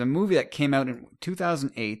 It was a movie that came out in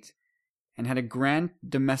 2008 and had a grand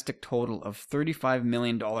domestic total of $35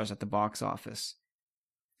 million at the box office.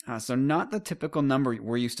 So not the typical number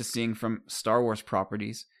we're used to seeing from Star Wars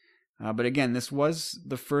properties. But again, this was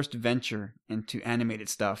the first venture into animated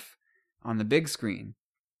stuff on the big screen.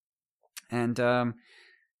 And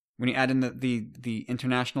when you add in the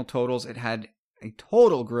international totals, it had a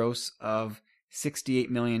total gross of $68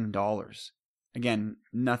 million. Again,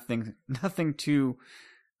 nothing too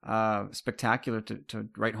spectacular to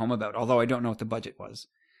write home about, although I don't know what the budget was.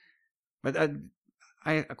 But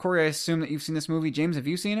Corey, I assume that you've seen this movie. James, have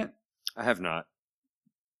you seen it? I have not.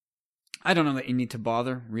 I don't know that you need to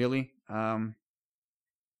bother, really.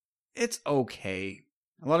 It's okay.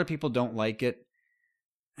 A lot of people don't like it,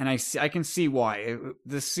 and I can see why.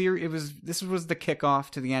 This was the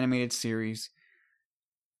kickoff to the animated series,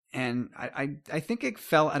 and I think it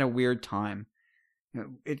fell at a weird time.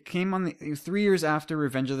 It came on 3 years after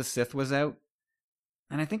Revenge of the Sith was out,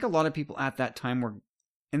 and I think a lot of people at that time were,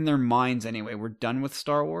 in their minds anyway, were done with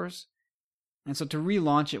Star Wars. And so to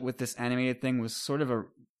relaunch it with this animated thing was sort of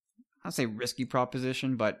I'll say risky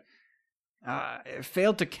proposition, but it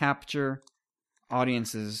failed to capture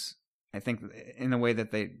audiences, I think, in the way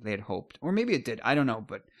that they had hoped. Or maybe it did. I don't know,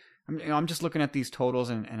 but I'm just looking at these totals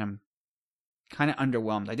and I'm kind of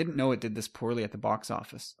underwhelmed. I didn't know it did this poorly at the box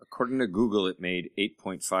office. According to Google, it made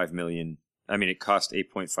 8.5 million. I mean, it cost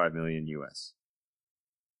 8.5 million US.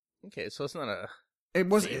 Okay, so it's not a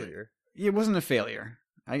failure. It wasn't a failure.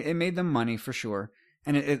 It made them money for sure,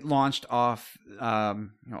 and it launched off a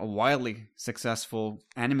wildly successful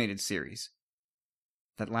animated series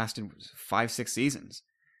that lasted 5-6 seasons.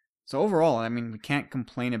 So overall, I mean, we can't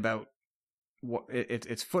complain about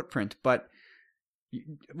its footprint, but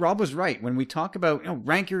Rob was right when we talk about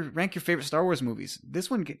rank your favorite Star Wars movies. This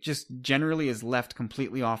one just generally is left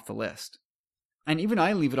completely off the list, and even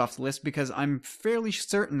I leave it off the list because I'm fairly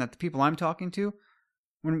certain that the people I'm talking to,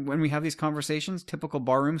 when we have these conversations, typical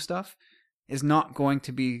barroom stuff, is not going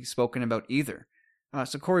to be spoken about either.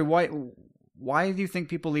 So Corey, why do you think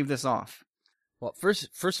people leave this off? Well,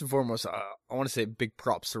 first and foremost, I want to say big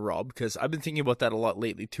props to Rob because I've been thinking about that a lot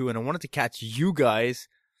lately too, and I wanted to catch you guys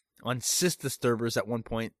on Sith Disturbers at one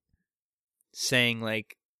point, saying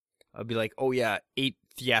like, I'd be like, oh yeah, 8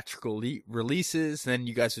 theatrical releases, and then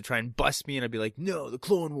you guys would try and bust me, and I'd be like, no, the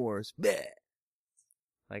Clone Wars, bleh.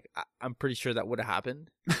 Like I'm pretty sure that would have happened.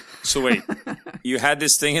 So wait, you had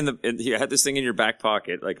this thing in your back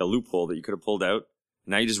pocket, like a loophole that you could have pulled out.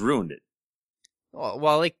 Now you just ruined it.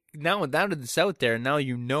 Well, like now that it's out there, now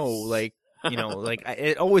like like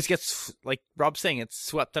it always gets, like Rob's saying, it's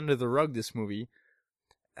swept under the rug. This movie.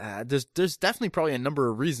 There's definitely probably a number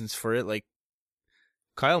of reasons for it. Like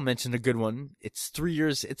Kyle mentioned a good one. It's 3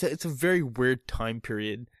 years. It's a very weird time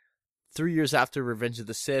period. 3 years after Revenge of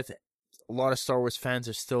the Sith, a lot of Star Wars fans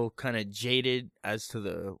are still kind of jaded as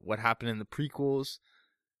to what happened in the prequels.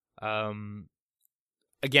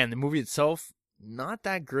 Again, the movie itself not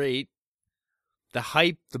that great. The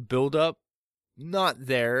hype, the build up, not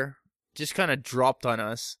there. Just kind of dropped on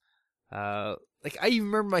us. Like I even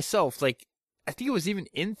remember myself, like I think it was even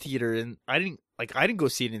in theater, and I didn't go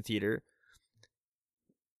see it in theater.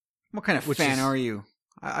 What kind of fan are you?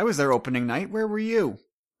 I was there opening night. Where were you?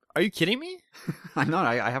 Are you kidding me? I'm not.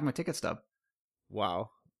 I have my ticket stub. Wow.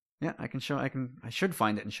 Yeah, I should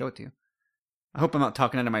find it and show it to you. I hope I'm not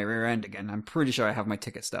talking out of my rear end again. I'm pretty sure I have my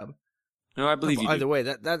ticket stub. No, I believe you. Either way,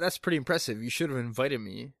 that's pretty impressive. You should have invited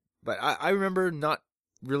me. But I remember not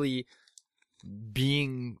really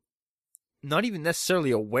being, not even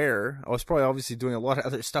necessarily aware. I was probably obviously doing a lot of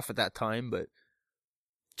other stuff at that time, but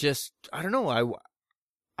just, I don't know.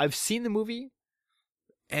 I've seen the movie,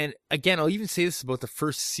 and again, I'll even say this about the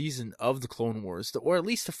first season of the Clone Wars, or at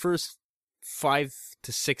least the first 5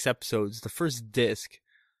 to 6 episodes, the first disc.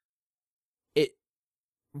 It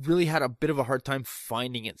really had a bit of a hard time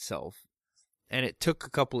finding itself. And it took a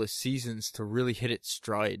couple of seasons to really hit its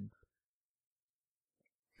stride.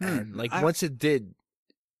 And once it did,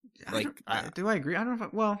 do I agree? I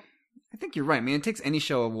don't know I think you're right. I mean, it takes any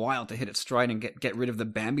show a while to hit its stride and get rid of the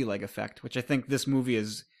Bambi leg effect, which I think this movie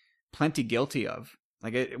is plenty guilty of.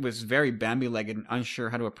 Like it was very Bambi legged and unsure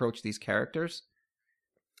how to approach these characters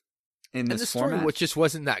in this format. And the story, which just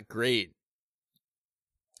wasn't that great.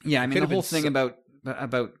 Yeah, I mean, the whole thing about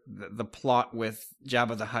the plot with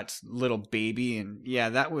Jabba the Hutt's little baby, and yeah,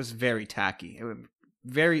 that was very tacky. It was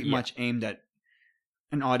very much aimed at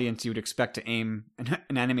an audience you would expect to aim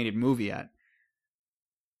an animated movie at.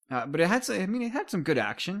 But it had some good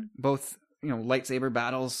action, both lightsaber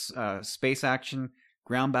battles, space action,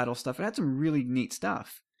 ground battle stuff. It had some really neat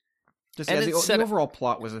stuff. Just the overall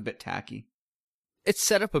plot was a bit tacky. It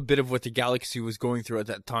set up a bit of what the galaxy was going through at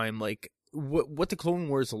that time. Like what the Clone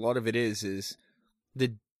Wars, a lot of it is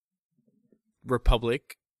the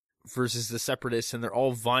Republic versus the Separatists, and they're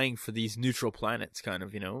all vying for these neutral planets, kind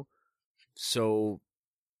of, So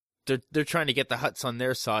they're trying to get the Hutts on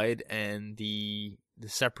their side, and the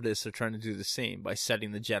Separatists are trying to do the same by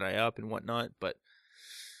setting the Jedi up and whatnot. But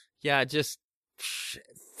yeah, it just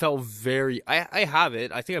fell very. I have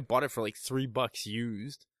it. I think I bought it for like $3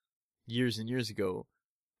 used years and years ago,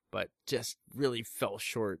 but just really fell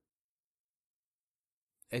short.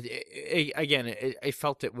 I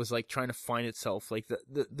felt it was like trying to find itself. Like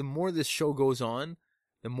the more this show goes on,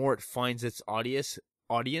 the more it finds its audience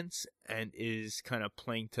and is kind of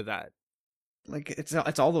playing to that. Like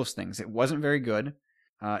it's all those things. It wasn't very good.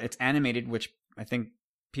 It's animated, which I think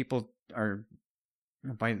people are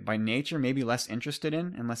by nature maybe less interested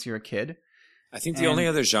in, unless you're a kid. I think the only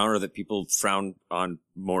other genre that people frown on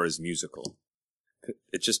more is musical.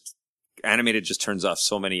 It just, animated just turns off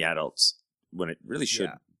so many adults when it really should.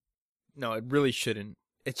 Yeah. No, it really shouldn't.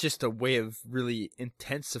 It's just a way of really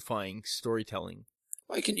intensifying storytelling.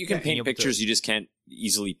 Well, you can paint pictures you just can't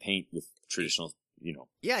easily paint with traditional,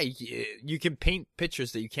 Yeah, you can paint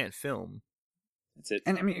pictures that you can't film. That's it.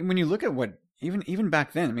 And I mean, when you look at what, even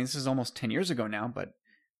back then, I mean, this is almost 10 years ago now, but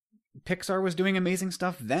Pixar was doing amazing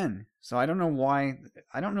stuff then. So I don't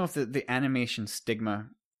know if the animation stigma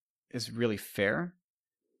is really fair.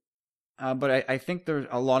 But I think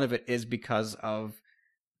a lot of it is because of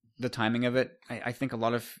the timing of it. I think a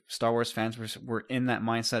lot of Star Wars fans were in that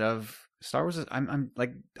mindset of Star Wars.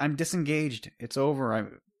 I'm disengaged. It's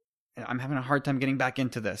over. I'm having a hard time getting back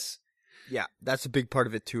into this. Yeah, that's a big part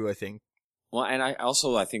of it too, I think. Well, and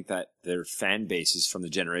I think that their fan base is from the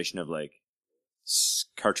generation of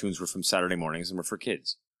cartoons were from Saturday mornings and were for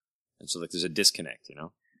kids. And so there's a disconnect,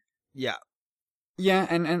 Yeah. Yeah,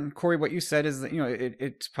 and Corey, what you said is that,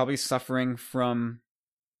 it's probably suffering from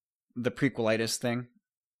the prequelitis thing.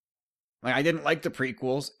 Like, I didn't like the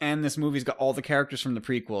prequels, and this movie's got all the characters from the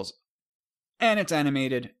prequels, and it's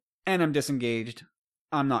animated, and I'm disengaged.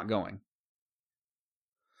 I'm not going.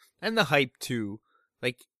 And the hype too.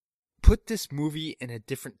 Like, put this movie in a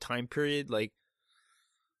different time period. Like,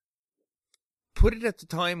 put it at the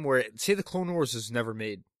time where, say, the Clone Wars was never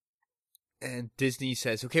made. And Disney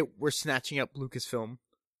says, okay, we're snatching up Lucasfilm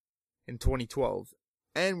in 2012.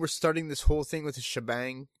 And we're starting this whole thing with a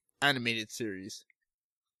shebang animated series.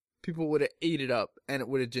 People would have ate it up, and it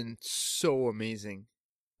would have been so amazing.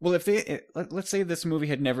 Well, let's say this movie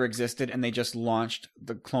had never existed, and they just launched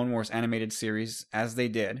the Clone Wars animated series as they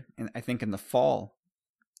did, and I think in the fall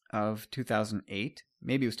of 2008,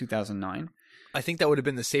 maybe it was 2009. I think that would have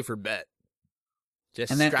been the safer bet.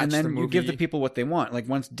 And then you give the people what they want. Like,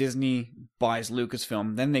 once Disney buys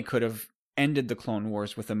Lucasfilm, then they could have ended the Clone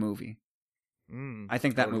Wars with a movie. I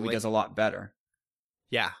think that movie does a lot better.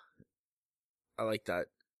 Yeah. I like that.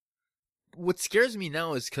 What scares me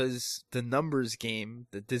now is because the numbers game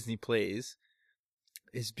that Disney plays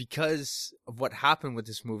is because of what happened with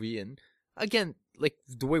this movie. And again, like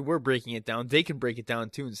the way we're breaking it down, they can break it down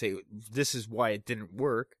too and say, this is why it didn't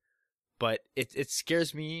work. But it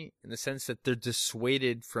scares me in the sense that they're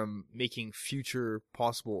dissuaded from making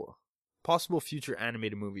possible future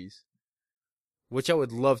animated movies, which I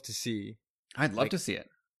would love to see. I'd love to see it.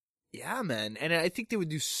 Yeah, man. And I think they would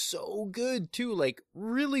do so good too, like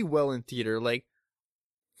really well in theater, like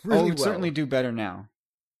really well. Certainly do better now.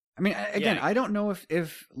 I mean, again, I don't know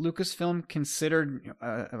if Lucasfilm considered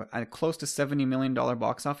a close to $70 million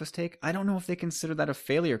box office take. I don't know if they consider that a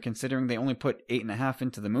failure, considering they only put 8.5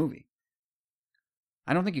 into the movie.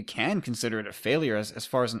 I don't think you can consider it a failure as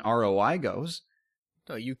far as an ROI goes.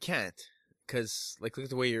 No, you can't. Because, like, look at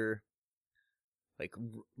the way you're, like,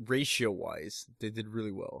 ratio-wise, they did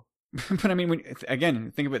really well. But, I mean,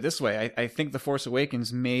 again, think of it this way. I think The Force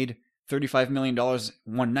Awakens made $35 million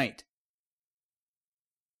one night.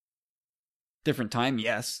 Different time,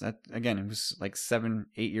 yes. That, again, it was like 7-8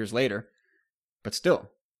 years later. But still.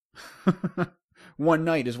 One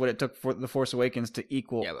night is what it took for The Force Awakens to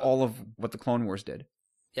equal all of what the Clone Wars did.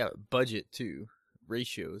 Yeah, budget too,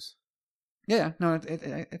 ratios. Yeah, no,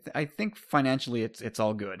 I think financially it's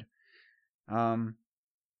all good. And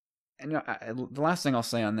the last thing I'll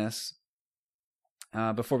say on this,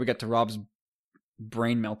 before we get to Rob's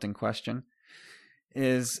brain melting question,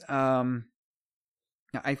 is I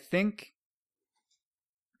think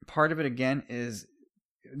part of it again is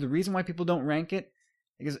the reason why people don't rank it.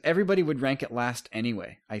 Because everybody would rank it last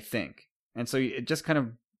anyway, I think. And so it just kind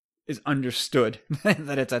of is understood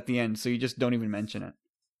that it's at the end, so you just don't even mention it.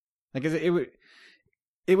 Like,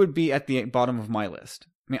 it would be at the bottom of my list.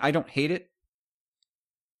 I mean, I don't hate it.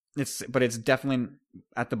 But it's definitely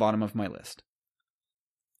at the bottom of my list.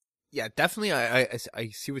 Yeah, definitely. I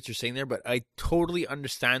see what you're saying there, but I totally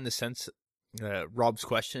understand the sense, Rob's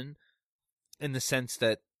question, in the sense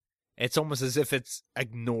that it's almost as if it's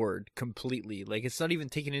ignored completely. Like, it's not even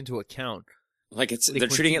taken into account. Like, they're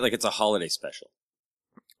treating it like it's a holiday special.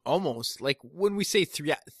 Almost. Like, when we say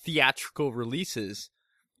theatrical releases,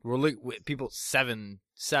 we're like, people 7,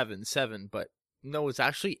 but no, it's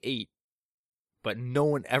actually 8. But no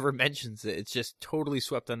one ever mentions it. It's just totally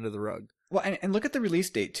swept under the rug. Well, and look at the release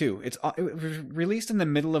date, too. It was released in the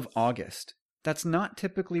middle of August. That's not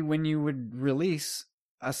typically when you would release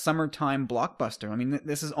a summertime blockbuster. I mean,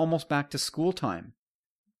 this is almost back to school time.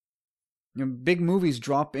 Big movies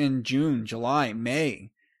drop in June, July,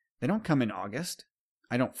 May. They don't come in August.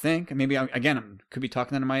 I don't think. Maybe, I could be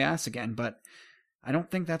talking out of my ass again, but I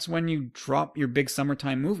don't think that's when you drop your big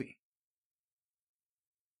summertime movie.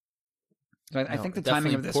 So I think the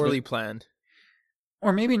timing of this poorly was, planned.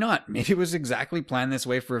 or maybe not. Maybe it was exactly planned this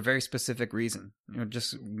way for a very specific reason.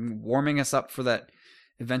 Just warming us up for that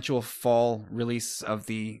eventual fall release of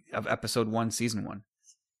episode 1, season 1.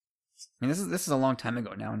 I mean, this is a long time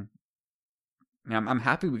ago now, and I'm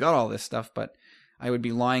happy we got all this stuff, but I would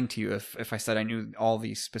be lying to you if I said I knew all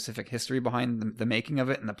the specific history behind the making of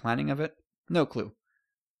it and the planning of it. No clue.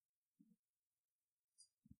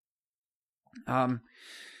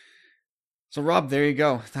 So Rob, there you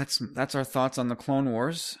go. That's our thoughts on the Clone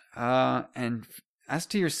Wars. And as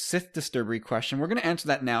to your Sith Disturbery question, we're going to answer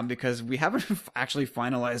that now because we haven't actually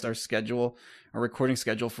finalized our recording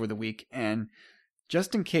schedule for the week. And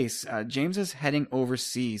just in case, James is heading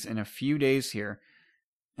overseas in a few days here,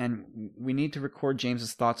 and we need to record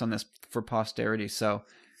James's thoughts on this for posterity. So,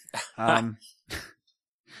 the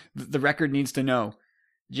record needs to know.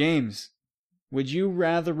 James, would you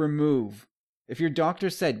rather remove, if your doctor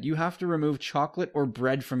said you have to remove chocolate or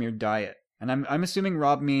bread from your diet, and I'm assuming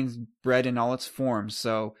Rob means bread in all its forms,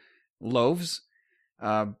 so loaves,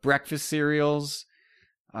 breakfast cereals,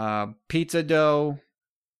 pizza dough,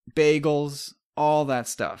 bagels, all that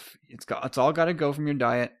stuff. It's all got to go from your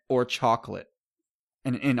diet, or chocolate,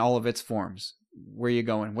 and in all of its forms. Where are you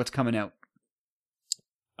going? What's coming out?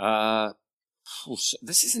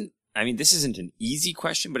 This isn't an easy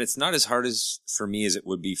question, but it's not as hard for me as it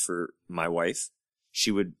would be for my wife.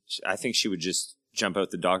 I think she would just jump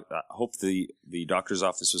out hope the doctor's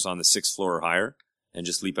office was on the 6th floor or higher and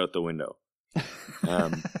just leap out the window.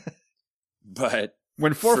 But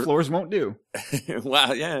when 4 floors won't do.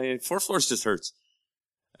 Wow. Yeah. 4 floors just hurts.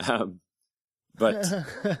 But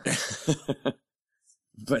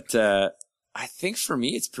I think for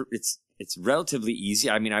me, it's relatively easy.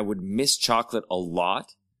 I mean, I would miss chocolate a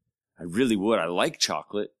lot. I really would. I like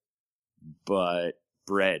chocolate, but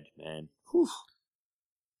bread, man. Whew.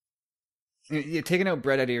 You're taking out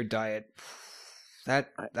bread out of your diet. That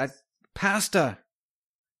pasta.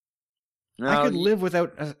 No, I could live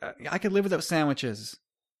without sandwiches.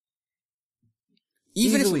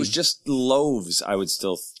 Even if it was just loaves, I would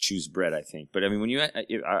still choose bread, I think. But I mean,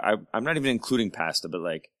 I'm not even including pasta, but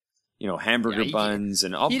like, hamburger buns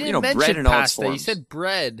and all, bread and all its forms. You said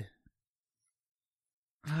bread.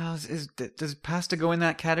 Does pasta go in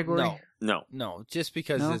that category? No. Just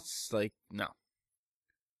because it's like, no.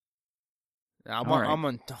 I'm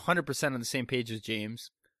on 100% on the same page as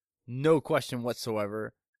James. No question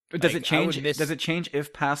whatsoever. Does it change? Does it change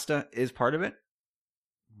if pasta is part of it?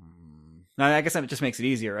 No, I guess that just makes it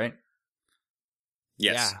easier, right?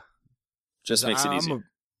 Yes. Yeah. Just makes it easier.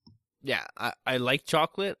 I like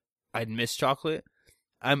chocolate. I'd miss chocolate.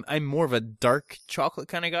 I'm more of a dark chocolate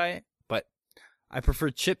kind of guy, but I prefer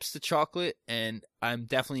chips to chocolate, and I'm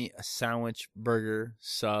definitely a sandwich, burger,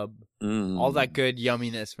 sub, all that good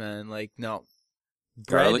yumminess, man. Like, no.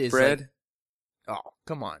 Garlic bread? Oh,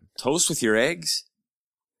 come on. Toast with your eggs?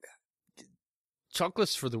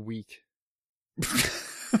 Chocolate's for the weak.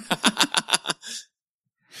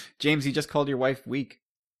 James, you just called your wife weak.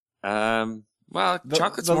 Well,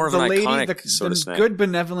 chocolate's more of an iconic sort of snack. The good,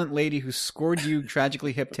 benevolent lady who scored you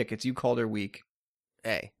tragically hip tickets, you called her weak.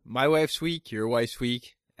 Hey, my wife's weak, your wife's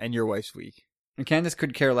weak, and your wife's weak. And Candace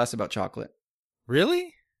could care less about chocolate.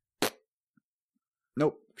 Really?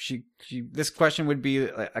 Nope. This question would be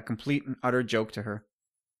a complete and utter joke to her.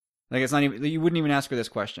 Like, it's not even, you wouldn't even ask her this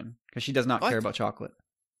question because she does not care about chocolate.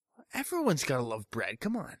 Everyone's gotta love bread.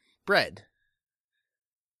 Come on, bread.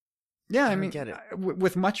 Yeah, I mean, get it.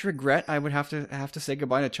 With much regret, I would have to say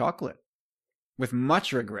goodbye to chocolate. With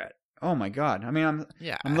much regret. Oh my God. I mean, I'm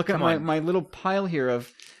looking at my little pile here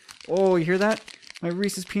of, oh, you hear that? My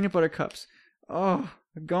Reese's peanut butter cups. Oh,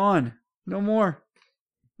 they're gone. No more.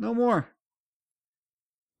 No more.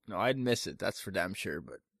 No, I'd miss it. That's for damn sure.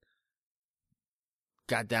 But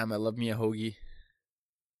goddamn, I love me a hoagie.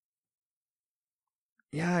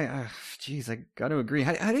 Yeah, geez, I got to agree.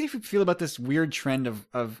 How do you feel about this weird trend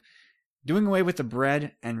of doing away with the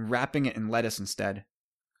bread and wrapping it in lettuce instead?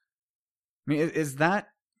 I mean, is that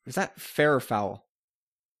fair or foul?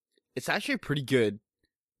 It's actually pretty good.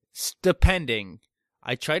 Depending.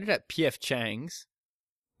 I tried it at P.F. Chang's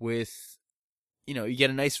with, you get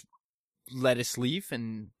a nice lettuce leaf,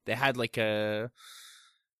 and they had like it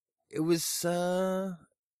was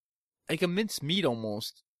like a minced meat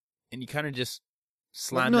almost, and you kind of just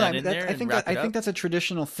slam that in there and wrap it up. I think that's a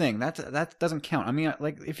traditional thing. That doesn't count. I mean,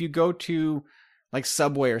 like if you go to like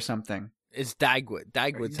Subway or something, it's Dagwood.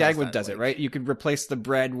 Dagwood does it, right? You could replace the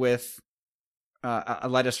bread with a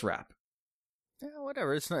lettuce wrap. Yeah,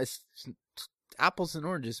 whatever. It's nice. It's apples and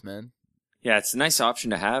oranges, man. Yeah, it's a nice option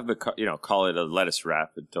to have, but call it a lettuce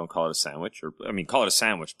wrap, but don't call it a sandwich. Or call it a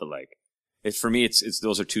sandwich, but like, For me, it's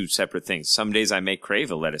those are two separate things. Some days I may crave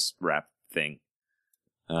a lettuce wrap thing,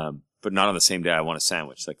 but not on the same day I want a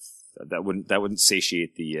sandwich. Like that wouldn't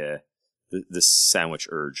satiate the sandwich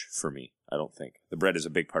urge for me. I don't think the bread is a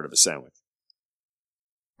big part of a sandwich.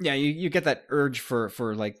 Yeah, you get that urge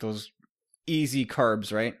for like those easy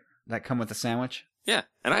carbs, right? That come with a sandwich. Yeah,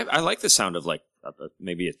 and I like the sound of like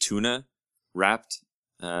maybe a tuna wrapped,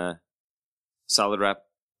 salad wrapped,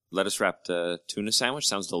 lettuce wrapped tuna sandwich.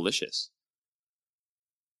 Sounds delicious.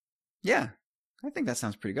 Yeah, I think that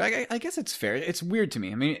sounds pretty good. I guess it's fair. It's weird to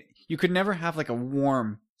me. I mean, you could never have like a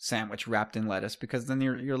warm sandwich wrapped in lettuce because then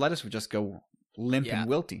your lettuce would just go limp and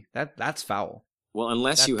wilty. That's foul. Well,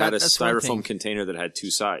 unless you had a that's one thing. styrofoam container that had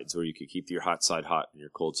two sides where you could keep your hot side hot and your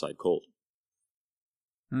cold side cold.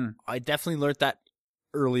 I definitely learned that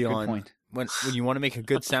early Good on. point. When you want to make a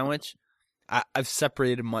good sandwich, I've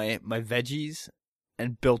separated my veggies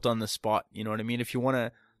and built on the spot. You know what I mean? If you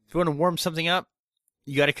want to warm something up,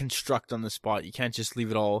 you got to construct on the spot. You can't just leave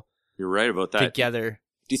it all You're right about that. together.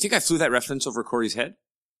 Do you think I flew that reference over Corey's head?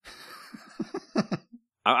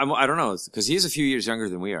 I don't know, because he is a few years younger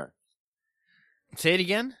than we are. Say it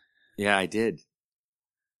again. Yeah, I did.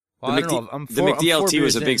 Well, I don't know. The McDLT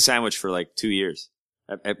was a big in. sandwich for like 2 years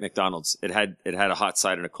at McDonald's. It had a hot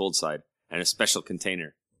side and a cold side and a special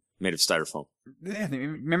container made of styrofoam. Yeah,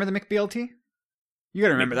 remember the McBLT? You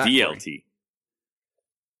gotta remember that. McDLT.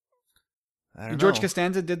 I don't George know.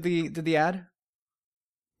 Costanza did the ad.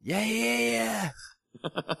 Yeah.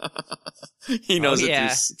 He knows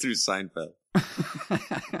yeah. it through Seinfeld.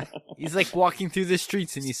 He's like walking through the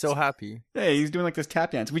streets and he's so happy. Hey, he's doing like this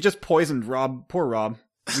tap dance. We just poisoned Rob. Poor Rob.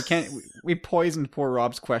 We can't. We poisoned poor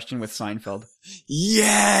Rob's question with Seinfeld.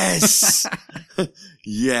 Yes!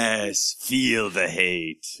 Yes! Feel the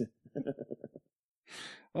hate.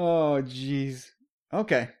 Oh, jeez.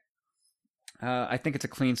 Okay. I think it's a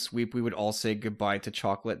clean sweep. We would all say goodbye to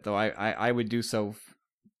chocolate, though I would do so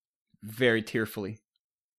very tearfully.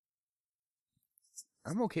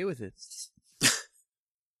 I'm okay with it.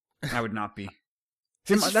 I would not be.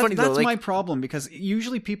 It's just funny, though, that's like- my problem, because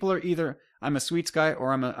usually people are either I'm a sweets guy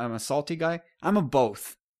or I'm a salty guy. I'm a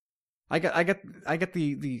both. I get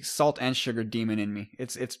the salt and sugar demon in me.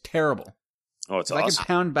 It's terrible. Oh, it's So I awesome. can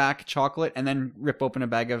pound back chocolate and then rip open a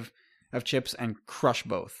bag of chips and crush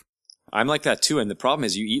both. I'm like that too, and the problem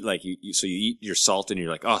is you eat like you eat your salt and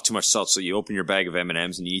you're like, oh, too much salt, so you open your bag of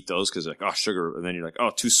M&Ms and you eat those because like, oh, sugar, and then you're like, oh,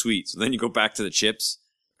 too sweet, so then you go back to the chips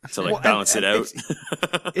to like Well, balance and it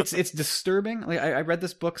out. It's disturbing. Like I read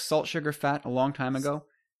this book, Salt, Sugar, Fat, a long time ago.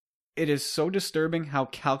 It is so disturbing how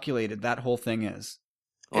calculated that whole thing is.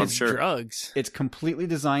 Oh, I'm It's sure. drugs. It's completely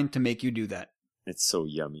designed to make you do that. It's so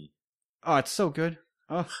yummy. Oh, it's so good.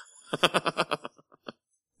 Oh,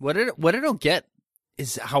 What I don't get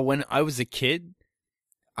is how when I was a kid,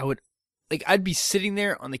 I'd be sitting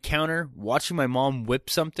there on the counter watching my mom whip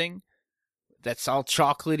something that's all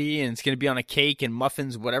chocolatey and it's gonna be on a cake and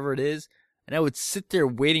muffins, whatever it is, and I would sit there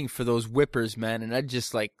waiting for those whippers, man, and I'd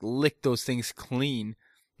just like lick those things clean,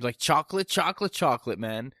 like chocolate, chocolate, chocolate,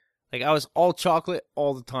 man. Like I was all chocolate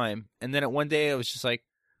all the time, and then at one day I was just like,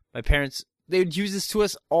 my parents, they would use this to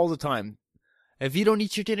us all the time. If you don't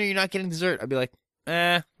eat your dinner, you're not getting dessert. I'd be like,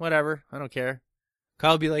 whatever, I don't care.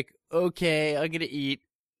 Kyle would be like, okay, I'm gonna eat.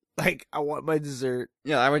 Like, I want my dessert.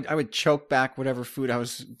 yeah. I would choke back whatever food I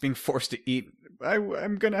was being forced to eat.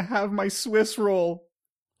 I'm gonna have my Swiss roll.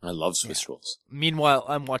 I love Swiss rolls. Meanwhile,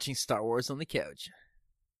 I'm watching Star Wars on the couch.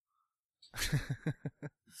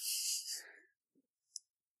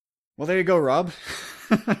 Well, there you go, Rob.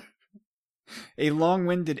 A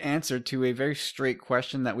long-winded answer to a very straight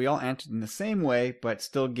question that we all answered in the same way, but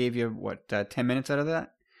still gave you, 10 minutes out of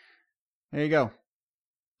that? There you go.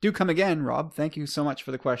 Do come again, Rob. Thank you so much for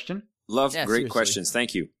the question. Love Yeah, great seriously. questions.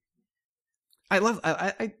 Thank you.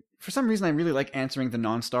 I for some reason, I really like answering the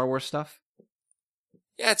non-Star Wars stuff.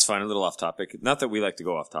 Yeah, it's fine. A little off topic. Not that we like to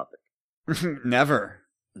go off topic. Never.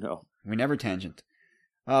 No. We never tangent.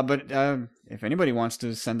 But if anybody wants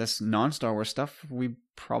to send us non-Star Wars stuff, we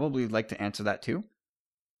probably like to answer that too.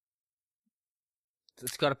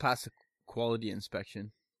 It's got to pass a quality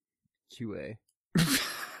inspection. QA.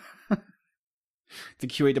 The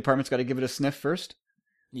QA department's got to give it a sniff first.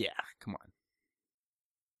 Yeah, come on.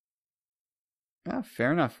 Yeah,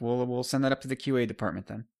 fair enough. We'll send that up to the QA department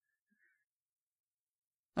then.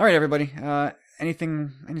 All right, everybody.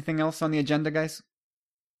 Anything else on the agenda, guys?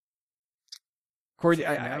 Corey,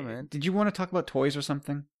 man. did you want to talk about toys or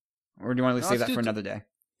something, or do you want to No, save let's that do for another day?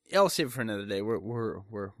 Yeah, I'll save it for another day. We're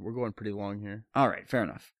going pretty long here. All right, fair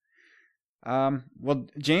enough. Well,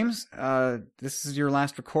 James, this is your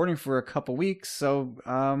last recording for a couple weeks, so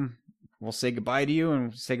we'll say goodbye to you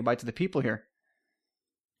and say goodbye to the people here.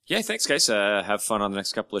 Yeah, thanks, guys. Have fun on the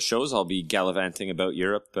next couple of shows. I'll be gallivanting about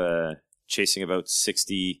Europe, chasing about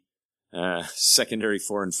 60 secondary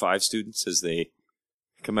 4 and 5 students as they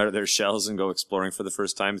come out of their shells and go exploring for the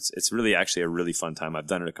first time. It's really actually a really fun time. I've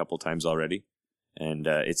done it a couple times already, and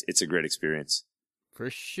it's a great experience. For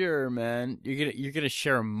sure, man. You're gonna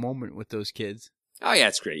share a moment with those kids. Oh yeah,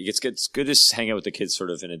 it's great. It's good to hang out with the kids, sort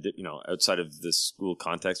of in a outside of the school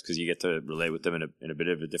context, because you get to relate with them in a bit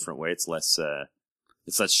of a different way. It's less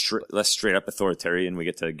straight up authoritarian. We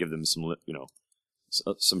get to give them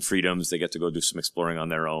some freedoms. They get to go do some exploring on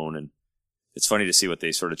their own, and it's funny to see what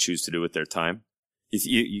they sort of choose to do with their time.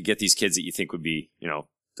 You get these kids that you think would be,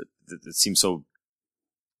 that seem so,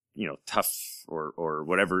 tough or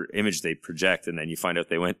whatever image they project, and then you find out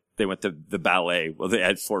they went to the ballet. Well, they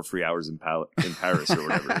had 4 free hours in Paris or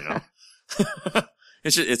whatever,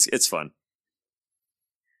 It's fun.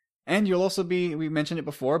 And you'll also be, we mentioned it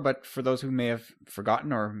before, but for those who may have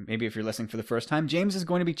forgotten, or maybe if you're listening for the first time, James is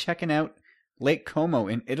going to be checking out Lake Como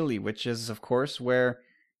in Italy, which is, of course, where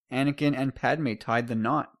Anakin and Padme tied the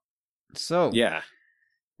knot. So, yeah,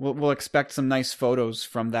 we'll expect some nice photos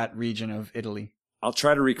from that region of Italy. I'll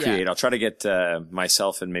try to recreate. Yeah. I'll try to get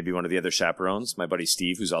myself and maybe one of the other chaperones, my buddy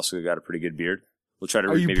Steve, who's also got a pretty good beard. We'll try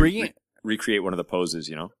to recreate one of the poses,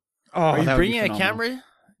 Oh, are you bringing a camera?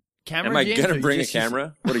 Am I going to bring a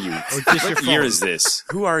camera? What are you? What year is this?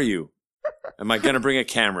 Who are you? Am I going to bring a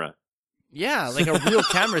camera? Yeah, like a real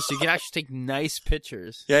camera, so you can actually take nice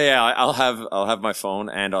pictures. Yeah. I'll have my phone,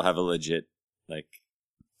 and I'll have a legit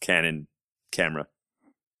Canon camera.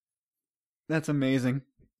 That's amazing.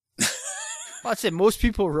 Well, I'd say most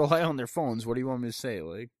people rely on their phones. What do you want me to say?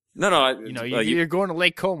 No. You're going to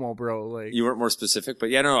Lake Como, bro. You weren't more specific,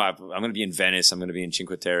 but yeah, no. I'm going to be in Venice. I'm going to be in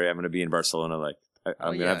Cinque Terre. I'm going to be in Barcelona.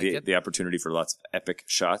 I'm going to have the opportunity for lots of epic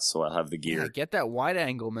shots, so I'll have the gear. Yeah, get that wide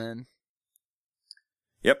angle, man.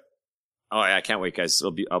 Yep. Oh, yeah, I can't wait, guys.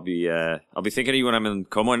 I'll be thinking of you when I'm in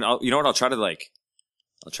Como, and you know what? I'll try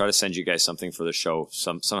to send you guys something for the show,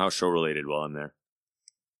 somehow show related while I'm there.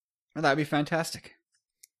 Well, that'd be fantastic.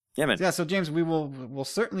 Yeah, man. Yeah, so James, we'll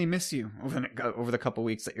certainly miss you over the couple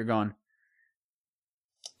weeks that you're gone.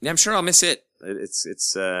 Yeah, I'm sure I'll miss it. It's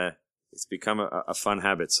become a fun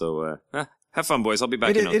habit. So have fun, boys. I'll be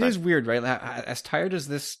back in no time. It is weird, right? As tired as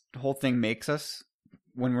this whole thing makes us,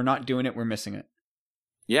 when we're not doing it, we're missing it.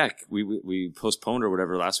 Yeah, we postponed or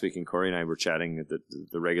whatever last week, and Corey and I were chatting at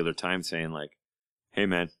the regular time, saying "Hey,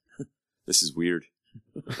 man, this is weird."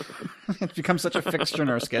 It's become such a fixture in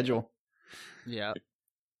our schedule. Yeah.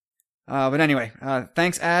 But anyway,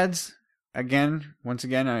 thanks, Ads. Once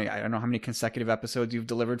again, I don't know how many consecutive episodes you've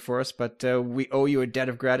delivered for us, but we owe you a debt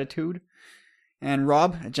of gratitude. And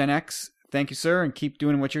Rob at Gen X, thank you, sir, and keep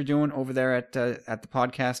doing what you're doing over there at the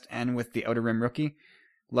podcast and with the Outer Rim Rookie.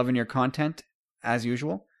 Loving your content, as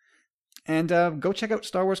usual. And go check out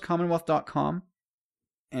StarWarsCommonwealth.com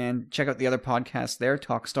and check out the other podcasts there.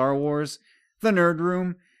 Talk Star Wars, The Nerd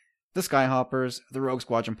Room, The Skyhoppers, The Rogue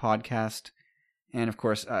Squadron Podcast, and of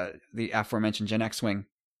course, the aforementioned Gen X-Wing.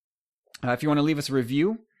 If you want to leave us a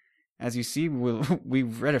review, as you see,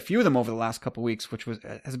 we've read a few of them over the last couple weeks, which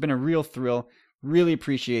has been a real thrill. Really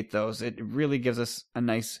appreciate those. It really gives us a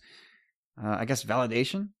nice,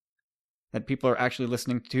 validation that people are actually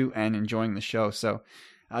listening to and enjoying the show. So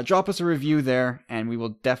drop us a review there, and we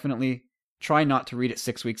will definitely try not to read it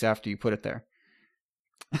 6 weeks after you put it there.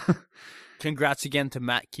 Congrats again to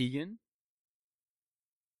Matt Keegan.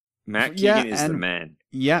 Matt Keegan is the man.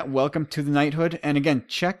 Yeah, welcome to the knighthood. And again,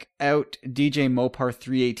 check out DJ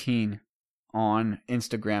Mopar318 on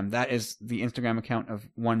Instagram. That is the Instagram account of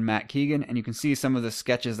one Matt Keegan, and you can see some of the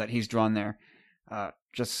sketches that he's drawn there.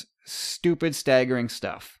 Just stupid, staggering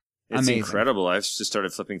stuff. It's amazing. Incredible. I've just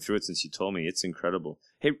started flipping through it since you told me. It's incredible.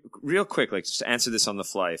 Hey, real quick, just to answer this on the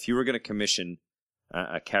fly, if you were going to commission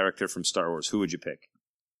a character from Star Wars, who would you pick?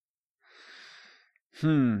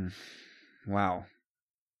 Wow.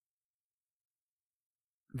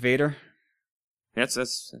 Vader?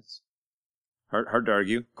 That's hard to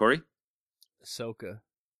argue. Corey? Ahsoka.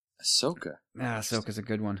 Yeah, Ahsoka's a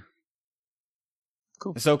good one.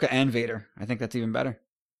 Cool. Ahsoka and Vader. I think that's even better.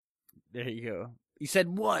 There you go. You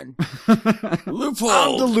said one. Loophole.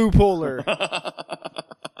 I'm the loopholer.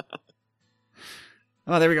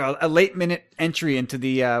 Oh, there we go. A late minute entry into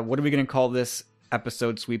the, what are we going to call this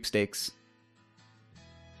episode, sweepstakes.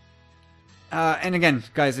 And again,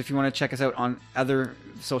 guys, if you want to check us out on other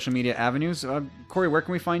social media avenues, Corey, where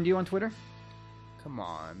can we find you on Twitter? Come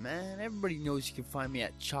on, man. Everybody knows you can find me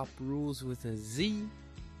at Chop Rules with a Z.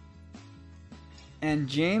 And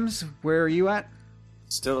James, where are you at?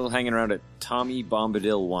 Still hanging around at Tommy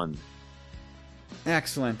Bombadil 1.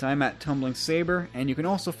 Excellent. I'm at Tumbling Saber, and you can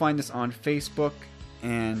also find us on Facebook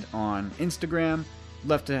and on Instagram.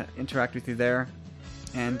 Love to interact with you there.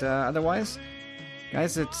 And otherwise,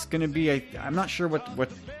 guys, it's going to be I'm not sure what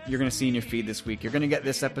you're going to see in your feed this week. You're going to get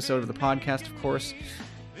this episode of the podcast, of course,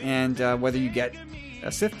 and whether you get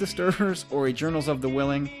a Sith Disturbers or a Journals of the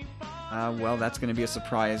Willing, well, that's going to be a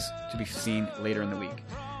surprise to be seen later in the week.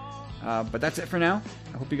 But that's it for now.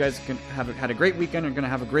 I hope you guys had a great weekend and are going to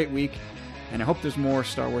have a great week. And I hope there's more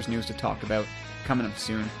Star Wars news to talk about coming up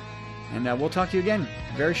soon. And we'll talk to you again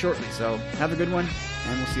very shortly. So have a good one,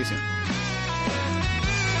 and we'll see you soon.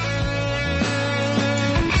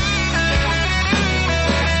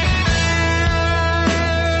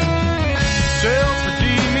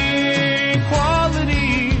 Self-redeeming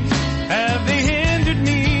qualities, have they hindered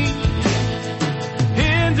me?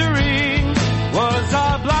 Hindering, was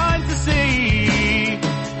I blind to see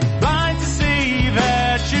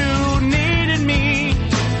that you needed me?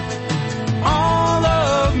 All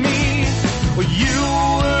of me, well, you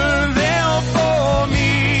were there for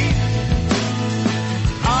me.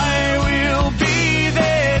 I will be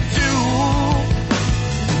there too,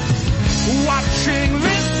 watching,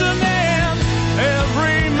 listening,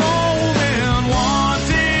 every moment,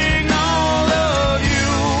 wanting all of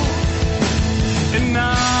you. And I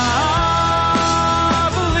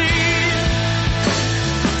believe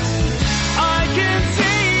I can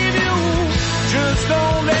save you, just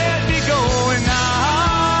don't let me go. And I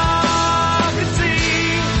can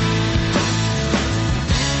see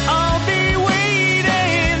I'll be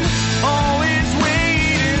waiting, always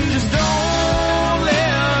waiting, just don't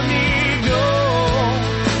let me go.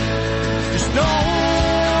 Just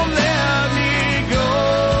don't let me go.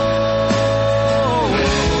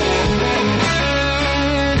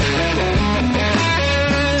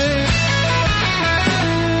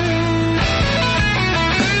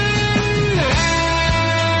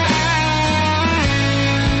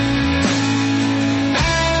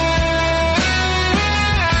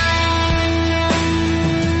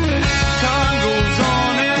 Time goes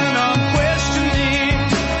on and I'm questioning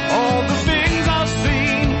all the things I've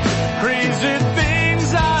seen, crazy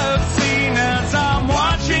things I've seen as I'm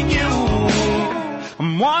watching you.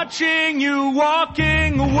 I'm watching you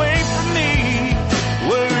walking away from me.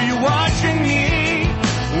 Where